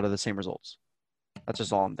it'd be a lot of the same results. That's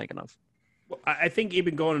just all I'm thinking of. Well, I think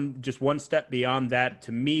even going just one step beyond that,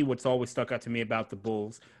 to me, what's always stuck out to me about the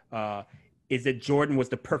Bulls is that Jordan was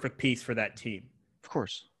the perfect piece for that team. Of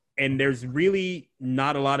course. And there's really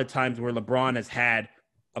not a lot of times where LeBron has had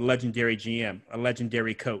a legendary GM, a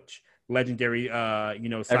legendary coach, legendary,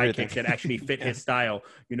 sidekicks that actually fit his style.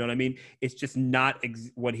 You know what I mean? It's just not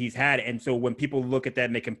what he's had. And so when people look at that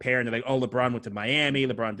and they compare and they're like, oh, LeBron went to Miami,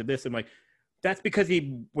 LeBron did this. I'm like, that's because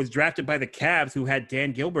he was drafted by the Cavs, who had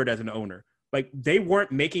Dan Gilbert as an owner. Like, they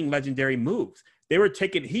weren't making legendary moves. He was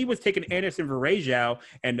taking Anderson Varejao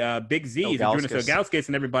and Big Z, and Ilgauskas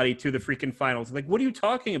and everybody to the freaking finals. Like, what are you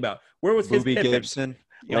talking about? Where was his Boobie Pippen? Gibson,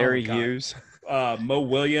 Larry Hughes. Mo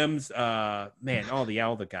Williams, man, all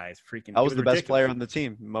the guys, freaking, I it was was the best player ridiculous. on the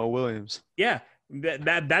team, Mo Williams. Yeah,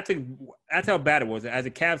 that's how bad it was. As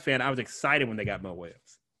a Cavs fan, I was excited when they got Mo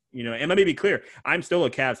Williams. And let me be clear, I'm still a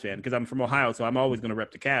Cavs fan because I'm from Ohio, so I'm always going to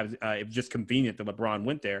rep the Cavs. It was just convenient that LeBron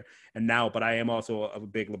went there, but I am also a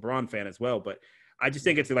big LeBron fan as well. But I just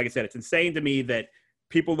think it's, like I said, it's insane to me that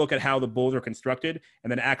people look at how the Bulls are constructed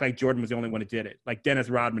and then act like Jordan was the only one who did it. Like Dennis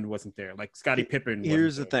Rodman wasn't there. Like Scottie Pippen wasn't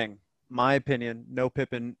Here's the there. thing. My opinion, no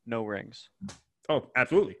Pippen, no rings. Oh,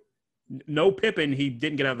 absolutely. No Pippen, he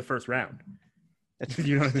didn't get out of the first round. It's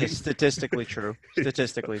You know what I mean? statistically true.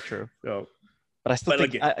 Statistically true. So, But I still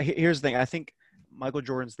But, think like, here's the thing. I think Michael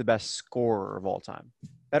Jordan's the best scorer of all time,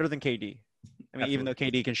 better than KD. I mean, even though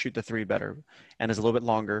KD can shoot the three better and is a little bit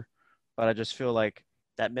longer, but I just feel like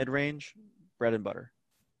that mid range, bread and butter.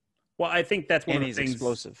 well, I think that's one And of the he's things.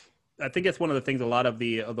 explosive. I think that's one of the things a lot of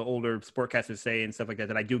the older sportcasters say and stuff like that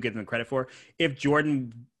that I do give them credit for. If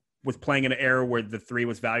Jordan was playing in an era where the three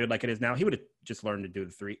was valued like it is now, he would have just learned to do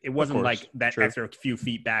the three. It wasn't course. like that True. extra few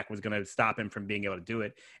feet back was going to stop him from being able to do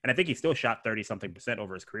it. And I think he still shot 30-something%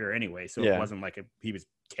 over his career anyway. So Yeah. it wasn't like he was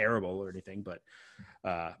terrible or anything. But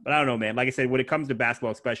I don't know, man. Like I said, when it comes to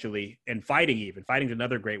basketball, especially, and fighting's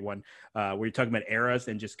another great one, where you're talking about eras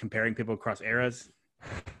and just comparing people across eras.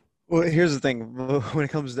 Well, here's the thing. When it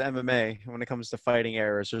comes to MMA, when it comes to fighting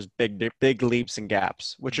eras, there's big leaps and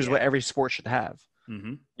gaps, which is what every sport should have.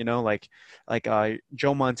 Mm-hmm. You know, like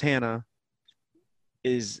Joe Montana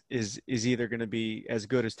is either going to be as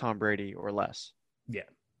good as Tom Brady or less. Yeah.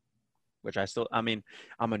 Which I'm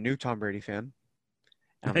a new Tom Brady fan.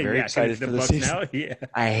 I'm very Yeah, 'cause excited it's the for the Bucks season. now. Yeah.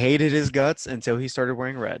 I hated his guts until he started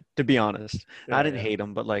wearing red, to be honest. I didn't Yeah. hate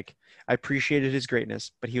him, but like I appreciated his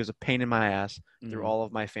greatness, but he was a pain in my ass through Mhm. all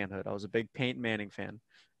of my fanhood. I was a big Peyton Manning fan,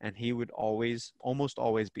 and he would almost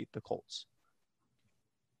always beat the Colts.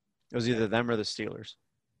 It was either them or the Steelers.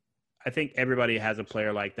 I think everybody has a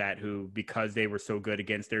player like that who, because they were so good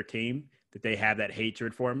against their team, that they have that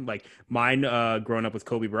hatred for him. Like mine, growing up was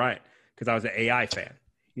Kobe Bryant because I was an AI fan.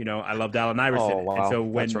 I loved Allen Iverson. Oh, wow. And so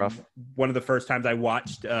when That's rough. one of the first times I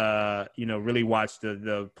watched, really watched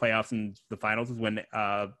the playoffs and the finals was when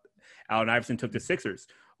Allen Iverson took the Sixers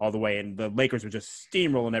all the way, and the Lakers were just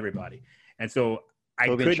steamrolling everybody. And so I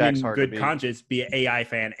Kobe and couldn't, Shaq's in hard to good beat. conscience, be an AI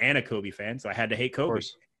fan and a Kobe fan. So I had to hate Of Kobe,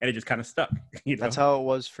 course. and it just kind of stuck. That's how it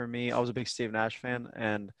was for me. I was a big Steve Nash fan,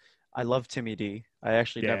 and I love Timmy D. I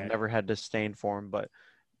actually Yeah. never had disdain for him, but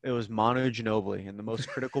it was Manu Ginobili in the most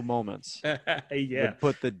critical moments Yeah. would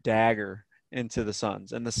put the dagger into the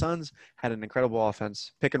Suns. And the Suns had an incredible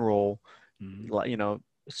offense, pick and roll, Mhm.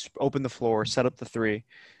 Open the floor, set up the three.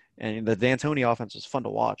 And the D'Antoni offense was fun to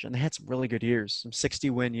watch. And they had some really good years, some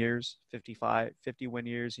 60-win years, 50-win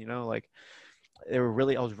years, I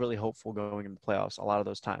was really hopeful going into the playoffs a lot of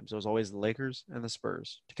those times. It was always the Lakers and the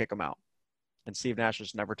Spurs to kick them out. And Steve Nash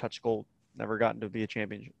just never touched gold, never gotten to be a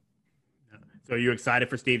championship. So are you excited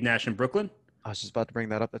for Steve Nash in Brooklyn? I was just about to bring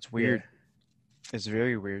that up. That's weird. Yeah. It's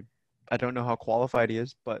very weird. I don't know how qualified he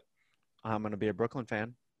is, but I'm going to be a Brooklyn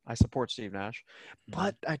fan. I support Steve Nash,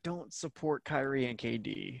 but I don't support Kyrie and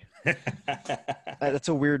KD. That's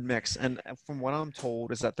a weird mix. And from what I'm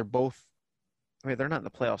told is that they're not in the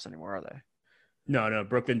playoffs anymore, are they? No,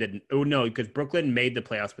 Brooklyn didn't. Oh no, because Brooklyn made the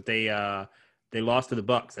playoffs, but they lost to the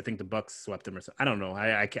Bucks. I think the Bucks swept them or something. I don't know.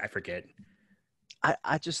 I forget.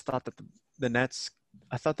 I just thought that the Nets.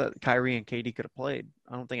 I thought that Kyrie and KD could have played.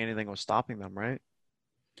 I don't think anything was stopping them, right?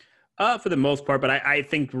 For the most part, but I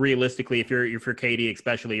think realistically, if you're KD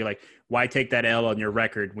especially, you're like, why take that L on your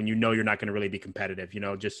record when you know you're not going to really be competitive?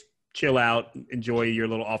 Just chill out, enjoy your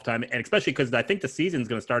little off time, and especially because I think the season's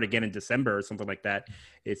going to start again in December or something like that.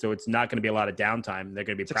 So it's not going to be a lot of downtime. They're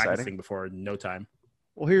going to be practicing exciting. before no time.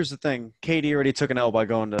 Well, here's the thing. KD already took an L by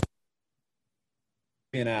going to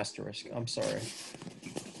An asterisk. I'm sorry.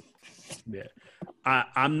 Yeah.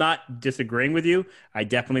 I'm not disagreeing with you. I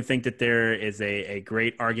definitely think that there is a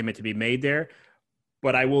great argument to be made there,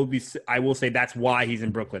 but I will say that's why he's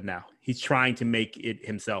in Brooklyn now. He's trying to make it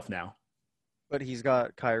himself now. But he's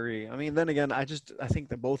got Kyrie. I mean, then again, I think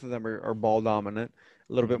that both of them are ball dominant.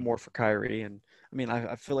 A little bit more for Kyrie, and I mean,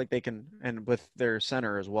 I feel like they can, and with their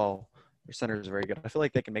center as well. Their center is very good. I feel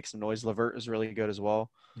like they can make some noise. LeVert is really good as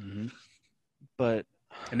well. Mm-hmm. But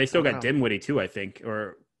and they still I got don't know. Dinwiddie too, I think,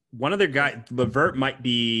 or one of their guys. LeVert might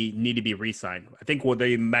need to be re-signed. I think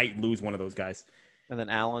they might lose one of those guys. And then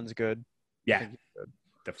Allen's good. Yeah, think he's good.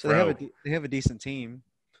 the So they have a decent team.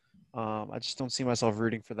 I just don't see myself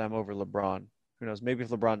rooting for them over LeBron. Who knows? Maybe if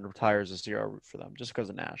LeBron retires this year, I'll root for them just because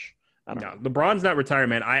of Nash. I don't know. LeBron's not retiring,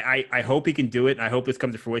 man. I hope he can do it, and I hope this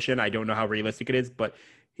comes to fruition. I don't know how realistic it is, but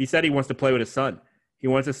he said he wants to play with his son. He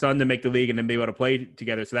wants his son to make the league and then be able to play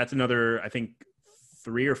together. So that's another, I think,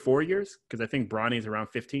 3 or 4 years, because I think Bronny's around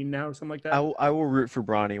 15 now or something like that. I will root for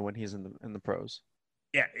Bronny when he's in the pros.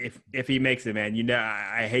 Yeah, if he makes it, man.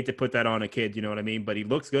 I hate to put that on a kid, you know what I mean? But he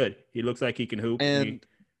looks good. He looks like he can hoop. And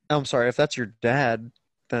I'm sorry, if that's your dad,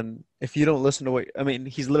 then if you don't listen to what I mean,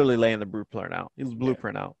 he's literally laying the blueprint out. He's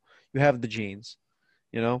blueprint out. You have the genes,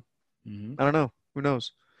 you know? Mm-hmm. I don't know. Who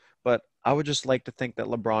knows? But I would just like to think that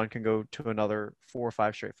LeBron can go to another 4 or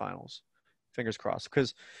 5 straight finals. Fingers crossed.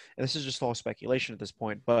 Because this is just all speculation at this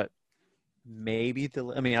point, but maybe I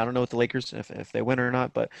don't know what the Lakers, if they win or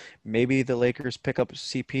not, but maybe the Lakers pick up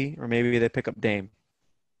CP or maybe they pick up Dame.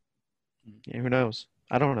 Yeah, who knows?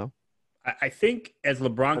 I don't know. I think as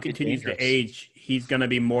LeBron That'd be continues to dangerous. age, he's going to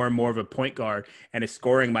be more and more of a point guard, and his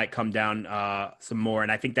scoring might come down some more.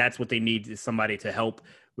 And I think that's what they need, is somebody to help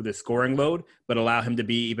with his scoring load, but allow him to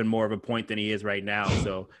be even more of a point than he is right now.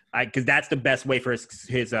 So, because that's the best way for his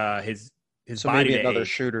So body maybe to another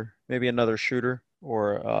age.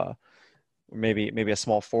 or maybe a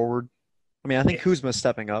small forward. I mean, I think Kuzma's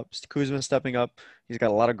stepping up. He's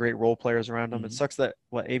got a lot of great role players around him. Mm-hmm. It sucks that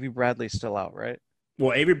Avery Bradley's still out, right?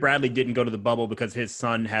 Well, Avery Bradley didn't go to the bubble because his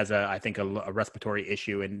son has I think a respiratory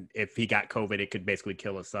issue, and if he got COVID, it could basically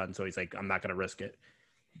kill his son. So he's like, I'm not going to risk it.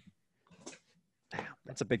 Damn,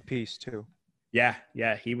 that's a big piece too. Yeah,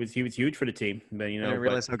 he was huge for the team, but I didn't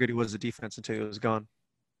realize how good he was at defense until he was gone.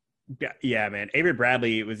 Yeah, man. Avery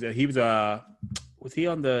Bradley was he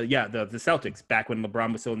on the Celtics back when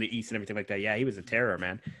LeBron was still in the East and everything like that. Yeah, he was a terror,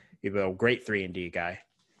 man. He was a great 3-and-D guy.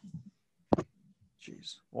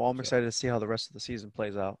 Jeez. Well, I'm excited to see how the rest of the season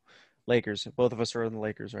plays out. Lakers. Both of us are in the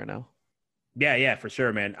Lakers right now. Yeah, for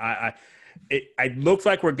sure, man. It looks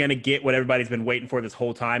like we're gonna get what everybody's been waiting for this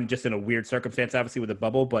whole time, just in a weird circumstance, obviously with the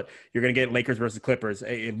bubble. But you're gonna get Lakers versus Clippers.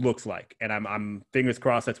 It looks like, and I'm fingers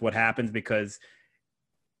crossed that's what happens, because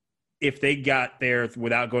if they got there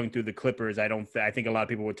without going through the Clippers, I think a lot of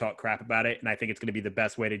people would talk crap about it, and I think it's going to be the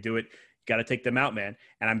best way to do it. You got to take them out, man.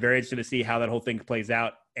 And I'm very interested to see how that whole thing plays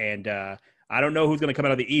out. And I don't know who's going to come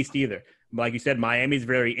out of the East either. Like you said, Miami's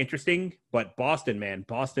very interesting, but Boston, man,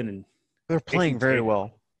 and they're playing very Tatum.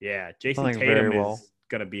 well. Yeah, Jason Playing Tatum very well. is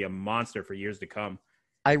going to be a monster for years to come.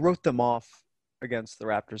 I wrote them off against the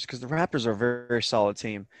Raptors because the Raptors are a very, very solid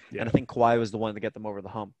team, Yeah. and I think Kawhi was the one to get them over the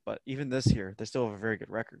hump. But even this year, they still have a very good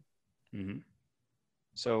record. Mm-hmm.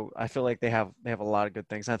 So I feel like they have a lot of good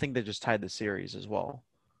things. And I think they just tied the series as well,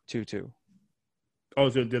 2-2. Oh,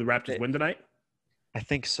 so did the Raptors win tonight? I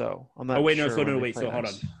think so. I'm not. Oh wait, sure no, when they wait. play So hold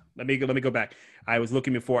on. next. Let me go back. I was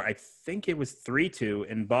looking before. I think it was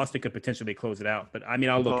 3-2, and Boston could potentially close it out. But I mean,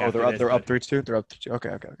 I'll look. Oh, after they're up. this, They're up but- 3-2. They're up 3-2.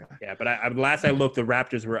 Okay. Yeah, but last I looked, the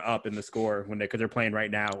Raptors were up in the score because they're playing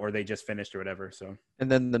right now, or they just finished or whatever. So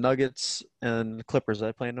And then the Nuggets and the Clippers, are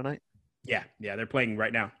they playing tonight? yeah, they're playing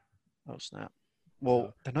right now. Oh snap!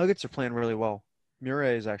 Well, the Nuggets are playing really well.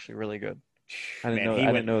 Murray is actually really good. I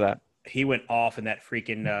didn't know that. He went off in that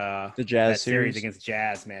freaking The Jazz that series series against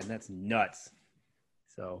Jazz, man. That's nuts.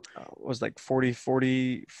 So was like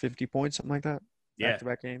 40, 50 points, something like that. yeah,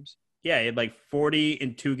 Back-to-back games. yeah, he had like 40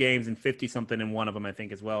 in 2 games and 50 something in one of them, I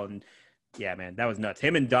think, as well. And yeah, man, that was nuts.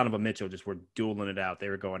 Him and Donovan Mitchell just were dueling it out. They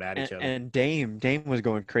were going at each other. And Dame was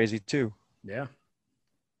going crazy too. Yeah.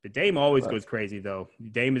 The Dame always But- goes crazy, though.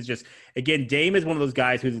 Dame is Dame is one of those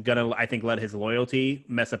guys who's going to, I think, let his loyalty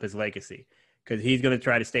mess up his legacy, because he's going to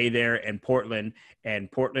try to stay there in Portland,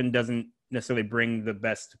 and Portland doesn't necessarily bring the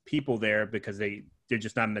best people there because they're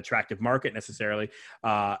just not an attractive market necessarily.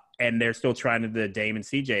 And they're still trying to do the Dame and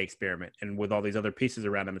CJ experiment, and with all these other pieces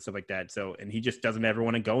around him and stuff like that. So, and he just doesn't ever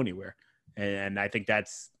want to go anywhere. And I think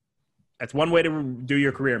that's one way to do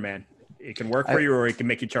your career, man. It can work for you, or it can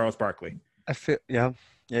make you Charles Barkley. I feel yeah.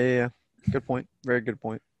 Good point. Very good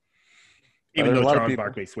point. Even there's though a lot of Charles people-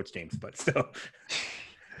 Barkley switched teams, but still.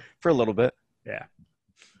 For a little bit. Yeah.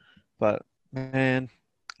 But man,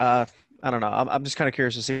 I don't know. I'm just kind of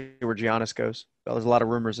curious to see where Giannis goes. There's a lot of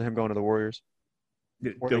rumors of him going to the Warriors.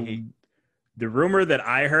 The rumor that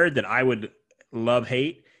I heard that I would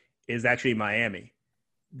hate is actually Miami.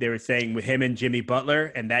 They were saying with him and Jimmy Butler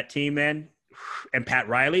and that team, man, and Pat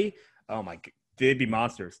Riley, oh my God, they'd be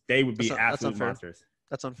monsters. They would be That's absolute unfair. monsters.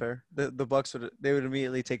 That's unfair. The Bucks would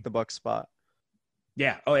immediately take the Bucks spot.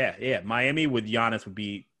 Yeah. Oh yeah. Miami with Giannis would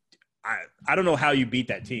be. I don't know how you beat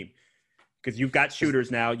that team, because you've got shooters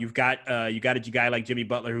now. You've got a guy like Jimmy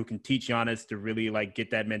Butler who can teach Giannis to really like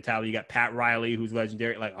get that mentality. You got Pat Riley who's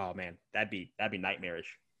legendary. Like, oh man, that'd be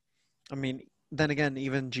nightmarish. I mean, then again,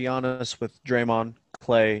 even Giannis with Draymond,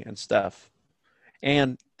 Clay, and Steph,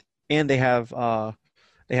 and they have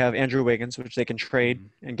They have Andrew Wiggins, which they can trade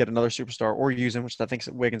and get another superstar, or use him, which I think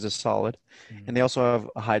Wiggins is solid. And they also have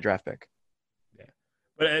a high draft pick. Yeah,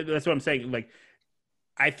 but that's what I'm saying. Like,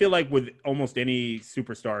 I feel like with almost any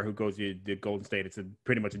superstar who goes to Golden State, it's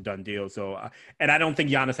pretty much a done deal. So, and I don't think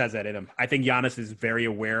Giannis has that in him. I think Giannis is very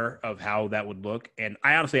aware of how that would look, and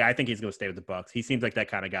I think he's going to stay with the Bucks. He seems like that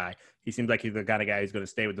kind of guy. He seems like he's the kind of guy who's going to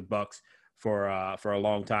stay with the Bucks for a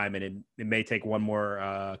long time, and it may take one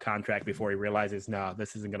more contract before he realizes, no,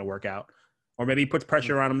 this isn't going to work out, or maybe he puts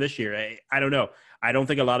pressure on him this year. I don't know. I don't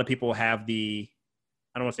think a lot of people have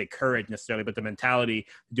I don't want to say courage necessarily, but the mentality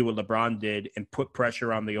to do what LeBron did and put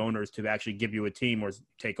pressure on the owners to actually give you a team or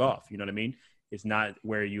take off. You know what I mean? It's not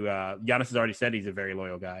where you Giannis has already said he's a very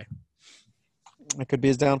loyal guy. It could be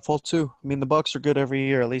his downfall too. I mean, the Bucks are good every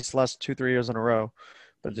year, at least the last 2-3 years in a row,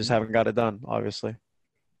 but just haven't got it done, obviously.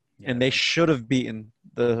 Yeah, and they should have beaten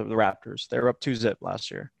the Raptors. They were up 2-0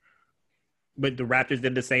 last year. But the Raptors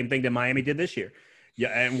did the same thing that Miami did this year. Yeah,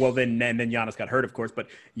 and then Giannis got hurt, of course. But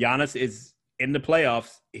Giannis is in the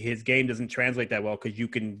playoffs. His game doesn't translate that well because you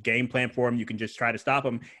can game plan for him. You can just try to stop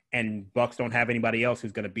him, and Bucks don't have anybody else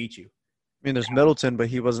who's going to beat you. I mean, there's Middleton, but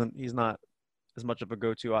he's not as much of a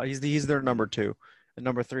go-to. He's their number 2. And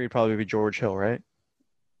number 3 would probably be George Hill, right?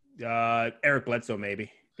 Eric Bledsoe,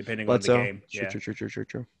 maybe, depending on the game.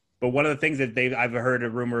 True. But one of the things that I've heard a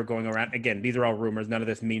rumor going around, again, these are all rumors. None of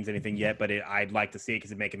this means anything yet, but I'd like to see it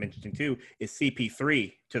because it make him interesting too, is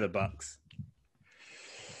CP3 to the Bucks.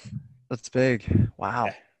 That's big. Wow.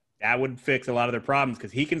 Yeah, that would fix a lot of their problems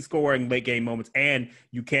because he can score in late game moments, and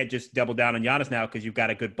you can't just double down on Giannis now because you've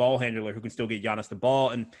got a good ball handler who can still get Giannis the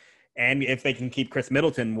ball. And if they can keep Chris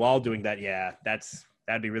Middleton while doing that, yeah,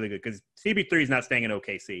 that'd be really good because CP3 is not staying in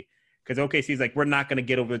OKC. Because OKC is like, we're not going to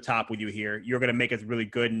get over the top with you here. You're going to make us really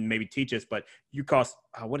good and maybe teach us, but you cost,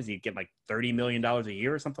 what does he get, like $30 million a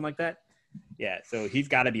year or something like that? Yeah, so he's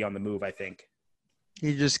got to be on the move, I think.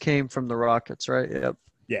 He just came from the Rockets, right? Yep.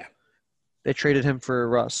 Yeah. They traded him for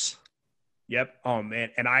Russ. Yep. Oh, man.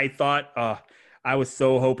 And I thought, I was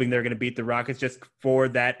so hoping they're going to beat the Rockets just for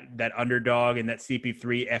that underdog and that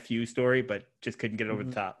CP3 FU story, but just couldn't get it over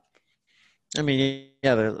the top. I mean,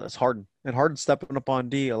 yeah, that's Harden. And Harden's stepping up on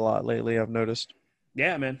D a lot lately, I've noticed.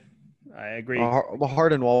 Yeah, man. I agree. Well,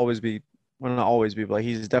 Harden will always be – well, not always be, but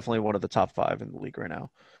he's definitely one of the top 5 in the league right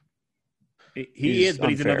now. He is, but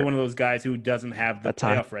he's another one of those guys who doesn't have the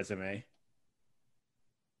playoff resume.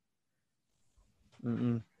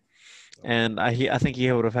 And I think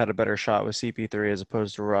he would have had a better shot with CP3 as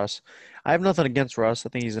opposed to Russ. I have nothing against Russ. I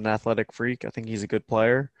think he's an athletic freak. I think he's a good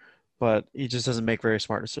player. But he just doesn't make very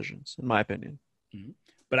smart decisions, in my opinion. Mm-hmm.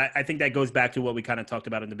 But I think that goes back to what we kind of talked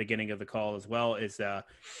about in the beginning of the call as well, is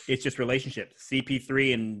it's just relationships.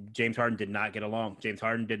 CP3 and James Harden did not get along. James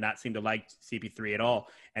Harden did not seem to like CP3 at all,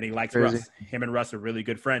 and he likes Russ. Him and Russ are really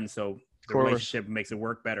good friends, so the relationship makes it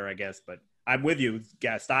work better, I guess. But I'm with you.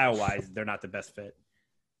 Yeah, style-wise, they're not the best fit.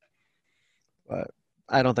 But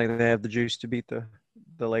I don't think they have the juice to beat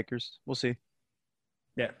the Lakers. We'll see.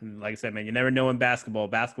 Yeah, like I said, man, you never know in basketball.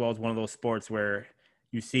 Basketball is one of those sports where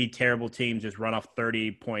you see terrible teams just run off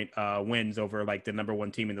 30-point wins over like the number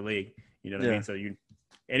 1 team in the league. You know what I mean? So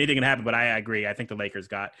anything can happen. But I agree. I think the Lakers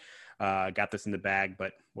got this in the bag.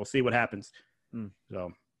 But we'll see what happens.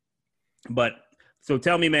 So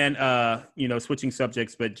tell me, man. Switching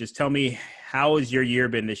subjects, but just tell me, how has your year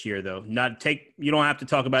been this year, though? You don't have to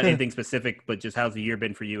talk about anything specific, but just how's the year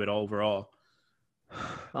been for you at overall?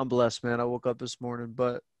 I'm blessed, man. I woke up this morning,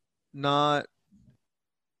 but not,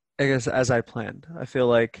 I guess, as I planned. I feel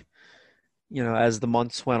like, as the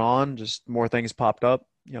months went on, just more things popped up.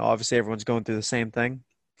 Obviously everyone's going through the same thing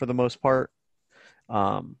for the most part.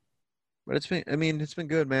 But it's been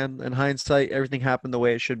good, man. In hindsight, everything happened the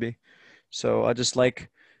way it should be. So I just like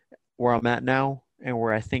where I'm at now and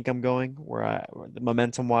where I think I'm going, the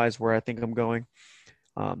momentum wise, where I think I'm going.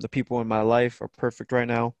 The people in my life are perfect right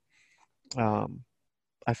now.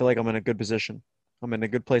 I feel like I'm in a good position. I'm in a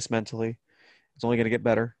good place mentally. It's only going to get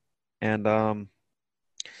better. And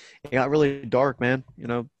it got really dark, man.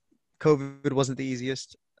 COVID wasn't the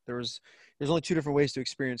easiest. There's only 2 different ways to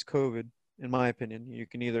experience COVID, in my opinion. You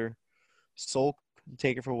can either sulk and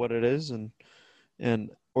take it for what it is,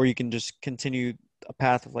 or you can just continue a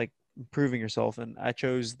path of like improving yourself. And I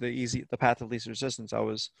chose the path of least resistance. I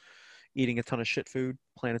was eating a ton of shit food,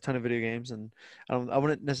 playing a ton of video games. And I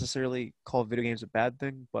wouldn't necessarily call video games a bad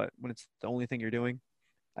thing, but when it's the only thing you're doing,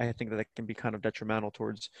 I think that can be kind of detrimental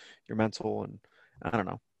towards your mental. And I don't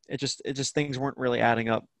know. It just things weren't really adding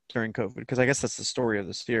up during COVID, because I guess that's the story of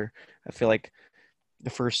this year. I feel like the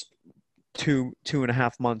first two and a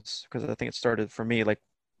half months, because I think it started for me like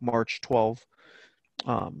March 12,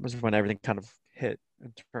 was when everything kind of hit.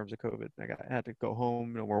 in terms of COVID. I had to go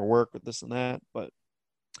home, more work with this and that. But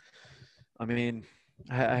I mean,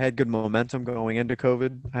 I had good momentum going into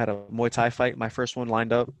COVID. I had a Muay Thai fight, my first one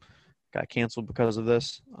lined up, got canceled because of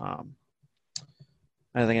this.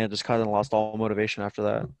 I think I just kind of lost all motivation after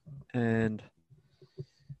that. And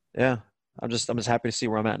yeah, I'm just happy to see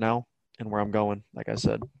where I'm at now and where I'm going, like I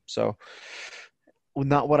said. So, well,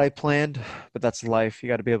 not what I planned, but that's life. You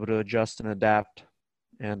got to be able to adjust and adapt.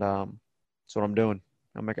 And that's what I'm doing.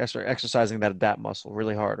 I'm exercising that adapt muscle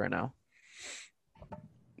really hard right now.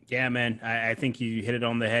 Yeah, man. I think you hit it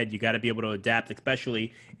on the head. You got to be able to adapt,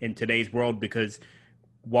 especially in today's world, because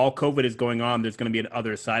while COVID is going on, there's going to be an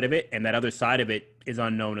other side of it, and that other side of it is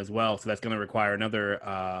unknown as well. So that's going to require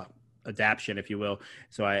another adaptation, if you will.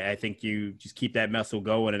 So I think you just keep that muscle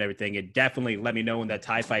going and everything. It definitely let me know when that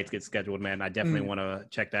Thai fights get scheduled, man. I definitely want to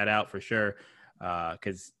check that out for sure,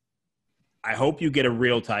 because I hope you get a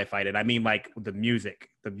real Thai fight. And I mean, like the music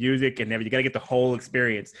and everything. You got to get the whole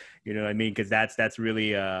experience. You know what I mean? Because that's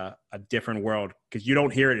really a different world. Because you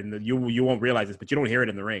don't hear it you won't realize this, but you don't hear it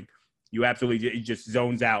in the ring. You absolutely it just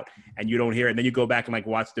zones out and you don't hear it. And then you go back and like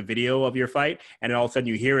watch the video of your fight, and then all of a sudden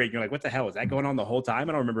you hear it. And you're like, what the hell is that going on the whole time?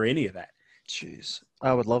 I don't remember any of that. Jeez,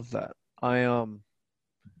 I would love that. I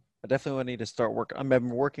definitely need to start working. I've been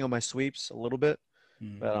working on my sweeps a little bit.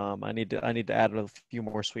 But I need to add a few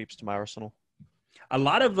more sweeps to my arsenal. A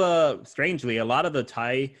lot of strangely, a lot of the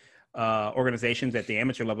Thai organizations at the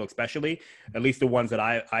amateur level, especially, at least the ones that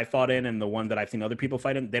I fought in and the one that I've seen other people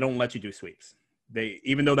fight in, they don't let you do sweeps.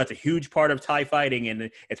 Even though that's a huge part of Thai fighting and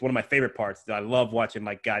it's one of my favorite parts. I love watching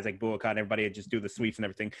like guys like Buakan and everybody just do the sweeps and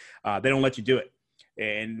everything. They don't let you do it,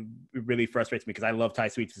 and it really frustrates me because I love Thai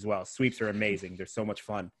sweeps as well. Sweeps are amazing; they're so much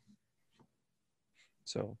fun.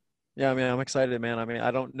 So. Yeah, I mean, I'm excited, man. I mean,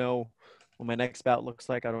 I don't know what my next bout looks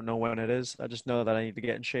like. I don't know when it is. I just know that I need to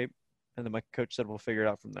get in shape. And then my coach said, we'll figure it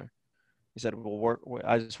out from there. He said, we'll work.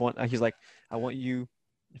 He's like, I want you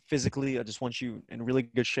physically. I just want you in really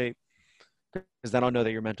good shape because then I'll know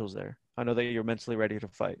that your mental's there. I know that you're mentally ready to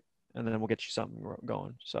fight. And then we'll get you something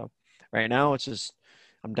going. So right now it's just,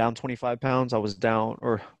 I'm down 25 pounds. I was down,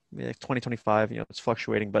 or 2025, it's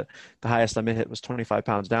fluctuating, but the highest I hit was 25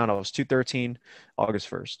 pounds down. I was 213 August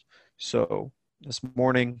 1st. So this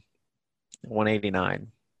morning,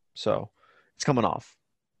 189. So it's coming off,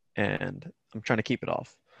 and I'm trying to keep it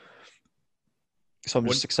off. So I'm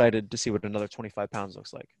just excited to see what another 25 pounds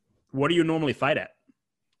looks like. What do you normally fight at?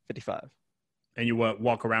 55. And you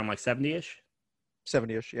walk around like 70-ish?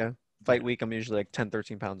 70-ish, yeah. Fight week, I'm usually like 10,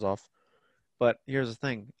 13 pounds off. But here's the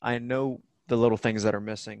thing. I know the little things that are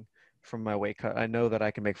missing from my weight cut. I know that I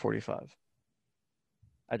can make 45.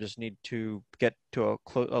 I just need to get to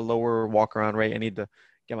a lower walk around rate. I need to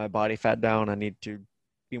get my body fat down. I need to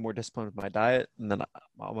be more disciplined with my diet, and then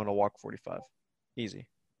I'm going to walk 45. Easy.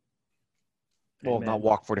 Well, Amen. not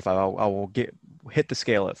walk 45. I will hit the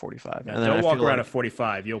scale at 45. No, and then don't walk around at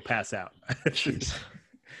 45. You'll pass out.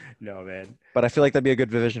 No, man. But I feel like that'd be a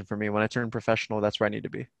good division for me. When I turn professional, that's where I need to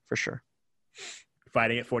be, for sure.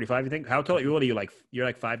 Fighting at 45, you think? How tall? What are you like? You're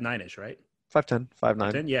like 5'9"-ish, right? 5'10",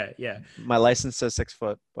 5'9". 10? Yeah. My license says 6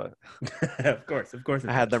 foot, but of course.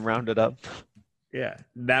 I had them rounded up. Yeah,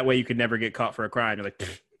 that way you could never get caught for a crime. You're like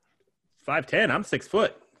 5'10", I'm 6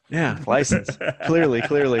 foot. Yeah, license. clearly.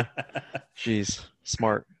 Jeez,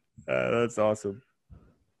 smart. That's awesome.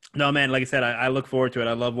 No, man, like I said, I look forward to it.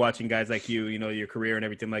 I love watching guys like you, your career and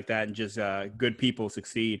everything like that, and just good people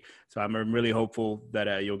succeed. So I'm really hopeful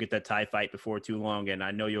that you'll get that Thai fight before too long, and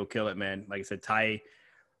I know you'll kill it, man. Like I said, Thai,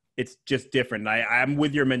 it's just different. I'm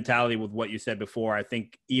with your mentality with what you said before. I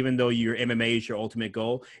think even though your MMA is your ultimate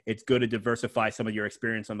goal, it's good to diversify some of your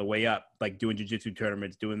experience on the way up, like doing jiu-jitsu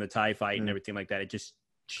tournaments, doing the Thai fight and everything like that. It just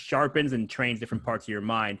sharpens and trains different parts of your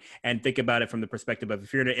mind. And think about it from the perspective of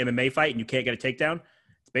if you're in an MMA fight and you can't get a takedown,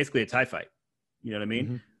 it's basically a Thai fight. You know what I mean?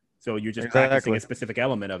 Mm-hmm. So you're just practicing a specific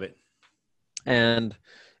element of it. And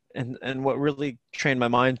what really trained my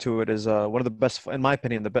mind to it is one of the best, in my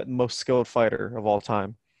opinion, the most skilled fighter of all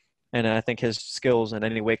time. And I think his skills in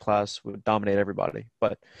any weight class would dominate everybody.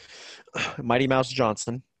 But Mighty Mouse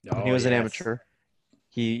Johnson, when he was an amateur,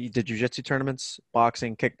 he did jiu-jitsu tournaments,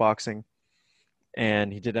 boxing, kickboxing,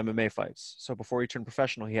 and he did MMA fights. So before he turned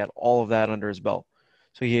professional, he had all of that under his belt.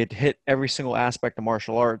 So he had hit every single aspect of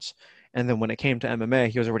martial arts. And then when it came to MMA,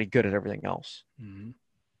 he was already good at everything else. Mm-hmm.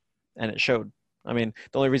 And it showed. I mean,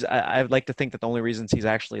 the only reason I'd like to think that the only reasons he's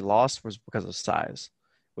actually lost was because of size.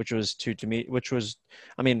 I thought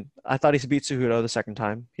he beat Cejudo the second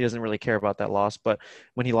time. He doesn't really care about that loss. But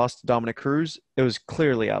when he lost to Dominic Cruz, it was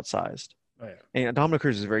clearly outsized. Oh, yeah. And Dominic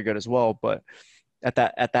Cruz is very good as well. But at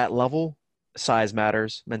that level, size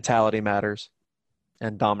matters, mentality matters.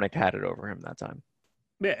 and Dominic had it over him that time.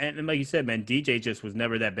 Yeah, and like you said, man, DJ just was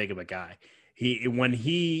never that big of a guy.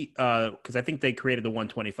 Because I think they created the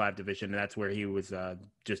 125 division, and that's where he was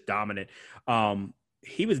just dominant.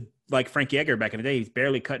 He was like Frankie Edgar back in the day. He's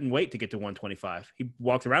barely cutting weight to get to 125. He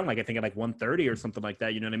walks around like I think at like 130 or something like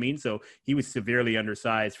that. You know what I mean? So he was severely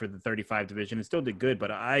undersized for the 35 division and still did good. But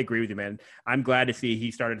I agree with you, man. I'm glad to see he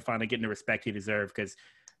started finally getting the respect he deserved because,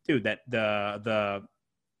 dude, that the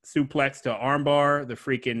suplex to armbar,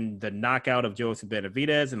 the knockout of Joseph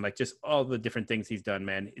Benavidez, and like just all the different things he's done,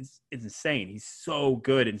 man. It's insane. He's so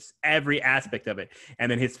good in every aspect of it.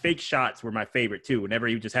 And then his fake shots were my favorite too. Whenever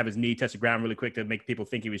he would just have his knee touch the ground really quick to make people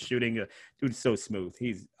think he was shooting, dude's so smooth.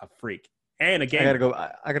 He's a freak. And again, I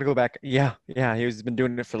gotta go back. Yeah, he's been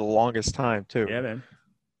doing it for the longest time too. Yeah, man.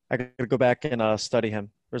 I gotta go back and study him.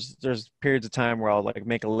 There's periods of time where I'll like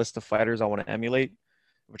make a list of fighters I want to emulate,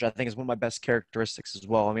 which I think is one of my best characteristics as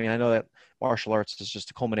well. I mean, I know that martial arts is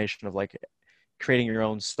just a culmination of like creating your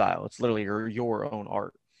own style. It's literally your own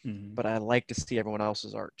art. Mm-hmm. But I like to see everyone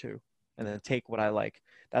else's art too, and then take what I like.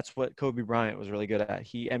 That's what Kobe Bryant was really good at.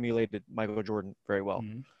 He emulated Michael Jordan very well,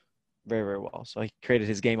 very, very well. So he created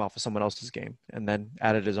his game off of someone else's game and then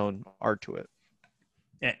added his own art to it.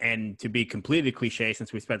 And to be completely cliche,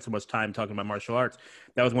 since we spent so much time talking about martial arts,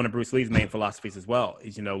 that was one of Bruce Lee's main philosophies as well,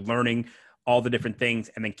 is, learning all the different things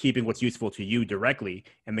and then keeping what's useful to you directly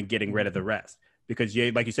and then getting rid of the rest. Because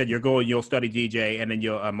like you said, you'll study DJ and then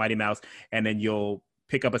you'll Mighty Mouse, and then you'll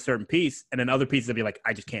pick up a certain piece, and then other pieces will be like,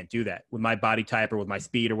 I just can't do that with my body type or with my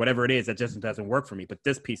speed or whatever it is. That just doesn't work for me, but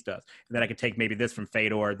this piece does. And then I can take maybe this from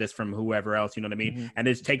Fedor, this from whoever else, you know what I mean? Mm-hmm. And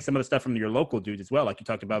just take some of the stuff from your local dudes as well. Like you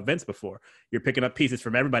talked about Vince before, you're picking up pieces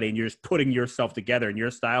from everybody and you're just putting yourself together and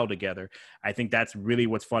your style together. I think that's really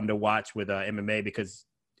what's fun to watch with MMA, because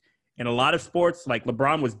in a lot of sports, like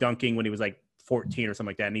LeBron was dunking when he was like 14 or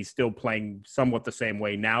something like that, and he's still playing somewhat the same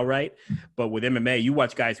way now, right? But with MMA, you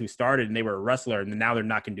watch guys who started and they were a wrestler and now they're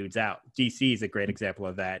knocking dudes out. DC is a great example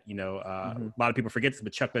of that. A lot of people forget this,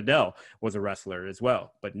 but Chuck Liddell was a wrestler as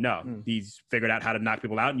well. But no, he's figured out how to knock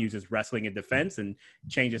people out and uses wrestling in defense and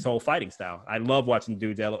change his whole fighting style. I love watching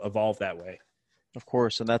dudes evolve that way. Of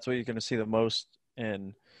course, and that's what you're going to see the most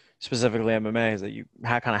in specifically MMA, is that you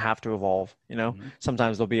kind of have to evolve.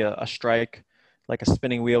 Sometimes there'll be a strike, like a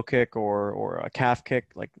spinning wheel kick or a calf kick.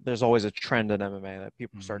 Like there's always a trend in MMA that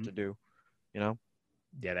people start to do, Yeah,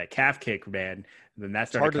 that calf kick, man. Then that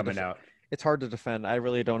started coming out. It's hard to defend. I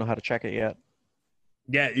really don't know how to check it yet.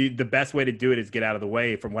 Yeah, the best way to do it is get out of the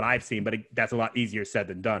way from what I've seen, but that's a lot easier said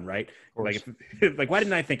than done, right? Like, why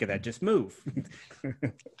didn't I think of that? Just move.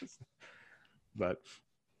 But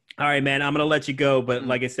all right, man, I'm going to let you go. But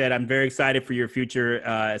like I said, I'm very excited for your future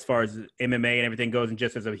as far as MMA and everything goes, and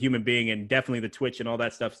just as a human being, and definitely the Twitch and all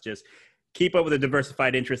that stuff. Just keep up with a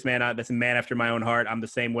diversified interest, man. That's a man after my own heart. I'm the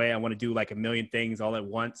same way. I want to do like a million things all at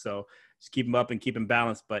once. So just keep them up and keep them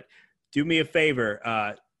balanced. But do me a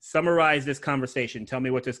favor. Summarize this conversation. Tell me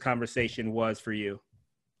what this conversation was for you.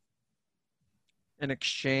 An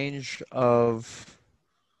exchange of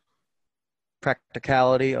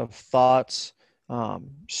practicality, of thoughts,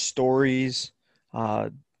 stories,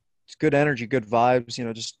 it's good energy, good vibes,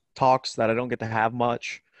 just talks that I don't get to have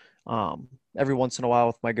much. Every once in a while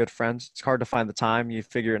with my good friends. It's hard to find the time. You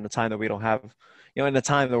figure in the time that we don't have, in the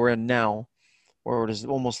time that we're in now, where there's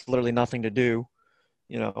almost literally nothing to do.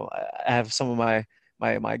 I have some of my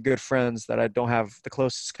good friends that I don't have the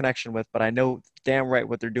closest connection with, but I know damn right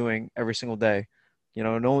what they're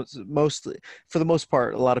for the most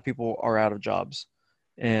part, a lot of people are out of jobs.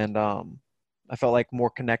 And I felt like more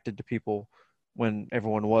connected to people when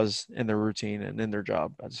everyone was in their routine and in their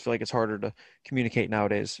job. I just feel like it's harder to communicate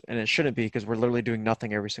nowadays, and it shouldn't be, because we're literally doing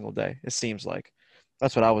nothing every single day. It seems like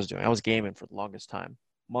that's what I was doing. I was gaming for the longest time,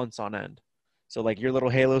 months on end. So like your little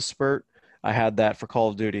Halo spurt, I had that for Call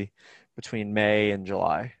of Duty between May and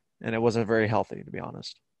July, and it wasn't very healthy, to be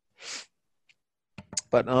honest.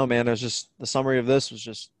 But no, man, it was just, the summary of this was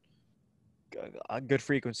just a good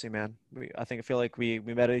frequency, man. I feel like we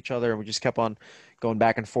met each other and we just kept on going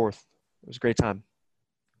back and forth. It was a great time.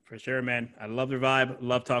 For sure, man. I love the vibe.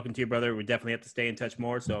 Love talking to you, brother. We definitely have to stay in touch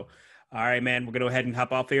more. So, all right, man, we're going to go ahead and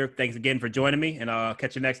hop off here. Thanks again for joining me, and I'll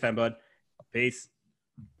catch you next time, bud. Peace.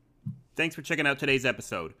 Thanks for checking out today's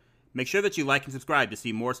episode. Make sure that you like and subscribe to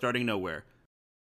see more Starting Nowhere.